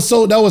that was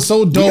so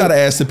dope. You got to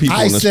ask the people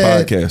on this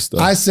podcast though.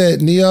 I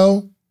said,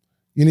 Neo,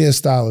 you need a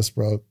stylist,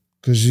 bro,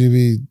 because you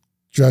be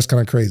dressed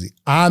kind of crazy.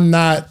 I'm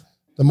not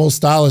the most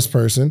stylish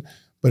person,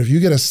 but if you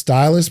get a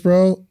stylist,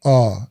 bro,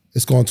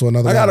 it's going to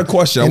another level. I got a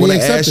question. I want to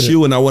ask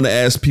you, and I want to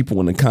ask people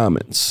in the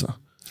comments.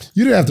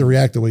 You didn't have to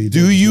react the way you did.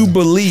 Do you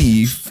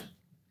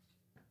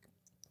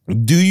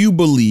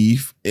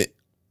believe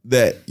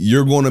that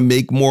you're going to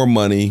make more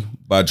money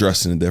by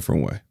dressing a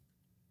different way?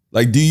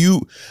 Like,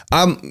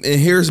 and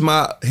here's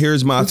my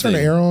thing. Turn the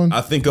air on.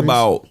 I think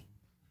about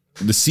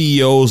the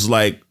CEOs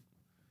like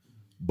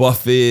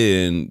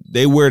Buffett, and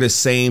they wear the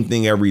same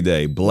thing every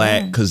day,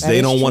 black, because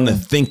they don't want to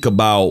think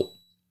about.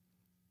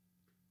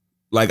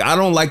 Like, I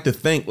don't like to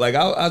think. Like,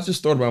 I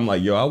just thought about. I'm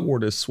like, I wore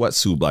this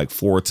sweatsuit like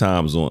 4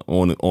 times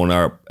on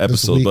our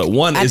episode, but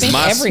one is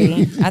my. I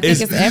think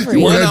it's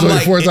every. One, I'm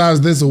like, 4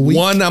 times this a week.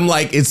 One, I'm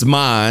like, it's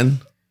mine.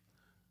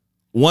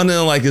 One,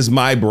 I'm like, it's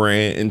my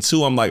brand, and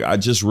 2, I'm like, I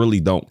just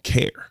really don't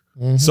care.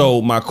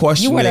 So my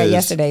question is, you wore that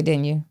yesterday,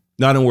 didn't you?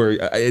 No, don't worry.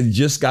 It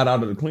just got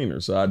out of the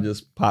cleaner, so I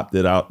just popped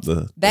it out.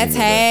 That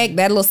tag,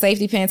 that little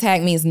safety pin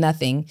tag means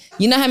nothing.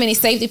 You know how many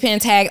safety pin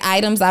tag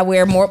items I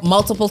wear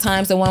multiple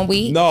times in 1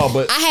 week? No,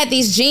 but I had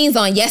these jeans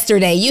on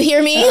yesterday. You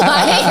hear me?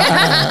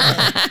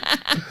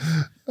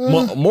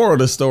 More of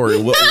the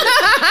story.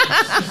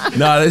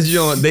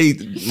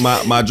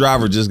 My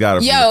driver just got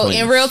it. Yo,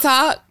 in real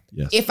talk.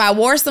 Yes. If I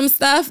wore some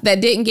stuff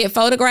that didn't get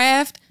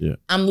photographed,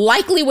 I'm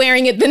likely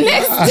wearing it the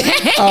next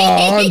day.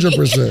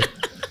 100%.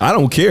 I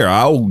don't care.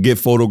 I'll get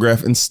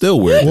photographed and still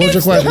wear it. What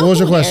was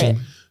your question?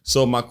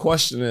 So my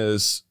question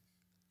is,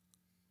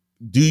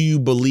 do you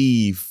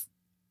believe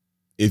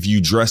if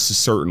you dress a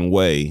certain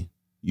way,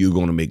 you're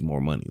going to make more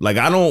money? Like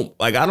I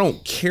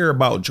don't care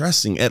about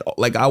dressing at all.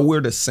 Like I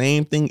wear the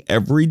same thing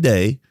every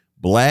day.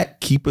 Black,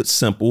 keep it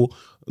simple.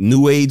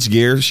 New Age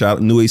gear, shout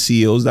out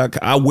newageceos.com.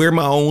 I wear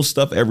my own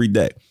stuff every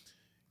day.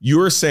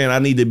 You're saying I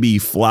need to be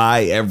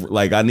fly,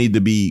 I need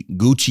to be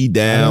Gucci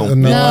down.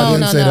 No, I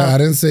didn't say that. I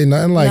didn't say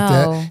nothing like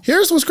that.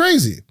 Here's what's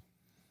crazy.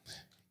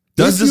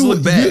 Does this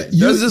look bad?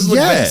 Does this look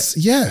bad?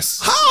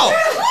 Yes. How?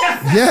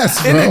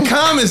 Yes, bro. In the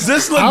comments,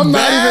 this look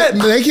bad.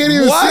 They can't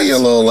even see your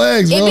little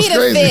legs, bro.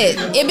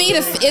 It be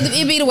the fit.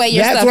 It be the way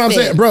your stuff That's what I'm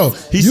saying, bro.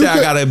 He said I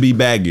gotta be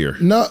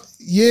baggier. No,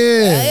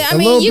 yeah, I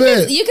mean,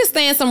 you can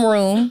stay in some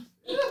room.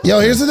 Yo,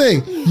 here's the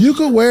thing. You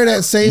could wear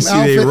that same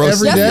outfit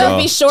every day. That's gonna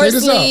be short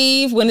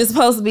sleeve when it's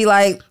supposed to be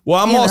like.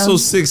 Well, I'm also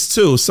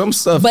 6'2". Some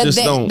stuff just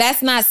don't.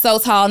 That's not so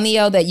tall,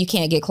 Neo, that you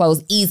can't get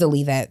clothes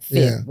easily that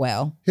fit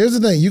well. Here's the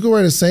thing. You can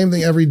wear the same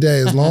thing every day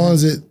as long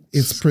as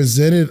it's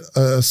presented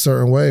a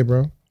certain way,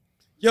 bro.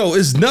 Yo,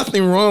 it's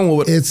nothing wrong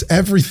with it. It's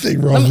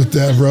everything wrong with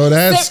that, bro.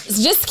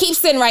 Just keep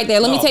sitting right there.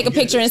 Let me take a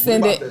picture and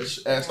send it.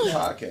 Ask the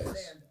podcast.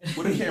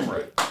 Where the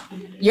camera at?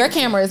 Your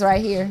camera is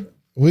right here.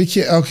 We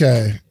can't.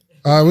 Okay.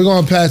 All right, we're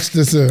gonna patch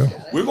this in.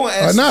 We're gonna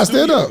ask.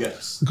 Stand up.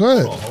 Guests. Go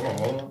ahead.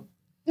 Hold on.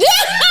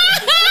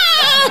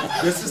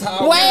 This is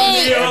how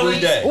every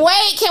day.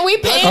 Wait, can we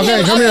pan him?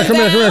 Okay, come here. Come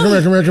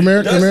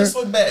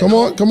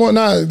on.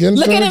 Nah,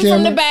 look at him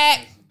from the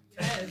back.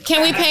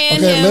 Can we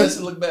pan him? This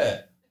look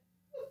bad.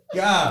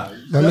 God,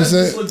 let me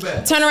say.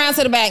 Turn around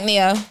to the back,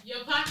 Neo.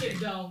 Your pocket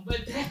don't,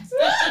 but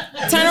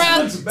turn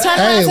around to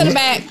the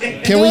back.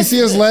 Can we see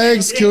his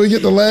legs? Can we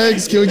get the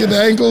legs? Can we get the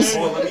ankles?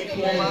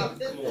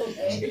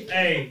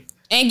 Hey.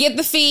 And get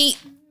the feet.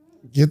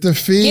 Get the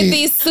feet. Get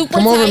these super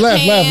Come over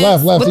left.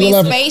 With To your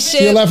left. spaceship.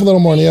 To your left a little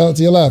more, Neo.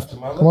 To your left.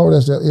 Come over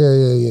there.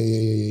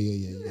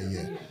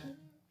 Yeah.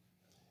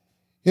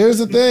 Here's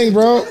the thing,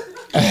 bro.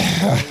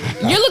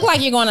 You look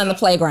like you're going on the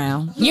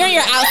playground. You're in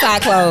your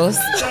outside clothes.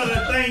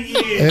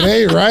 It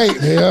ain't right,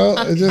 Neo.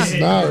 It's just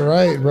not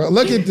right, bro.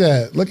 Look at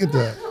that.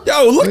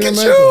 Yo, look at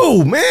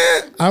you,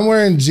 man. I'm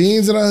wearing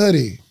jeans and a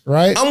hoodie,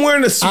 right? I'm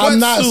wearing a sweatsuit. I'm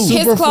not super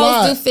His clothes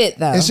fly. do fit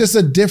though. It's just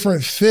a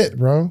different fit,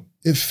 bro.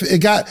 It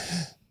got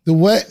the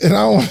way, and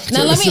I don't want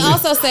Now let me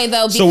also say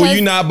though, because so will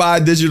you not buy a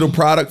digital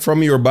product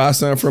from me or buy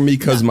something from me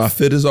because my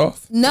fit is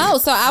off? No,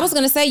 so I was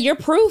gonna say you're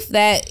proof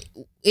that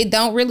it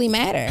don't really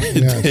matter.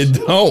 It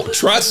don't.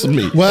 Trust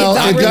me. Well,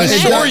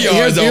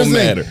 it don't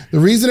matter. The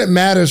reason it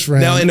matters for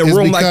him now in a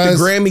room like the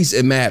Grammys,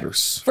 it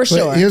matters For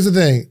sure. Here's the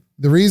thing.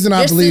 The reason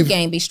I believe suit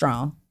game be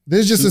strong. This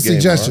is just a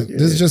suggestion.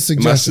 This is just a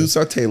suggestion. My suits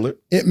are tailored.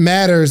 It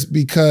matters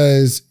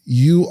because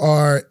you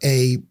are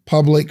a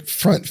public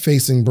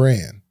front-facing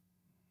brand.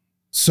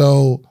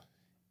 So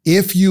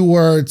if you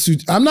were to,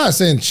 I'm not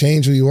saying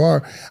change who you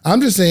are.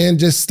 I'm just saying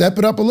just step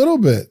it up a little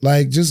bit.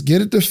 Like just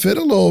get it to fit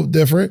a little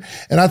different.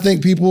 And I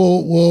think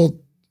people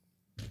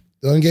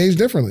they'll engage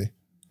differently.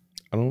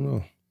 I don't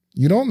know.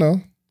 You don't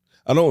know.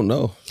 I don't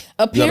know.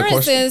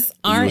 Appearances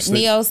aren't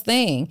Neo's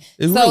thing.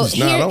 Here's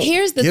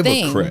the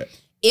thing.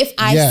 If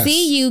I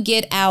see you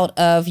get out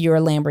of your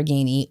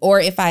Lamborghini, or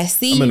if I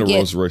see you I'm in a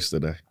Rolls Royce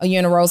today. Oh, you're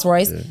in a Rolls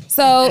Royce? Yeah.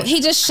 So he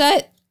just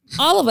shut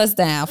all of us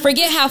down.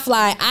 Forget how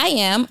fly I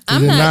am.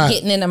 I'm not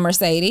getting in a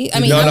Mercedes. I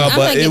mean, I'm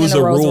but it was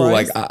a rule.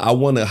 Royce. Like I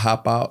want to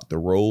hop out the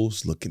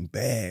Rolls looking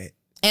bad.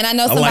 And I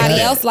know somebody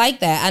else like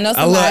that. I know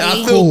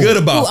somebody I feel good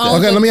about that.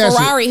 Okay, let me ask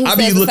Ferrari you. Who I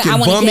be says, looking I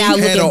want to get out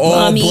bummy, looking all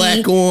bummy,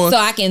 black on. so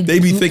I can. They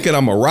be thinking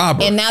I'm a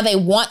robber. And now they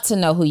want to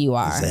know who you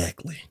are.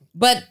 Exactly.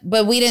 But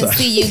we didn't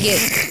see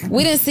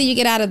you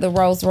get out of the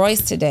Rolls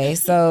Royce today.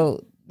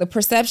 So the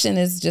perception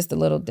is just a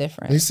little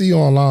different. They see you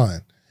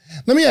online.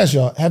 Let me ask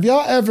y'all, have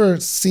y'all ever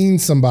seen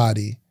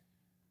somebody,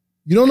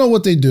 you don't know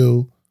what they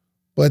do,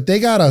 but they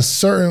got a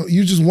certain,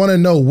 you just want to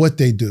know what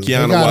they do.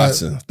 Kiana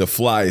Watson, the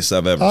flyest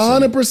I've ever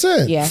seen.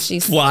 100%. Yeah,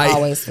 she's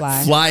always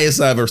fly. Flyest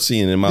I've ever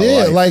seen in my life.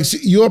 Yeah, like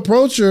you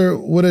approach her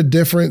with a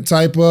different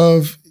type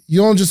of,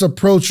 you don't just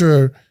approach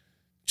her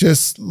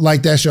just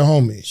like that's your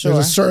homie. Sure.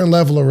 There's a certain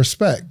level of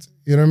respect.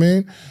 You know what I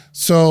mean?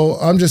 So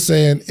I'm just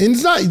saying, and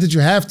it's not that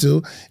you have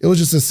to, it was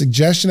just a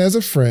suggestion as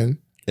a friend.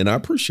 And I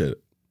appreciate it.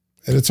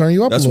 It'll turn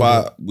you up That's a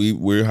little why bit.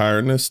 we're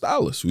hiring a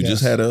stylist. We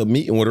just had a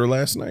meeting with her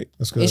last night.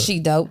 That's good. Is she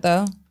dope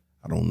though?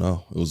 I don't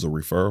know. It was a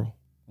referral.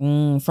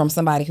 From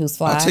somebody who's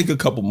fly? I'll take a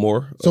couple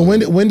more. So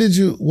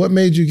what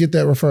made you get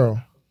that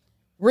referral?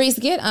 Reese,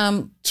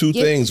 two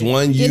things.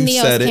 One, you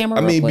said it.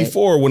 I mean,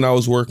 before when I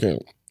was working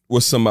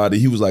with somebody.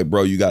 He was like,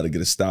 bro, you got to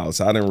get a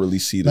stylist. I didn't really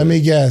see that. Let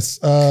me guess.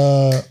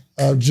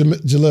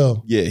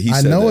 Jalil. Yeah, he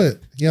I said know that.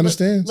 it. He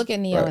understands. Look at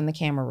Neo in the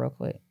camera real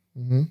quick.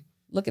 Mm-hmm.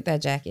 Look at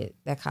that jacket,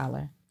 that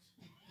collar.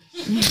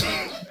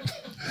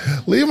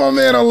 Leave my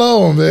man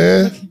alone,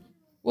 man.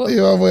 Leave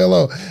my boy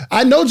alone.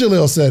 I know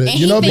Jalil said it.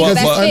 You know, because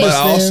he understands. But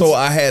also,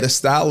 I had a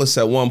stylist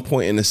at one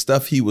point, and the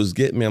stuff he was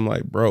getting me, I'm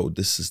like, bro,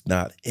 this is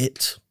not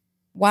it.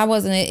 Why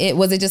wasn't it?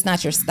 Was it just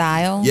not your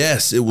style?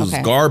 Yes, it was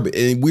garbage.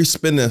 And we're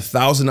spending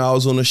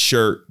 $1,000 on a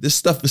shirt. This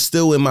stuff is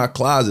still in my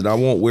closet. I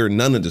won't wear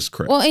none of this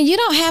crap. Well, and you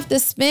don't have to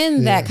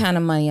spend that kind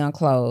of money on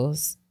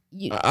clothes.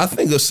 I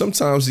think that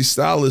sometimes these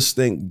stylists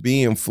think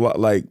being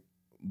like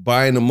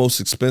buying the most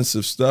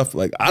expensive stuff.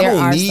 Like I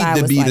don't need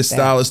to be the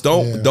stylist.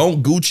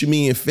 Don't Gucci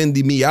me and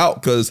Fendi me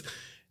out, because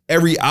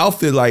every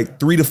outfit like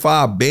 3 to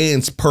 5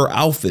 bands per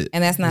outfit,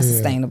 and that's not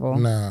sustainable.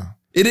 Nah.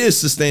 It is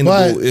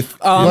sustainable.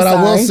 But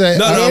I will say,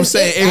 I'm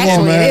saying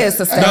it is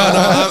sustainable.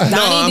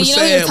 I'm do you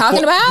know what you're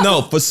talking about?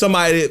 No, for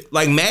somebody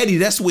like Maddie,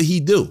 that's what he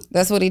do.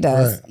 That's what he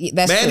does. Right.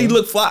 That's Maddie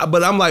look fly,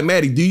 but I'm like,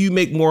 Maddie, do you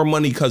make more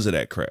money because of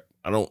that crap?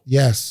 I don't.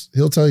 Yes,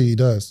 he'll tell you he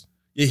does.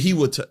 Yeah, he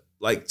would.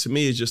 Like, to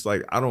me, it's just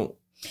like, I don't.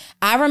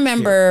 I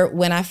remember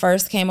when I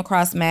first came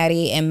across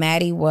Maddie, and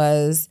Maddie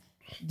was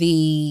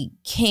the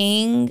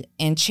king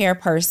and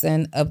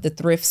chairperson of the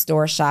thrift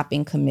store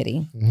shopping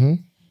committee. Mm-hmm.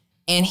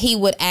 And he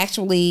would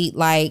actually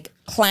like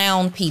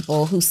clown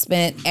people who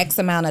spent X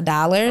amount of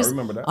dollars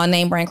on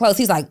name brand clothes.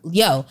 He's like,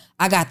 yo,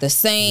 I got the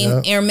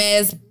same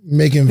Hermes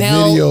making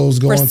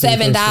videos going for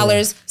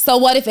 $7. So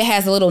what if it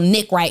has a little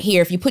nick right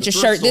here? If you put your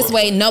shirt this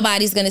way,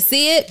 nobody's going to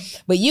see it.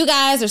 But you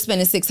guys are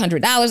spending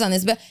 $600 on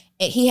this.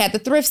 He had the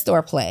thrift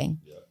store play.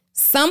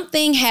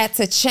 Something had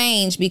to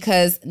change,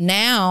 because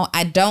now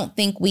I don't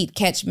think we'd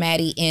catch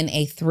Maddie in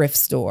a thrift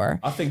store.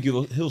 I think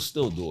he'll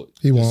still do it.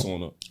 He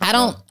won't. I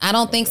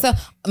don't think so.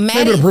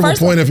 Maddie, maybe to prove a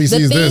point if he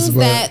sees this.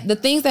 But the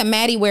things that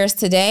Maddie wears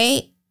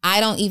today, I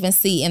don't even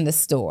see in the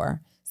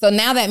store. So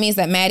now that means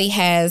that Maddie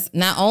has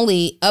not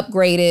only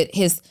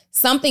upgraded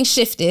something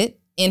shifted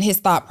in his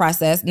thought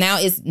process. Now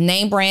it's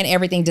name brand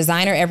everything,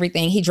 designer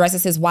everything. He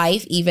dresses his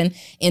wife even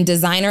in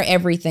designer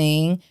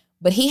everything.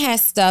 But he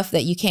has stuff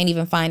that you can't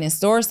even find in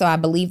stores. So I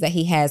believe that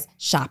he has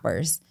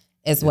shoppers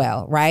as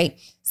well, right?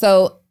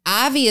 So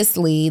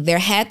obviously there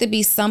had to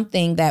be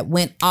something that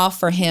went off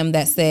for him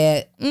that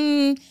said,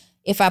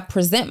 if I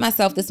present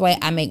myself this way,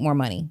 I make more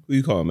money. Who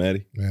you call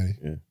Maddie? Maddie.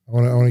 Yeah. I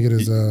want to get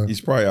his... He's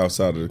probably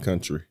outside of the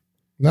country.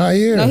 Not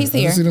here. No, he's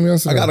here.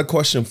 I got a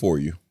question for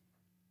you.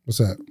 What's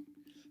that?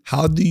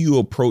 How do you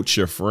approach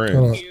your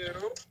friends?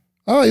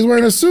 Oh, he's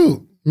wearing a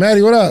suit.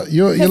 Maddie, what up?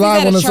 You're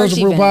live on the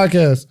Social Proof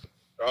podcast.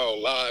 Oh,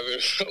 live.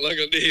 Look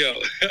at Neo.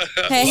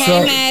 Hey,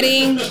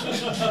 Maddie.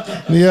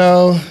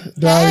 Neo,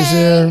 Donnie's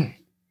here.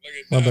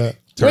 My bad.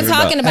 We're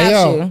talking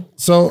about you.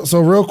 So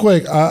real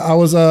quick, I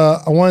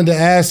wanted to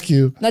ask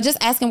you. No, just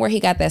ask him where he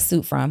got that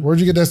suit from. Where'd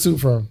you get that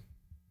suit from?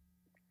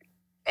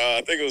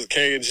 I think it was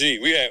K&G.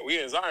 We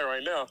in Zion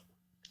right now.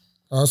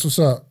 Oh, that's what's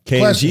up.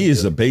 K&G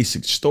is a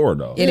basic store,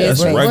 though. It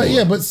is. Right,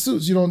 yeah, but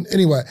suits, you don't.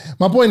 Anyway,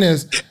 my point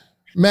is,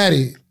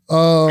 Maddie,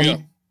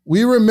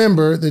 we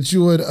remember that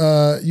you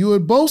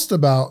would boast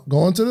about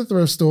going to the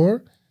thrift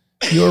store.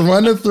 You would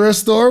run the thrift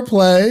store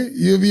play.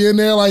 You'd be in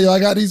there like, yo, I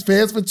got these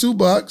pants for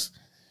 $2.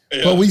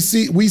 Yeah. But we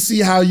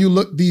see how you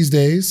look these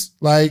days.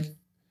 Like,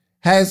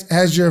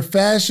 has your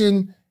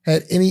fashion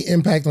had any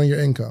impact on your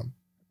income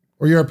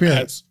or your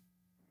appearance?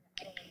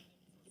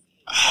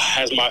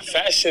 Has my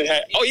fashion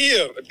had? Oh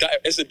yeah,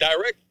 it's a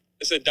direct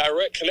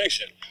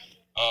connection.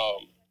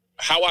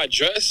 How I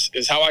dress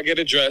is how I get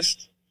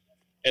addressed.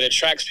 It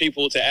attracts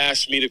people to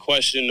ask me the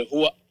question,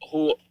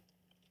 who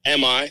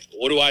am I?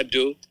 What do I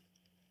do?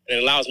 And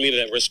it allows me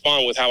to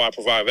respond with how I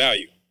provide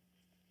value.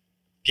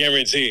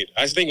 Guaranteed.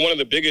 I think one of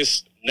the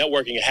biggest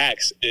networking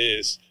hacks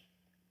is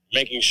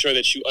making sure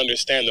that you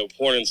understand the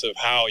importance of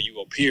how you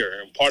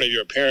appear. And part of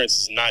your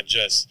appearance is not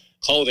just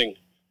clothing.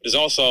 It's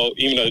also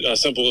even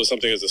as simple as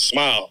something as a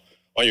smile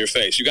on your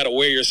face. You got to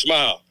wear your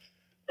smile,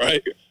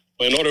 right?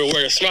 But in order to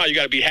wear a smile, you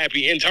got to be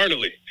happy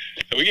internally.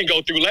 And we can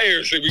go through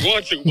layers if we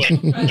want to,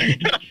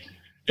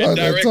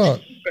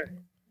 but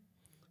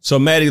So,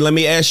 Maddie, let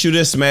me ask you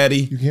this,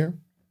 Maddie. You hear?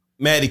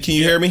 Maddie, can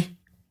you hear me?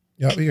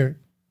 Yeah, we hear.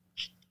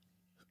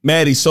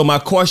 Maddie, so my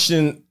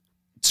question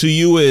to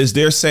you is,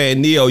 they're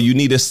saying, Neo, you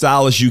need a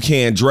stylist, you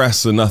can't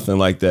dress or nothing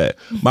like that.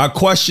 My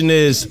question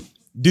is,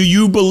 do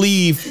you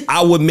believe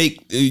I would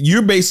make,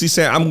 you're basically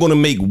saying I'm going to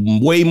make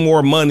way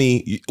more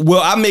money.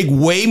 Well, I make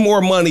way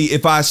more money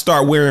if I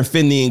start wearing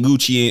Fendi and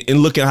Gucci and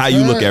look at how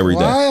you look every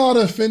day. Why all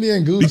the Fendi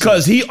and Gucci?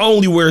 Because he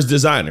only wears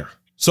designer.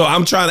 So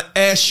I'm trying to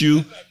ask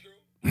you.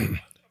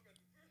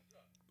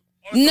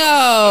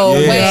 No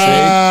way.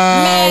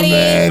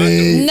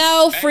 Maddie.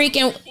 No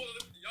freaking.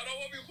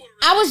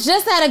 I was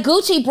just at a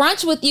Gucci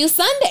brunch with you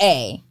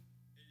Sunday.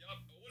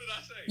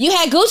 You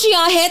had Gucci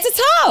on head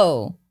to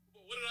toe.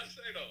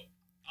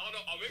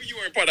 You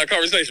weren't part of that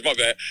conversation, my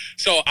bad.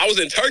 So I was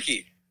in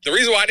Turkey. The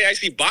reason why I didn't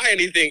actually buy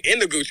anything in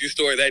the Gucci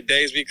store that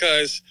day is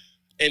because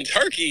in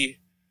Turkey,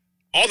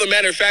 all the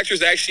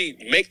manufacturers actually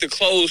make the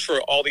clothes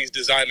for all these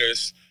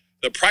designers.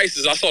 The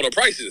prices, I saw the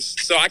prices.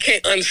 So I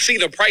can't unsee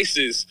the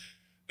prices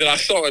that I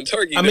saw in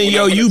Turkey. I mean,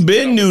 yo, you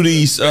been knew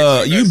these.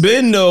 You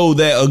been know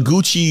that a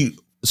Gucci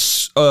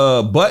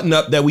button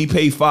up that we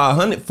pay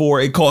 $500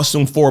 for, it cost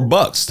them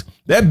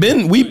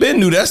 $4. We been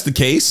knew that's the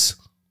case.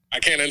 I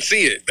can't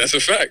unsee it. That's a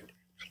fact.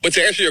 But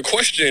to answer your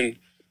question,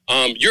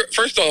 you're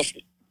first off,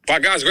 by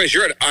God's grace,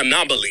 you're an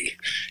anomaly.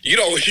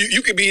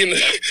 You could be in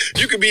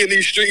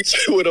these streets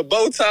with a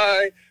bow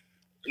tie,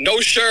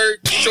 no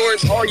shirt,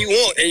 shorts, all you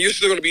want, and you're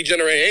still going to be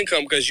generating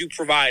income because you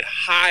provide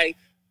high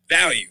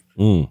value.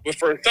 But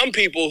for some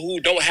people who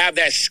don't have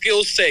that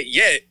skill set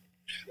yet,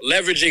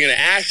 leveraging an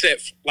asset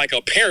like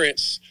a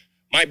parent's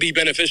might be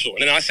beneficial.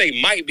 And then I say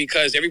might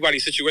because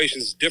everybody's situation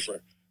is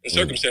different and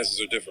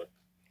circumstances are different.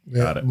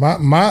 Yeah.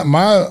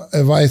 My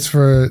advice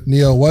for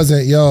Neo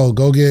wasn't, yo,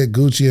 go get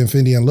Gucci and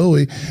Fendi and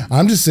Louis.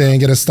 I'm just saying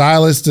get a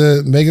stylist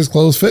to make his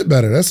clothes fit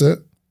better. That's it.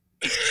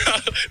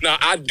 Now,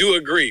 I do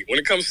agree. When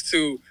it comes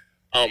to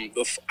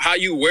how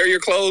you wear your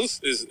clothes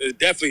is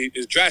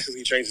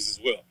drastically changes as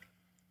well.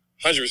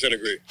 100%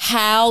 agree.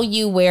 How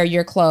you wear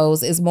your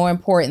clothes is more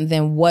important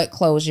than what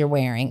clothes you're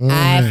wearing.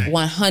 I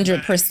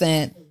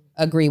 100%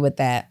 agree with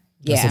that.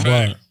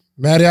 Yeah.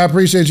 Maddie, I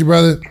appreciate you,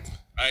 brother.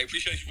 I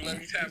appreciate you for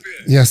letting me tap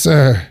in. Yes,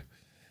 sir.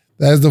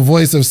 That is the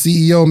voice of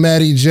CEO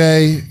Maddie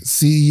J.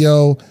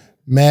 CEO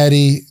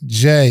Maddie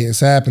J. It's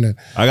happening.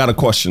 I got a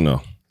question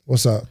though.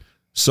 What's up?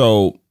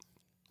 So,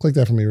 click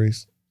that for me,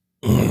 Reese.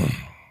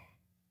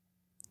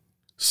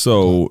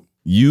 So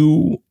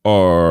you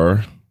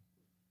are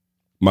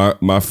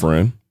my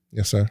friend.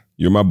 Yes, sir.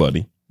 You're my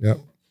buddy. Yep.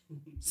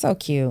 So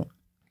cute.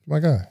 My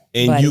guy.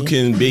 And buddy. You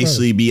can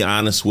basically be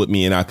honest with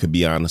me and I could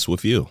be honest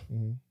with you.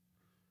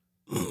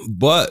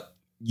 But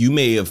you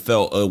may have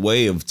felt a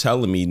way of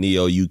telling me,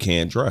 Neo, you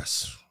can't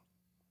dress.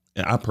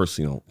 And I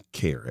personally don't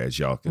care, as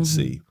y'all can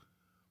see.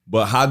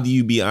 But how do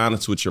you be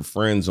honest with your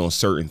friends on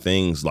certain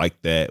things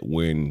like that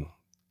when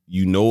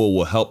you know it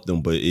will help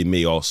them, but it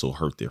may also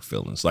hurt their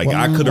feelings? Like,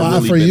 I could have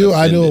really for been you,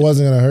 offended. I knew it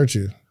wasn't going to hurt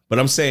you. But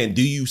I'm saying,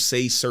 do you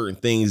say certain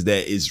things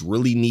that is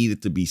really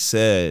needed to be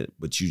said,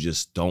 but you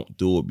just don't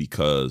do it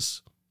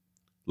because,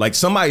 like,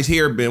 somebody's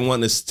here been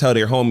wanting to tell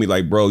their homie,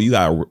 like, bro, you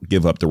got to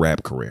give up the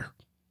rap career.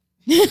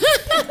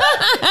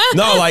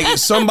 No, like,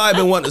 somebody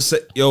been wanting to say,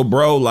 yo,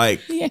 bro,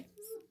 like,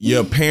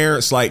 your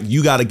parents, like,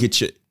 you got to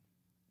get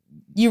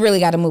you really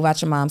got to move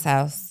out your mom's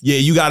house. Yeah,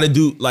 you got to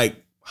do, like,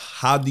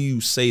 how do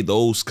you say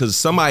those? Because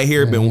somebody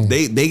here been,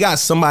 they got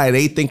somebody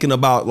they thinking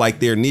about,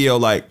 like, their Neo,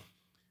 like,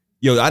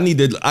 yo,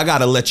 I got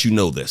to let you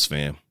know this,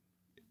 fam.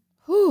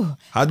 Whew.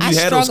 How do you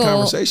have those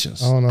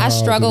conversations? I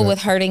struggle with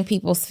hurting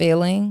people's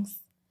feelings.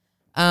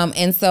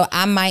 And so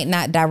I might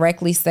not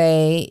directly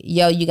say,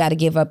 yo, you got to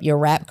give up your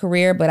rap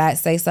career, but I'd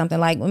say something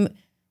like,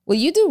 well,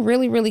 you do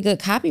really, really good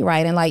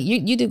copywriting. Like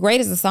you do great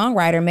as a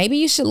songwriter. Maybe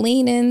you should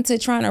lean into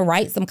trying to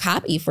write some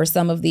copy for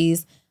some of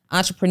these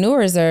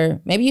entrepreneurs, or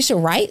maybe you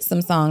should write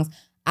some songs.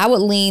 I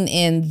would lean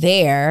in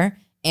there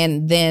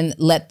and then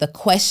let the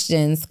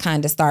questions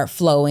kind of start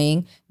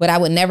flowing. But I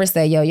would never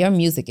say, yo, your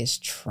music is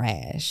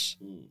trash.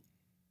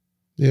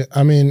 Yeah,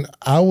 I mean,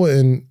 I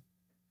wouldn't,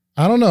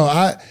 I don't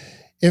know.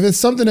 If it's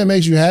something that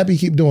makes you happy,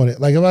 keep doing it.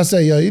 Like if I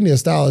say, yo, you need a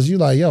stylist, you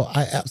like, yo,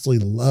 I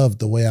absolutely love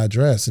the way I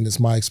dress and it's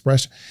my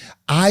expression.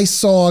 I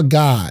saw a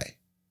guy,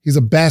 he's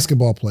a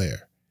basketball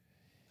player.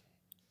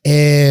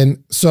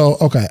 And so,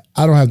 okay,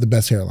 I don't have the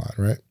best hairline,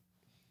 right?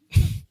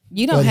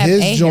 You don't have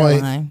a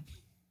hairline.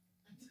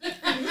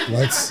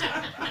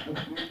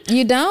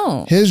 You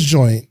don't. His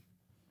joint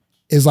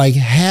is like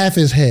half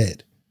his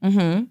head.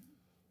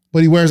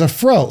 But he wears a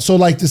fro. So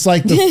like it's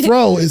like the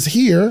fro is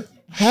here,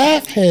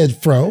 half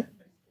head fro.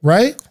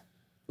 Right?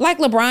 Like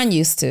LeBron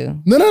used to.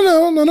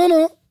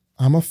 No.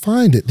 I'ma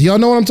find it. Do y'all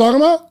know what I'm talking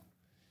about?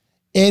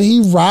 And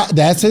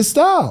that's his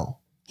style.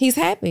 He's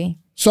happy.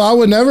 So I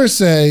would never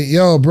say,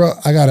 yo, bro,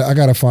 I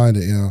gotta find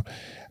it, yo.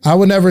 I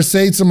would never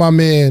say to my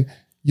man,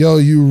 yo,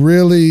 you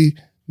really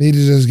need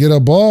to just get a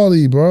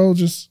baldy, bro.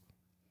 Just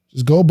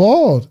go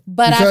bald.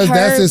 But because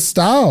that's his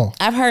style.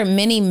 I've heard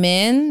many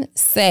men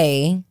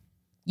say,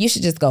 you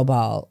should just go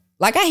bald.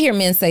 Like I hear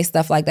men say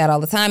stuff like that all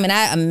the time. And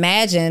I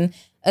imagine,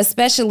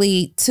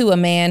 especially to a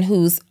man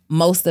whose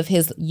most of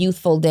his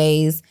youthful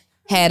days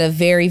had a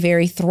very,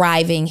 very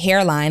thriving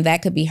hairline,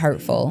 that could be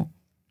hurtful.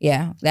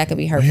 Yeah, that could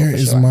be hurtful. Where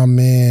is my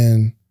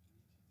man?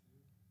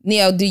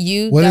 Neo, do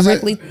you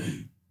directly?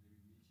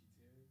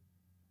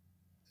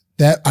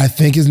 That I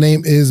think his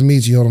name is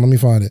Michi. Hold on, let me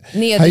find it.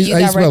 Neo, do you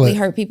directly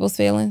hurt people's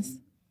feelings?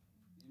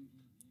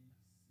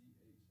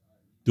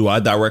 Do I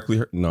directly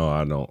hurt? No,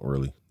 I don't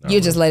really. You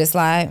just let it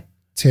slide?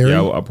 Terry?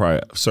 Yeah, I probably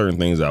certain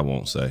things I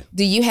won't say.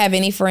 Do you have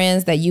any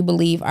friends that you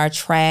believe are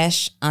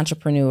trash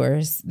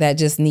entrepreneurs that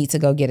just need to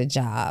go get a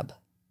job?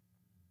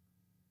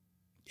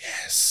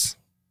 Yes.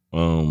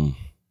 No,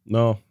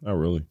 not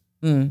really.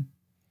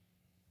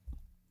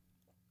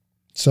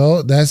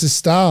 So that's his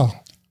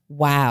style.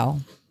 Wow.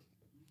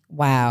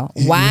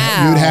 You'd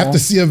have to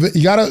see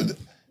you gotta.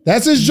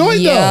 That's his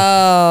joint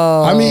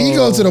though. I mean, he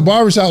goes to the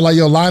barbershop like,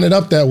 yo, line it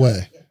up that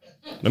way.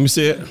 Let me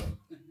see it.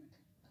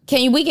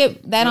 Can we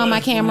get that on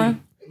my camera?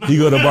 He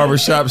go to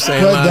barbershop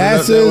saying, but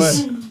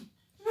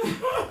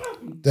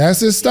that's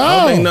his style. I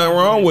don't think nothing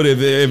wrong with it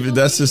if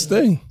that's his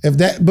thing.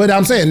 But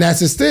I'm saying that's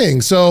his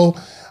thing. So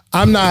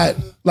I'm not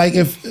like,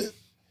 if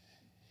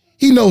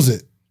he knows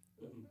it,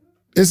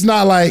 it's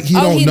not like he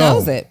don't know.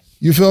 Knows it.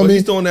 You feel me?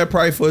 He's doing that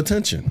probably for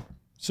attention.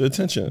 It's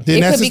attention.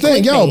 Then that's his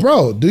thing. Yo,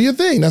 bro, do your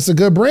thing. That's a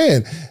good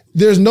brand.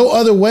 There's no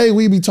other way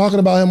we'd be talking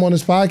about him on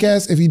this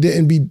podcast if he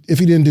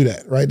didn't do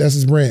that, right? That's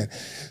his brand.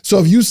 So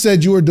if you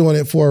said you were doing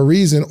it for a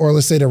reason, or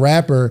let's say the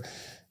rapper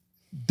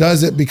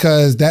does it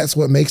because that's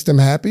what makes them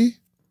happy,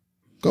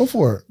 go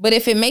for it. But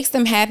if it makes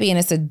them happy and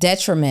it's a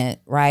detriment,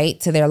 right,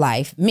 to their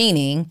life,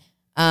 meaning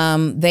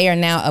they are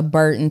now a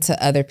burden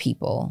to other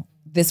people,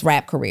 this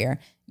rap career,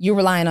 you're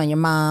relying on your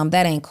mom.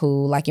 That ain't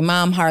cool. Like, your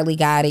mom hardly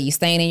got it. You're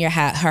staying in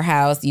her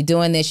house. You're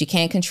doing this. You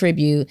can't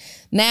contribute.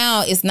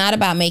 Now it's not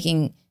about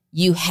making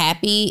you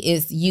happy.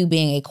 It's you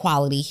being a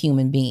quality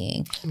human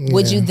being. Yeah.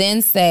 Would you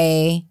then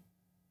say,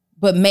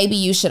 but maybe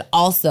you should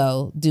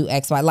also do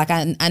X, Y? Like,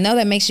 I know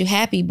that makes you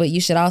happy, but you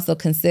should also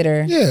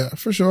consider. Yeah,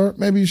 for sure.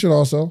 Maybe you should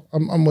also.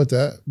 I'm with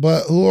that.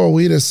 But who are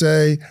we to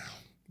say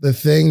the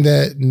thing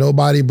that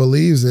nobody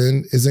believes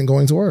in isn't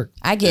going to work?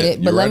 I get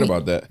it. But you're right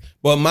about that.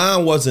 But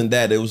mine wasn't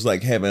that. It was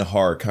like having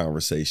hard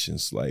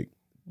conversations. Like,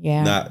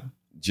 not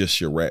just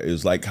your rap. It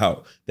was like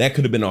how that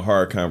could have been a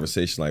hard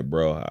conversation. Like,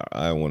 bro,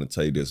 I want to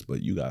tell you this,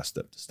 but you got to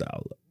step the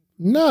style up.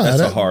 No,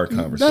 that's a hard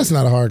conversation. That's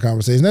not a hard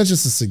conversation. That's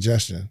just a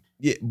suggestion.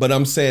 Yeah, but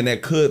I'm saying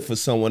that could, for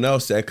someone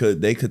else, they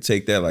could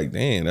take that like,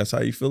 damn, that's how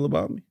you feel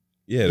about me.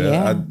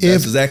 Yeah,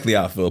 that's exactly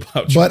how I feel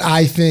about you. But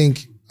I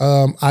think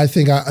I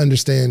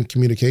understand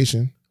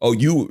communication. Oh,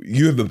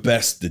 you're the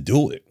best to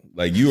do it.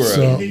 Like, you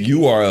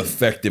are an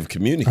effective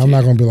communicator. I'm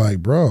not gonna be like,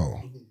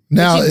 bro.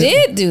 Now but you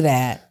did do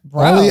that,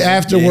 bro. Only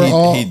after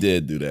he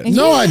did do that.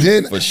 No, I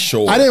didn't. For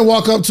sure. I didn't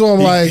walk up to him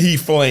like he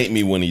flamed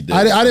me when he did.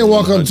 I didn't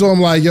walk up to him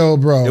like, yo,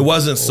 bro. It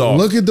wasn't soft.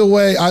 Look at the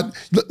way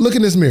look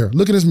in this mirror.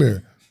 Look in this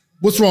mirror.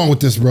 What's wrong with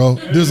this, bro?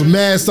 There's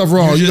mad stuff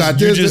wrong. You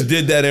just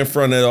did that in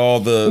front of all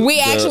the. We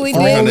actually did.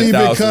 Only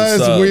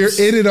because we're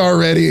in it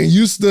already, and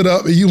you stood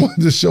up and you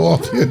wanted to show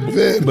off your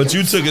event. But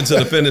you took it to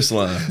the finish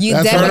line. You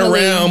turn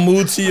around,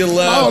 move to your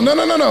left. Oh, no.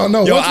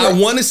 Yo, I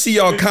want to see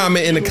y'all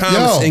comment in the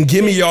comments and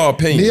give me y'all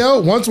opinion.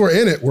 Neo, once we're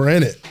in it, we're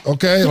in it.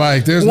 Okay,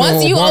 like there's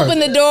once you open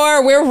the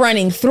door, we're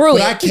running through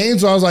it. I came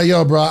to, I was like,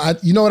 yo, bro,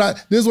 you know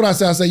what? This is what I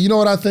said. I said, you know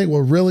what I think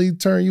will really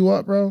turn you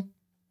up, bro?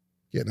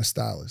 Getting a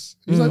stylist.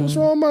 He's like, what's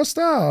wrong with my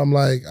style? I'm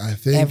like, I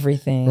think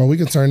everything. Bro, we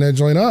can turn that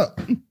joint up.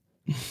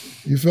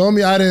 You feel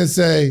me? I didn't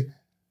say,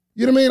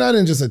 you know what I mean? I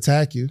didn't just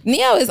attack you.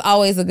 Neo is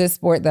always a good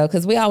sport though,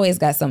 because we always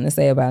got something to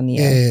say about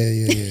Neo.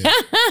 Yeah.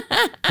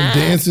 The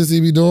dances he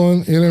be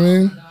doing, you know what I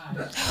mean?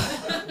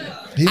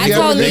 I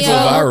told Neo, they go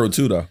viral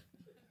too though.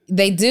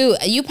 They do.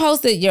 You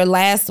posted your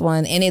last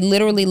one and it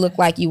literally looked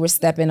like you were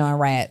stepping on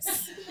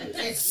rats.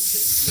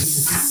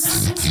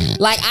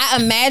 Like, I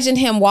imagine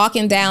him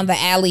walking down the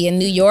alley in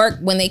New York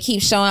when they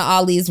keep showing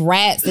all these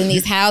rats in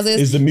these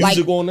houses. Is the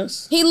music on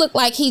this? He looked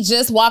like he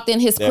just walked in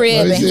his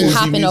crib and he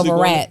hopping over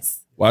rats.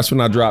 Watch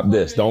when I drop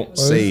this. Don't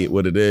say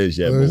what it is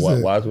yet, but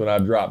watch when I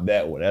drop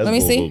that one. That's gonna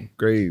go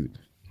crazy.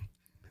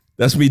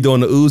 That's me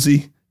doing the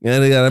Uzi. That's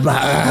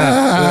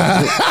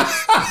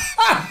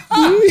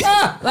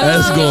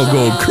gonna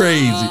go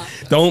crazy.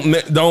 Don't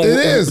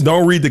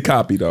read the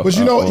copy though. But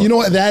you know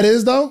what that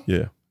is though?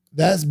 Yeah.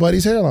 That's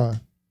Buddy's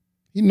hairline.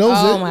 He knows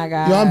it. Oh my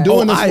God. Yo, I'm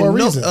doing this for a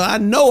reason. I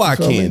know I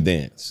can't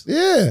dance.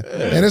 Yeah.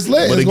 And it's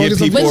lit. But it gives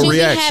people a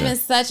reaction. Be having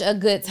such a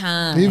good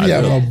time. He be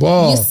having a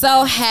ball. You're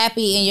so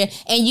happy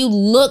and you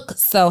look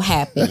so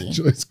happy.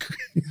 It's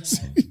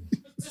crazy.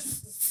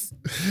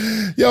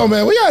 Yo,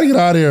 man, we gotta get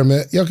out of here,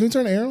 man. Yo, can you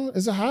turn the air on?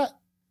 Is it hot?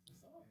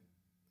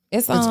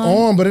 It's on. It's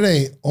on, but it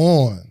ain't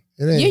on.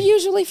 You're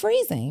usually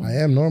freezing. I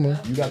am normally.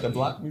 You got the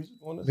block music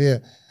on this? Yeah.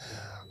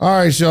 All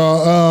right,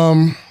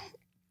 y'all.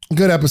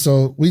 Good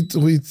episode. We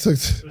took,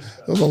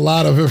 there was a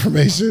lot of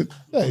information.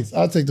 Thanks.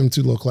 I'll take them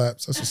 2 little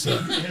claps. That's what's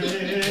up.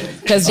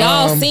 Because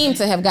y'all seem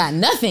to have got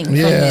nothing from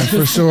yeah, this.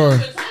 For sure.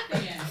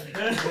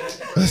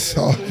 That's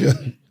all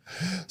good.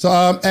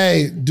 So,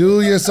 hey, do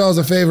yourselves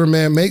a favor,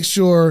 man. Make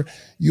sure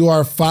you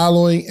are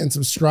following and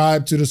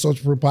subscribe to the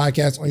Social Proof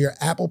Podcast on your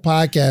Apple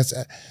Podcasts.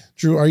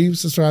 Drew, are you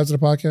subscribed to the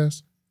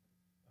podcast?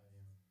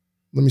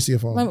 Let me see your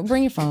phone.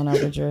 Bring your phone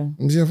over, Drew. Let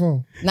me see your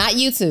phone. Not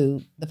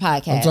YouTube, the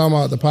podcast. I'm talking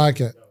about the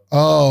podcast.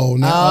 Oh,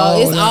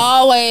 no. It's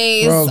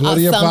always Bro, go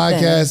to your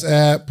podcast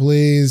app,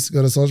 please.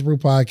 Go to Social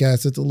Proof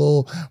Podcast. Hit the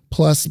little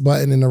plus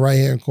button in the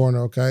right-hand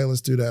corner, okay?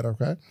 Let's do that,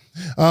 okay?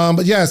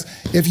 But yes,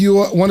 if you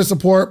want to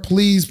support,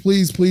 please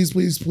hit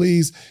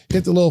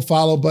the little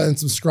follow button,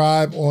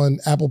 subscribe on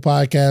Apple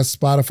Podcasts,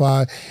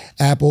 Spotify,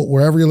 Apple,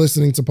 wherever you're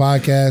listening to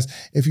podcasts.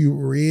 If you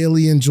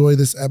really enjoy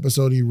this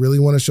episode, you really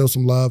want to show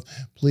some love,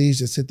 please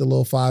just hit the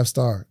little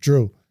 5-star.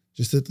 Drew,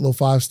 just hit the little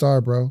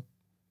 5-star, bro.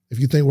 If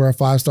you think we're a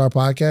 5-star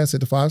podcast,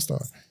 hit the 5-star.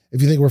 If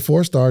you think we're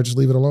 4-star, just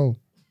leave it alone.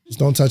 Just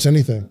don't touch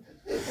anything.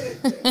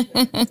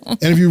 And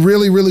if you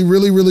really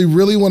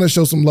want to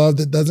show some love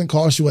that doesn't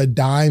cost you a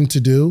dime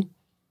to do,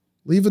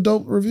 leave a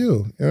dope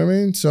review. You know what I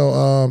mean?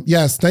 So,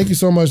 yes, thank you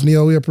so much,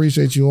 Neil. We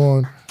appreciate you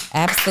on.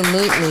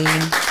 Absolutely.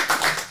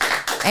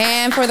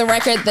 And for the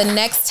record, the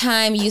next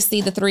time you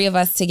see the three of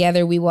us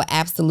together, we will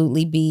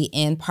absolutely be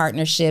in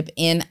partnership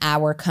in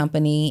our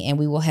company, and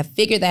we will have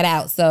figured that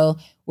out. So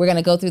we're going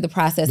to go through the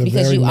process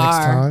because you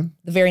are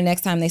the very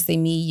next time they see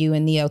me, you,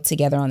 and Neo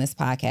together on this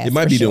podcast. It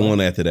might be the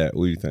one after that.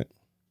 What do you think?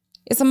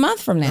 It's a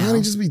month from now. Why don't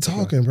you just be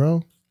talking,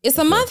 bro? It's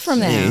a month from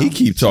now. Yeah, he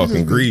keep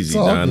talking greasy,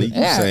 Donni.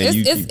 Yeah,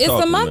 it's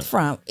a month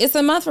from. It's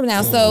a month from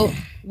now. So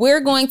we're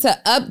going to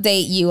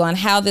update you on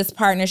how this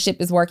partnership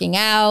is working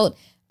out.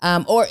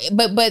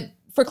 But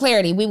for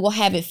clarity, we will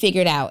have it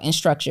figured out and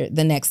structured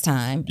the next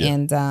time,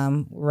 and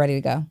we're ready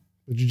to go.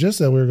 But you just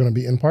said we were going to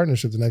be in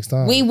partnership the next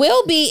time. We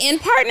will be in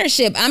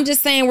partnership. I'm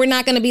just saying we're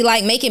not going to be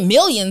like making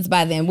millions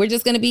by then. We're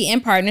just going to be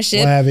in partnership.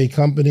 We'll have a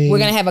company. We're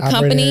going to have a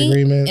company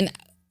agreement. and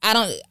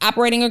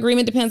operating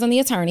agreement depends on the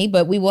attorney,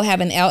 but we will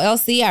have an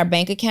LLC, our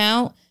bank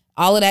account,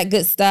 all of that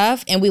good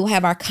stuff, and we will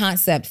have our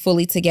concept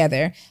fully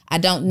together. I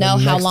don't know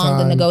how long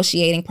the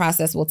negotiating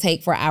process will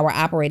take for our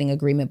operating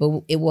agreement,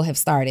 but it will have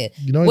started.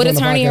 You know, what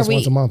attorney are we?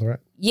 Once a month, right?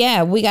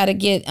 Yeah, we got to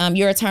get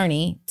your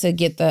attorney to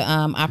get the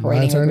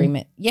operating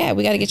agreement. Yeah,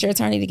 we got to get your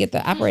attorney to get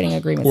the operating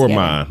agreement. Or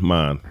together.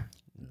 mine.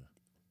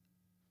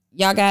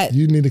 Y'all got.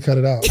 You need to cut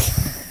it out.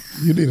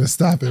 You need to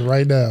stop it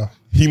right now.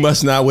 He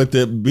must not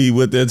be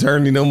with the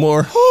attorney no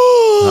more.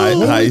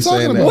 How you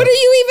saying that? What are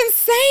you even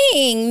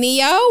saying,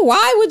 Neo?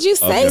 Why would you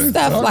say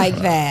stuff like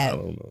that? I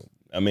don't know.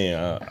 I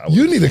mean,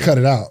 you need to cut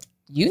it out.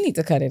 You need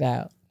to cut it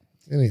out.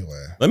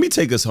 Anyway, let me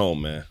take us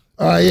home, man.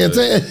 All right, yeah.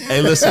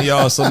 Hey, listen,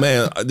 y'all. So,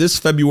 man, this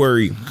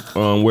February,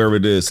 wherever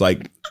it is,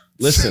 like,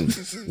 listen.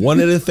 One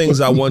of the things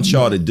I want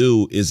y'all to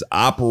do is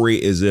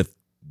operate as if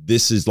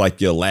this is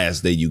like your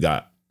last day. You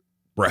got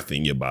breath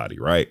in your body,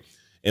 right?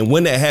 And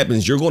when that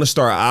happens, you're going to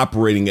start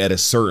operating at a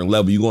certain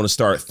level. You're going to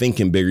start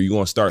thinking bigger. You're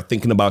going to start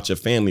thinking about your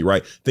family,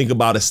 right? Think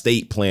about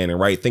estate planning,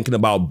 right? Thinking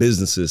about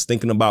businesses,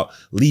 thinking about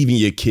leaving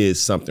your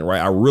kids something,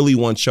 right? I really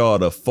want y'all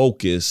to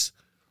focus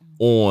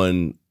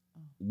on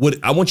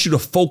I want you to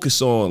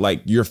focus on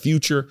like your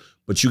future,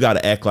 but you got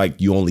to act like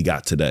you only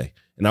got today.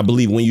 And I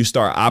believe when you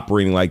start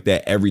operating like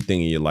that,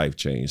 everything in your life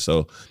changes.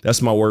 So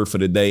that's my word for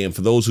the day. And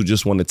for those who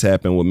just want to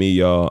tap in with me,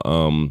 y'all,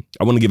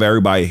 I want to give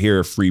everybody here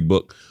a free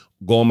book.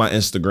 Go on my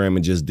Instagram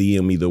and just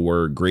DM me the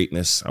word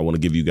greatness. I want to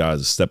give you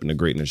guys a Step into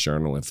Greatness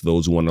journal. And for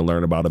those who want to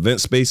learn about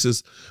event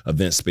spaces,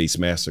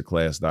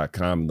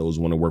 eventspacemasterclass.com. And those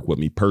who want to work with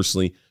me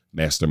personally,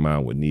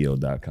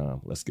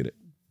 mastermindwithneo.com. Let's get it.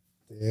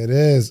 It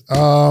is.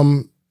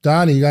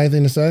 Donni, you got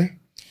anything to say?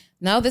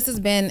 No, this has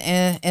been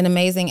an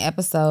amazing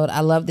episode.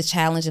 I love the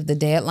challenge of the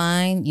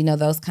deadline. You know,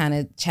 those kind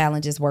of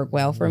challenges work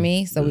well for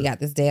me. So we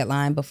got this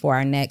deadline before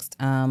our next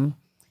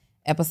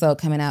episode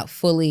coming out,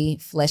 fully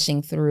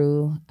fleshing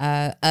through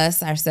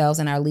ourselves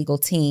and our legal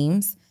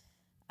teams,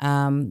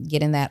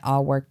 getting that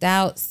all worked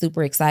out.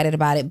 Super excited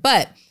about it.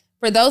 But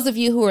for those of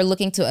you who are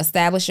looking to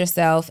establish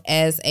yourself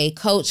as a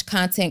coach,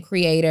 content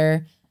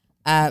creator,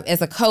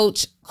 as a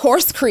coach,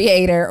 course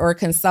creator, or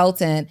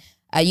consultant,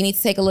 you need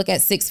to take a look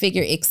at Six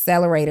Figure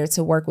Accelerator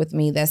to work with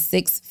me. That's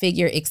Six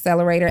Figure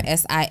Accelerator,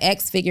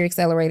 SIX Figure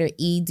Accelerator,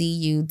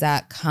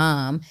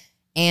 edu.com.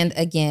 And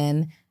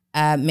again,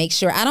 make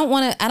sure I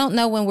don't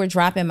know when we're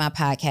dropping my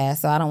podcast,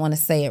 so I don't want to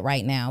say it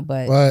right now,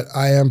 but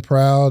I am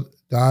proud.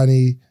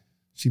 Donni,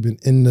 she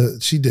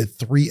did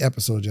 3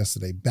 episodes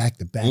yesterday, back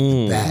to back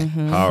to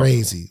back.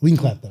 Crazy. We can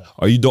clap that up.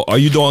 Are you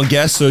doing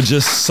guests or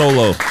just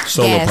solo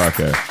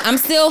podcast? I'm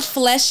still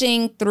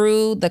fleshing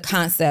through the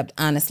concept,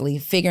 honestly,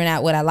 figuring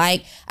out what I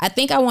like. I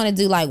think I want to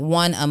do like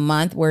one a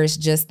month where it's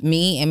just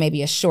me and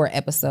maybe a short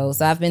episode.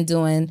 So I've been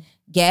doing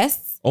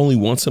guests. Only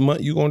once a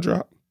month you gonna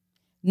drop?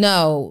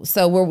 No,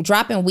 so we're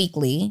dropping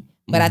weekly,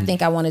 but I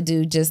think I want to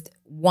do just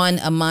one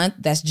a month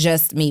that's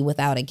just me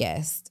without a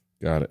guest.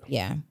 Got it.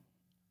 Yeah.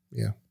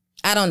 Yeah.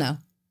 I don't know,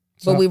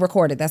 but we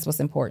recorded. That's what's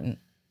important.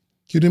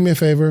 Can you do me a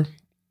favor?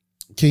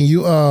 Can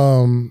you,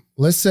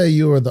 let's say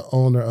you are the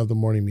owner of the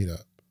morning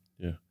meetup.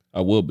 Yeah,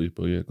 I will be,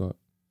 but yeah, go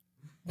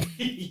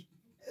ahead.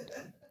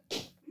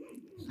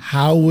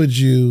 How would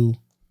you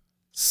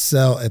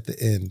sell at the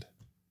end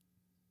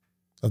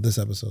of this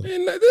episode?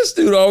 Man, this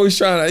dude always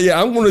trying to,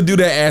 I'm going to do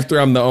that after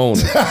I'm the owner.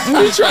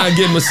 He trying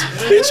to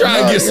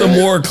get some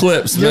more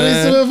clips, man. Give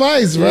me some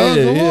advice, bro.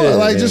 Come on.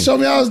 Like, just show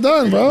me how it's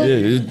done, bro.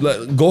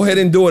 Yeah, go ahead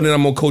and do it, and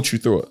I'm going to coach you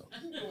through it.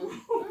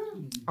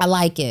 I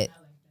like it.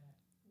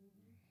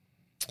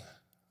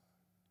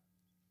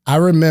 I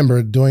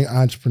remember doing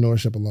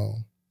entrepreneurship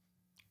alone.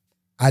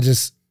 I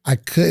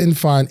couldn't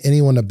find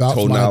anyone to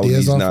bounce my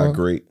ideas off of. Not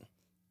great.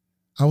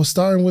 I was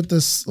starting with the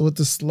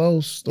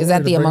slow story. Is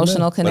that the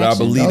emotional connection? But I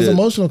believe that was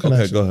emotional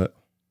connection. Okay, go ahead.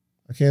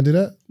 I can't do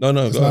that? No,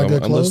 go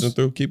ahead. I'm listening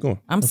through. Keep going.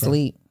 I'm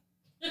asleep.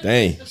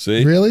 Dang,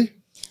 see? Really?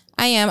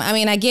 I am. I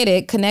mean, I get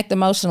it. Connect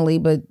emotionally,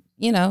 but,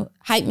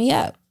 hype me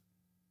up.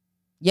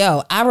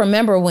 Yo, I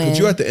remember when. But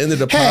you at the end of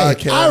the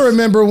podcast. I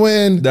remember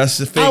when I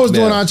was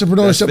doing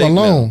entrepreneurship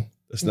alone.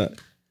 That's not.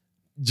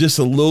 Just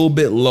a little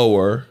bit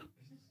lower.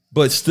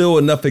 but still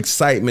enough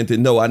excitement to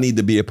know I need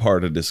to be a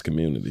part of this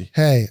community.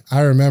 Hey,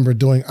 I remember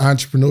doing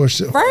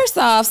entrepreneurship. First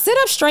off, sit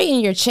up straight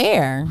in your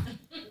chair.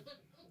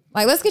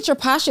 Like, let's get your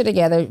posture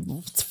together.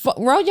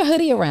 Roll your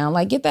hoodie around.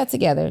 Like, get that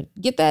together.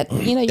 Get that,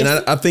 you know. And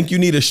I think you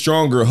need a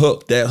stronger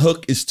hook. That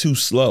hook is too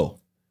slow.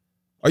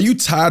 Are you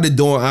tired of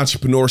doing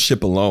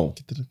entrepreneurship alone?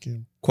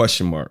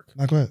 Question mark.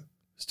 Now go ahead.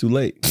 It's too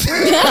late.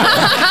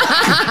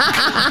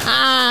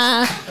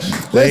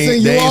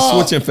 Listen, they ain't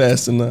switching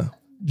fast enough.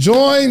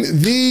 Join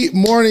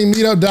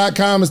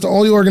themorningmeetup.com. It's the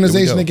only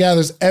organization that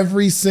gathers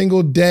every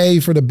single day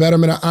for the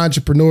betterment of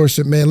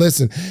entrepreneurship. Man,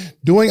 listen,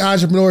 doing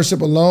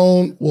entrepreneurship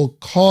alone will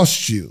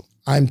cost you.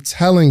 I'm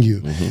telling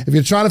you, if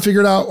you're trying to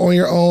figure it out on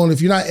your own,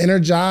 if you're not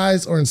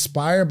energized or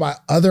inspired by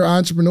other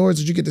entrepreneurs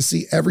that you get to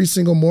see every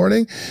single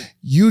morning,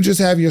 you just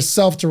have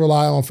yourself to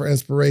rely on for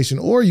inspiration,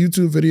 or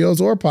YouTube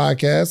videos or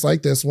podcasts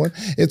like this one.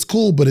 It's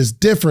cool, but it's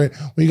different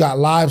when you got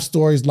live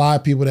stories,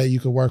 live people that you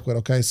can work with,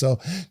 okay? So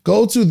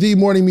go to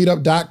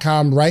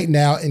themorningmeetup.com right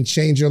now and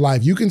change your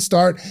life. You can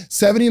start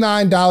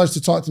 $79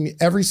 to talk to me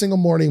every single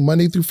morning,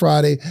 Monday through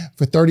Friday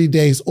for 30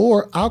 days,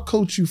 or I'll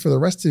coach you for the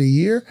rest of the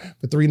year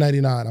for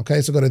 $3.99,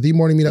 okay? So go to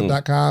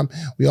themorningmeetup.com.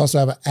 We also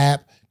have an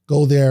app.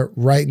 Go there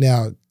right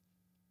now.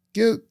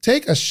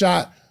 Take a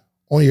shot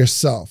on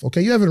yourself,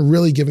 okay? You haven't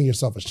really given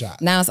yourself a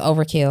shot. Now it's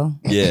overkill.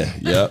 Yeah,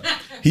 yep.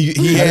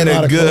 He had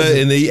it good,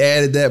 and he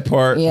added that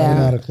part. Yeah. I don't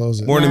know how to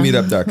close it.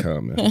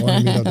 Morningmeetup.com, man.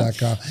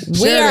 Morningmeetup.com.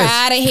 We are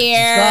out of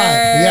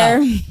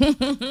here.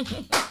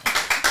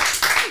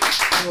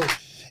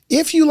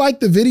 If you like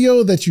the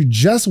video that you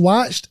just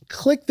watched,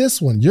 click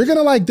this one. You're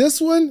gonna like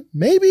this one,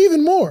 maybe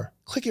even more.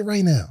 Click it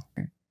right now.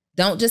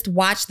 Don't just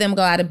watch them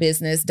go out of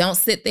business. Don't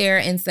sit there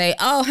and say,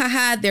 oh,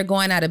 haha, they're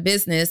going out of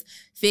business.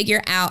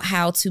 Figure out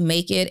how to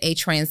make it a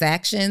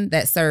transaction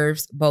that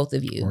serves both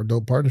of you. Or a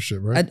dope partnership,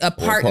 right? A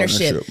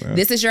partnership.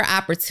 This is your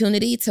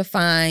opportunity to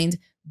find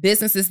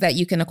businesses that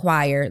you can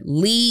acquire,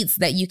 leads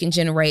that you can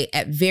generate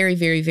at very,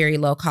 very, very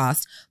low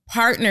cost,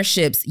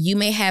 partnerships. You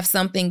may have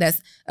something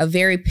that's a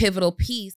very pivotal piece